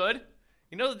 Pretty good.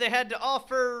 You know that they had to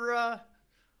offer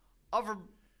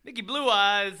Mickey Blue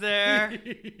Eyes there.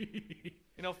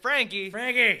 You know, Frankie.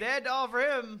 They had to offer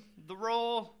him the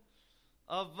role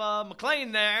of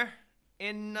McClane there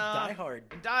in Die Hard.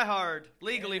 in Die Hard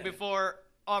legally before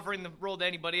offering the role to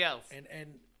anybody else.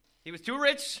 And he was too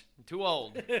rich and too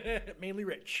old. Mainly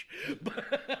rich.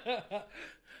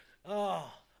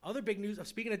 Other big news.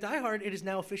 Speaking of Die Hard, it is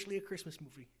now officially a Christmas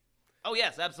movie. Oh,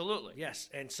 yes, absolutely. Yes,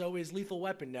 and so is Lethal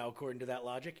Weapon now, according to that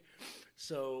logic.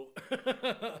 So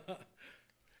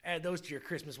add those to your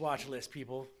Christmas watch list,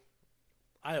 people.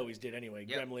 I always did anyway.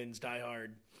 Yep. Gremlins, Die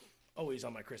Hard, always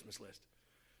on my Christmas list.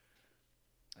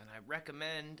 And I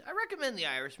recommend The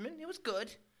Irishman. It was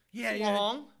good. Yeah, It's yeah.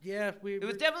 long. Yeah, It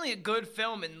was definitely a good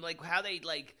film, and like how they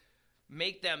like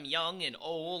make them young and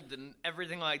old and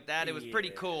everything like that. It was pretty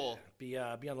cool. Be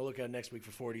on the lookout next week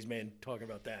for 40s Man talking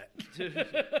about that.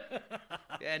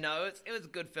 Yeah, no, it was a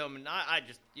good film, and I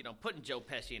just putting Joe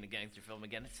Pesci in a gangster film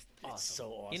again. It's awesome.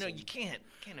 so awesome. You know, you can't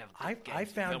have a I good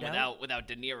gangster found film out- without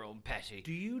De Niro and Pesci.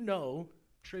 Do you know,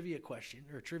 trivia,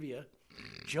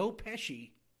 Joe Pesci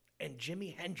and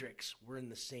Jimi Hendrix were in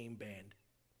the same band.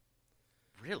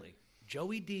 Really?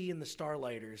 Joey D and the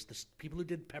Starlighters, the people who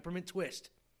did Peppermint Twist,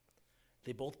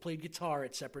 they both played guitar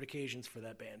at separate occasions for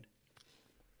that band.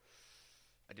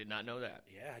 I did not know that.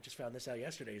 Yeah, I just found this out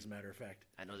yesterday, as a matter of fact.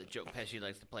 I know that Joe Pesci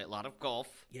likes to play a lot of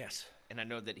golf. Yes. And I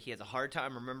know that he has a hard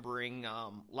time remembering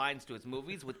lines to his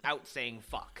movies without saying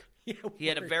fuck. He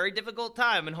had a very difficult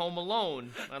time in Home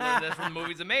Alone. I learned this from the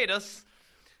movies that made us.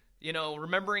 You know,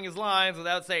 remembering his lines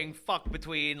without saying fuck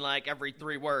between like every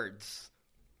 3 words.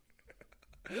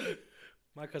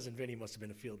 My cousin Vinny must have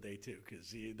been a field day too,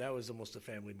 because that was almost a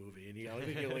family movie, and I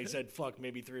think he only said "fuck"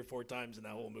 maybe 3 or 4 times in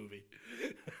that whole movie,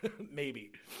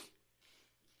 maybe.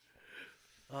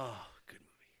 Oh, good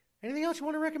movie. Anything else you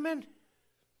want to recommend?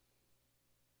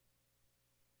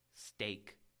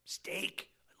 Steak. Steak.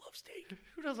 I love steak.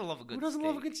 Who doesn't love a good Who doesn't steak?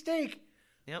 love a good steak?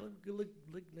 Yep.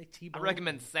 Like I T-bone.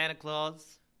 recommend Santa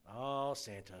Claus. Oh,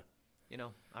 Santa. You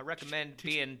know, I recommend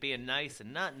being nice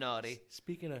and not naughty.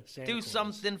 Speaking of Santa do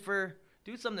Claus.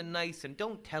 do something nice and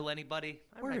don't tell anybody.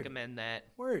 I Word. recommend that.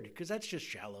 Word, because that's just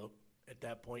shallow. At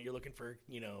that point, you're looking for,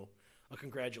 a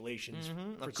congratulations A for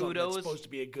something that's kudos. supposed to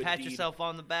be a good Pat deed. yourself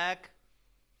on the back.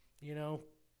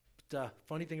 But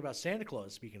funny thing about Santa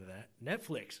Claus, speaking of that,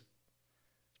 Netflix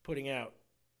is putting out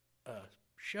a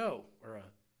show or a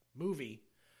movie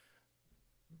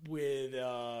with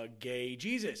gay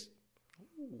Jesus.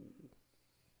 Ooh.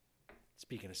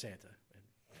 Speaking of Santa.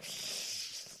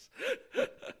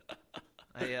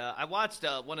 I watched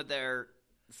one of their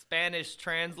Spanish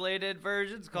translated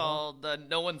versions called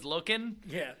No One's Looking.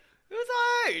 Yeah. It was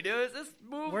alright. It was this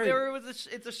movie. Word.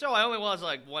 It's a show. I only watched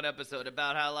like one episode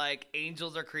about how like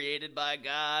angels are created by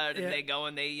God, and Yeah. they go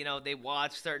and they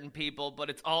watch certain people, but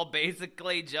it's all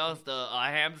basically just a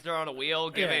hamster on a wheel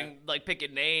giving like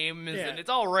picking names, Yeah. and it's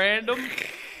all random.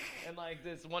 And like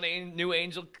this one new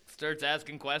angel starts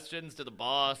asking questions to the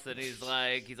boss, and he's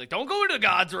like, "Don't go into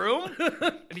God's room,"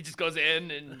 and he just goes in,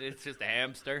 and it's just a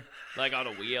hamster like on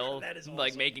a wheel, That is like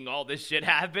awesome. making all this shit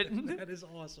happen. That is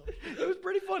awesome. It was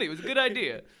pretty funny. It was a good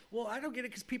idea. Well, I don't get it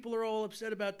because people are all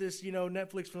upset about this,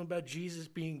 Netflix film about Jesus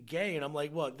being gay, and I'm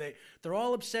like, what? They're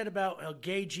all upset about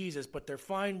gay Jesus, but they're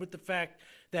fine with the fact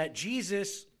that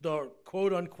Jesus, the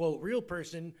quote unquote real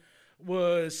person,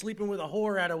 was sleeping with a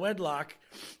whore out of wedlock.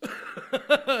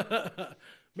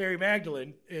 Mary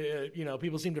Magdalene.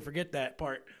 People seem to forget that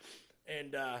part,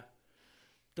 and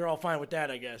they're all fine with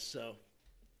that, I guess. So,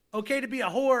 okay to be a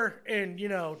whore and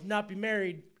not be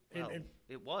married. Well, and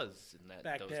it was in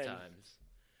back those then. times.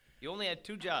 You only had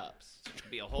 2 jobs: to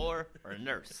be a whore or a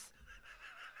nurse.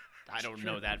 I don't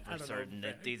know that for I don't know certain.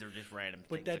 that. These are just random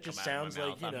But things that that just come out of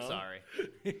sounds my like, mouth. I'm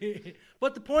sorry.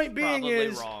 But the point being Probably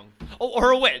is wrong. Oh,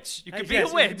 or a witch. You could be a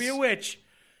yes, witch. You could be a witch,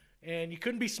 and you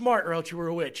couldn't be smart, or else you were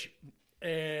a witch.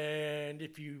 And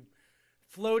if you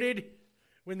floated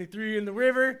when they threw you in the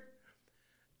river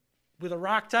with a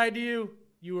rock tied to you,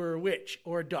 you were a witch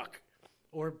or a duck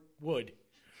or wood.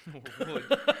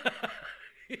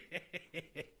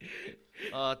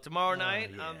 Tomorrow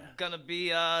night, I'm gonna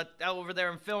be out over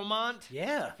there in Philmont.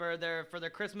 Yeah. For their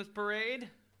Christmas parade.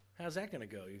 How's that gonna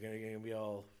go? You're gonna be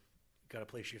all got a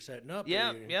place you're setting up?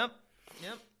 Yep.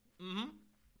 Mm-hmm.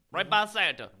 Right by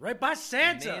Santa. Right by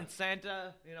Santa. Me and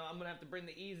Santa, I'm going to have to bring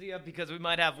the easy up because we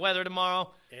might have weather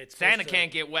tomorrow. Santa can't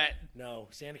get wet. No,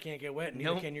 Santa can't get wet,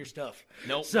 neither can your stuff.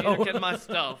 Nope, neither can my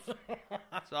stuff.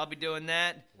 So I'll be doing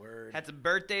that. Word. Had some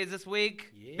birthdays this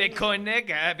week. Yeah. Bitcoin Nick,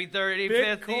 happy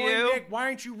 35th to you. Nick, why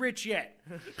aren't you rich yet?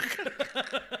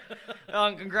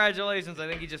 Congratulations. I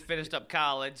think he just finished up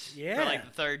college for like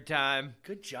the third time.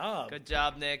 Good job. Good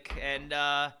job, Nick. And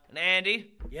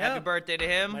Andy, yeah. happy birthday to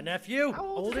him. My nephew. How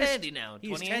old oldest. is Andy now?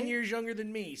 He's 10 years younger than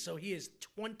me, so he is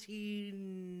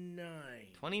 29.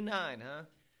 29, huh?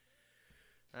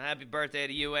 Happy birthday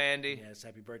to you, Andy. Yes,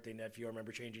 happy birthday, nephew. I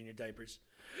remember changing your diapers.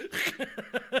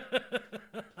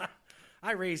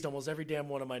 I raised almost every damn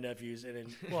one of my nephews,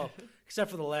 except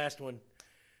for the last one.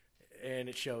 And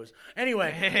it shows.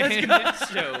 Anyway, let's go. It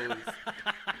shows.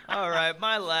 All right,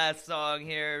 my last song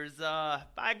here is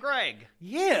by Greg.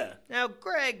 Yeah. Now,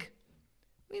 Greg,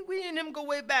 we and him go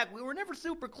way back. We were never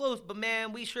super close, but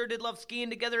man, we sure did love skiing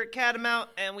together at Catamount,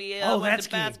 and we went to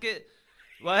basket.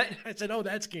 What? I said,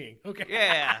 that's skiing. Okay.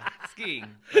 Yeah, skiing.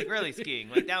 Like really skiing.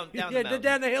 Like down the mountain.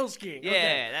 Down the hill skiing. Yeah,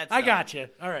 okay. that's I got you.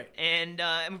 All right. And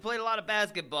we played a lot of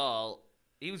basketball.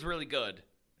 He was really good.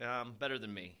 Better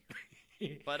than me.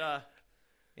 But,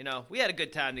 we had a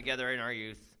good time together in our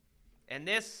youth. And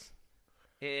this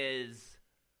is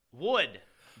Wood,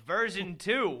 version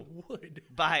 2. Wood.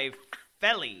 By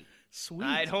Felly. Sweet.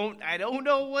 I don't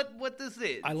know what this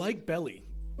is. I like Belly.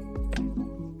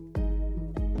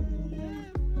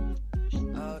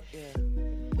 Oh, yeah.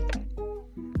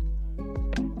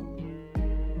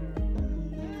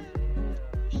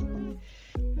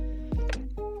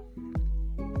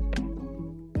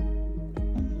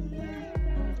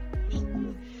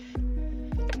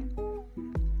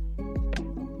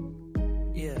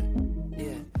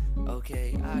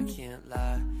 Okay, I can't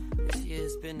lie. This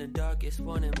year's been the darkest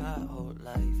one in my whole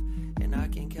life. And I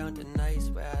can count the nights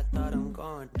where I thought I'm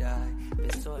gonna die.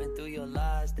 Been sorting through your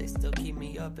lies, they still keep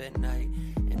me up at night.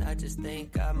 And I just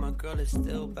thank God my girl is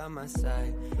still by my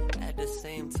side. At the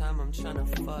same time, I'm tryna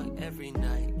fuck every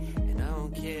night. And I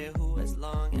don't care who, as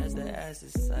long as the ass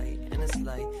is tight. And it's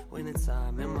like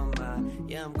wintertime in my mind.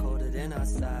 Yeah, I'm colder than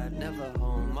outside. Never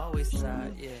home, always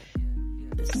tired, yeah.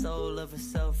 The soul of a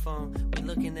cell phone. We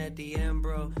looking at the end,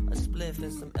 bro. A spliff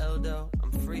and some Eldo.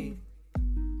 I'm free.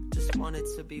 Just wanted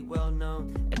to be well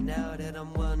known. And now that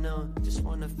I'm well known, just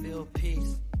wanna feel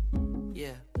peace.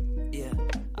 Yeah.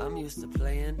 I'm used to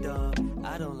playing dumb.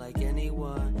 I don't like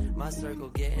anyone. My circle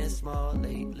getting small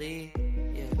lately.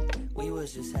 Yeah. We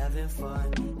was just having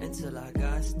fun until I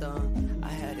got stung. I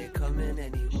had it coming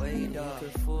anyway, dog. You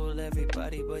could fool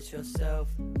everybody but yourself.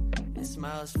 And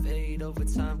smiles fade over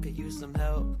time, could use some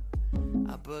help.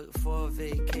 I booked 4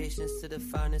 vacations to the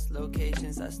finest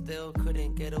locations. I still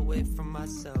couldn't get away from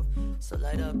myself. So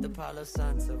light up the Palo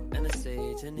Santo and the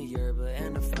sage and the yerba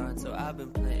and the fronto. I've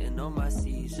been planting on my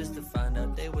seeds just to find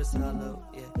out they was hollow.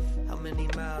 Yeah, how many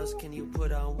miles can you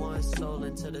put on one soul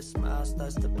until the smile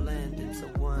starts to blend into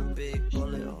one big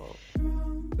bullet hole?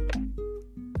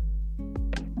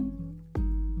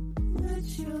 Let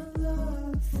your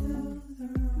love fill the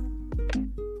room.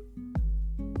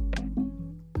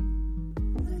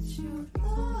 Let your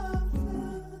love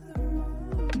fill the room.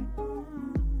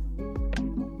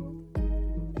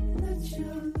 Let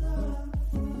your love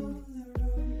fill the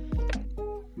room.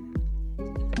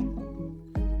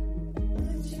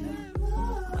 Let your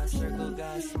love. My circle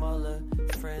got smaller,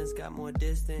 friends got more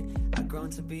distant. I grown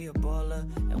to be a baller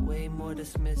and way more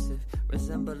dismissive,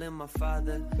 resembling my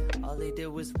father. All he did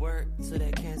was work till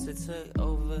that cancer took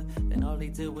over. Then all he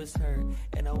did was hurt,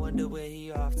 and I wonder where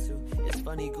he off to. It's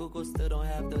funny, Google still don't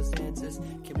have those answers.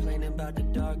 Complaining about the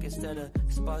dark instead of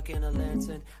sparking a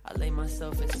lantern. I lay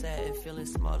myself in satin, feeling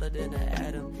smaller than an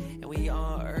atom. And we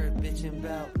on Earth bitching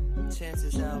about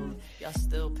Chances album. Y'all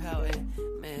still pouting,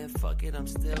 man, fuck it, I'm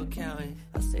still counting.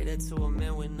 I say that to a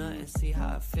man with nothing, see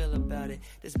how I feel about it.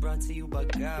 This brought to you by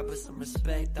God, put some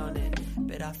respect on it.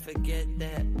 Bet I forget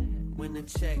that when the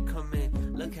check come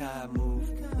in. Look how I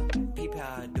move, peep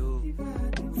how I do.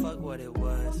 Fuck what it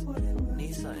was,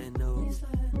 need something new.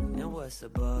 And what's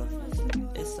above,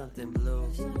 it's something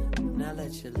blue. Now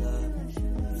let your love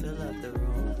fill up the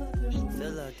room,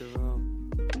 fill up the room.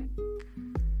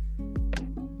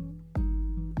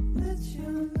 Let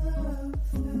your love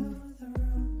fill the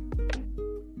room.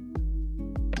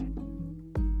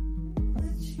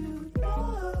 Let your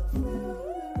love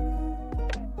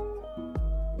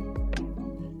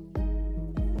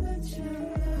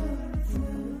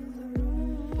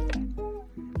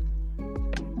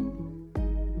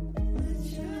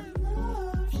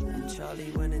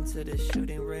Probably went into the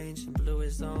shooting range and blew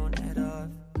his own head off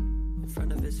in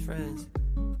front of his friends.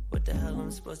 What the hell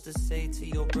I'm supposed to say to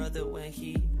your brother when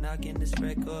he knocking this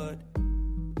record?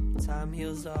 Time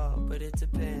heals all, but it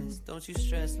depends. Don't you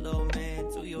stress, little man,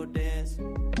 do your dance.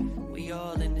 We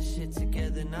all in this shit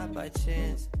together, not by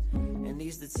chance. And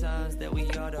these the times that we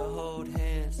ought to hold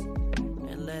hands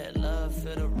and let love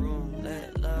fill the room,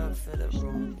 let love fill the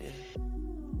room, yeah.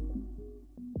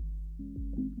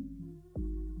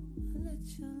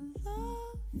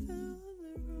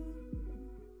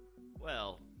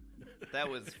 Well, that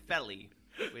was Felly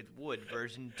with Wood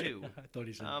version 2. I thought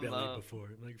he said belly before.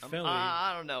 Like Felly.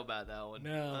 I don't know about that one.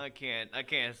 No. I can't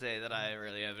say that I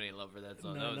really have any love for that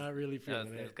song. No, not really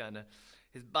feeling it. Kind of.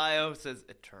 His bio says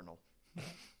eternal.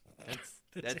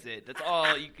 That's it. That's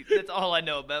all I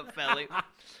know about Felly.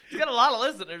 He's got a lot of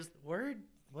listeners. Word.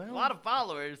 Well, a lot of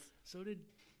followers. So did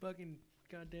fucking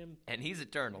goddamn. And he's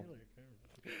eternal.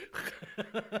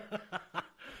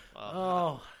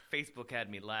 Oh. Facebook had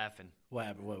me laughing. What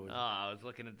happened? What was it? I was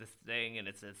looking at this thing, and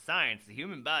it says, science, the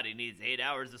human body needs 8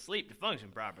 hours of sleep to function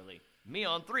properly. Me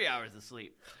on 3 hours of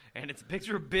sleep. And it's a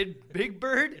picture of Big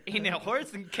Bird eating a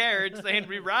horse and carriage saying,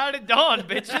 we ride at dawn,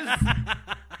 bitches.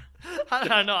 I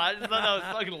don't know. I just thought that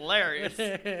was fucking hilarious.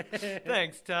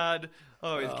 Thanks, Todd.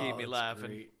 Always keep me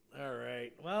laughing. Great. All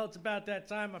right. Well, it's about that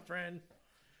time, my friend.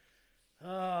 Is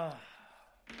there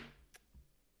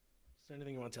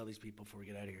anything you want to tell these people before we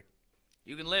get out of here?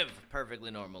 You can live a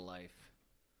perfectly normal life.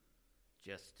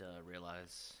 Just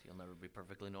realize you'll never be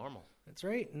perfectly normal. That's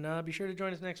right. And be sure to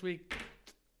join us next week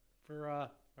for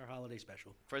our holiday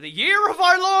special. For the Year of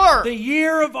Our Lord! The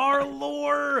Year of Our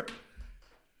Lord!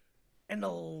 And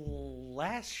the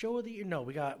last show of the year? No,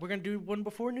 we're going to do one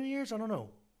before New Year's? I don't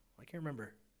know. I can't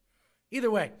remember.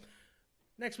 Either way,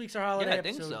 next week's our holiday episode.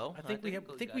 I think so. I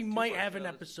think we might have an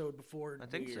episode before I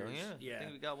think New so, Year's. yeah. I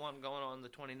think we got one going on the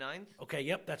 29th. Okay,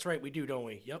 yep, that's right. We do, don't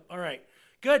we? Yep, all right.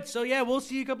 Good. So, yeah, we'll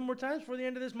see you a couple more times before the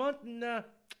end of this month. And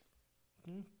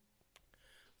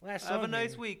last song Have a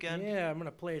nice here. weekend. Yeah, I'm going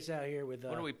to play us out here with...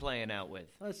 what are we playing out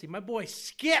with? Let's see. My boy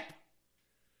Skip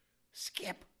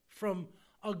from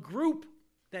a group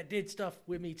that did stuff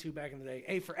with me, too, back in the day.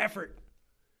 A for Effort.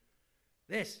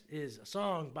 This is a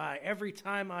song by Every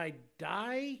Time I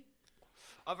Die.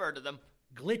 I've heard of them.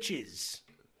 Glitches.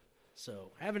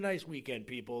 So, have a nice weekend,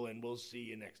 people, and we'll see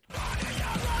you next week.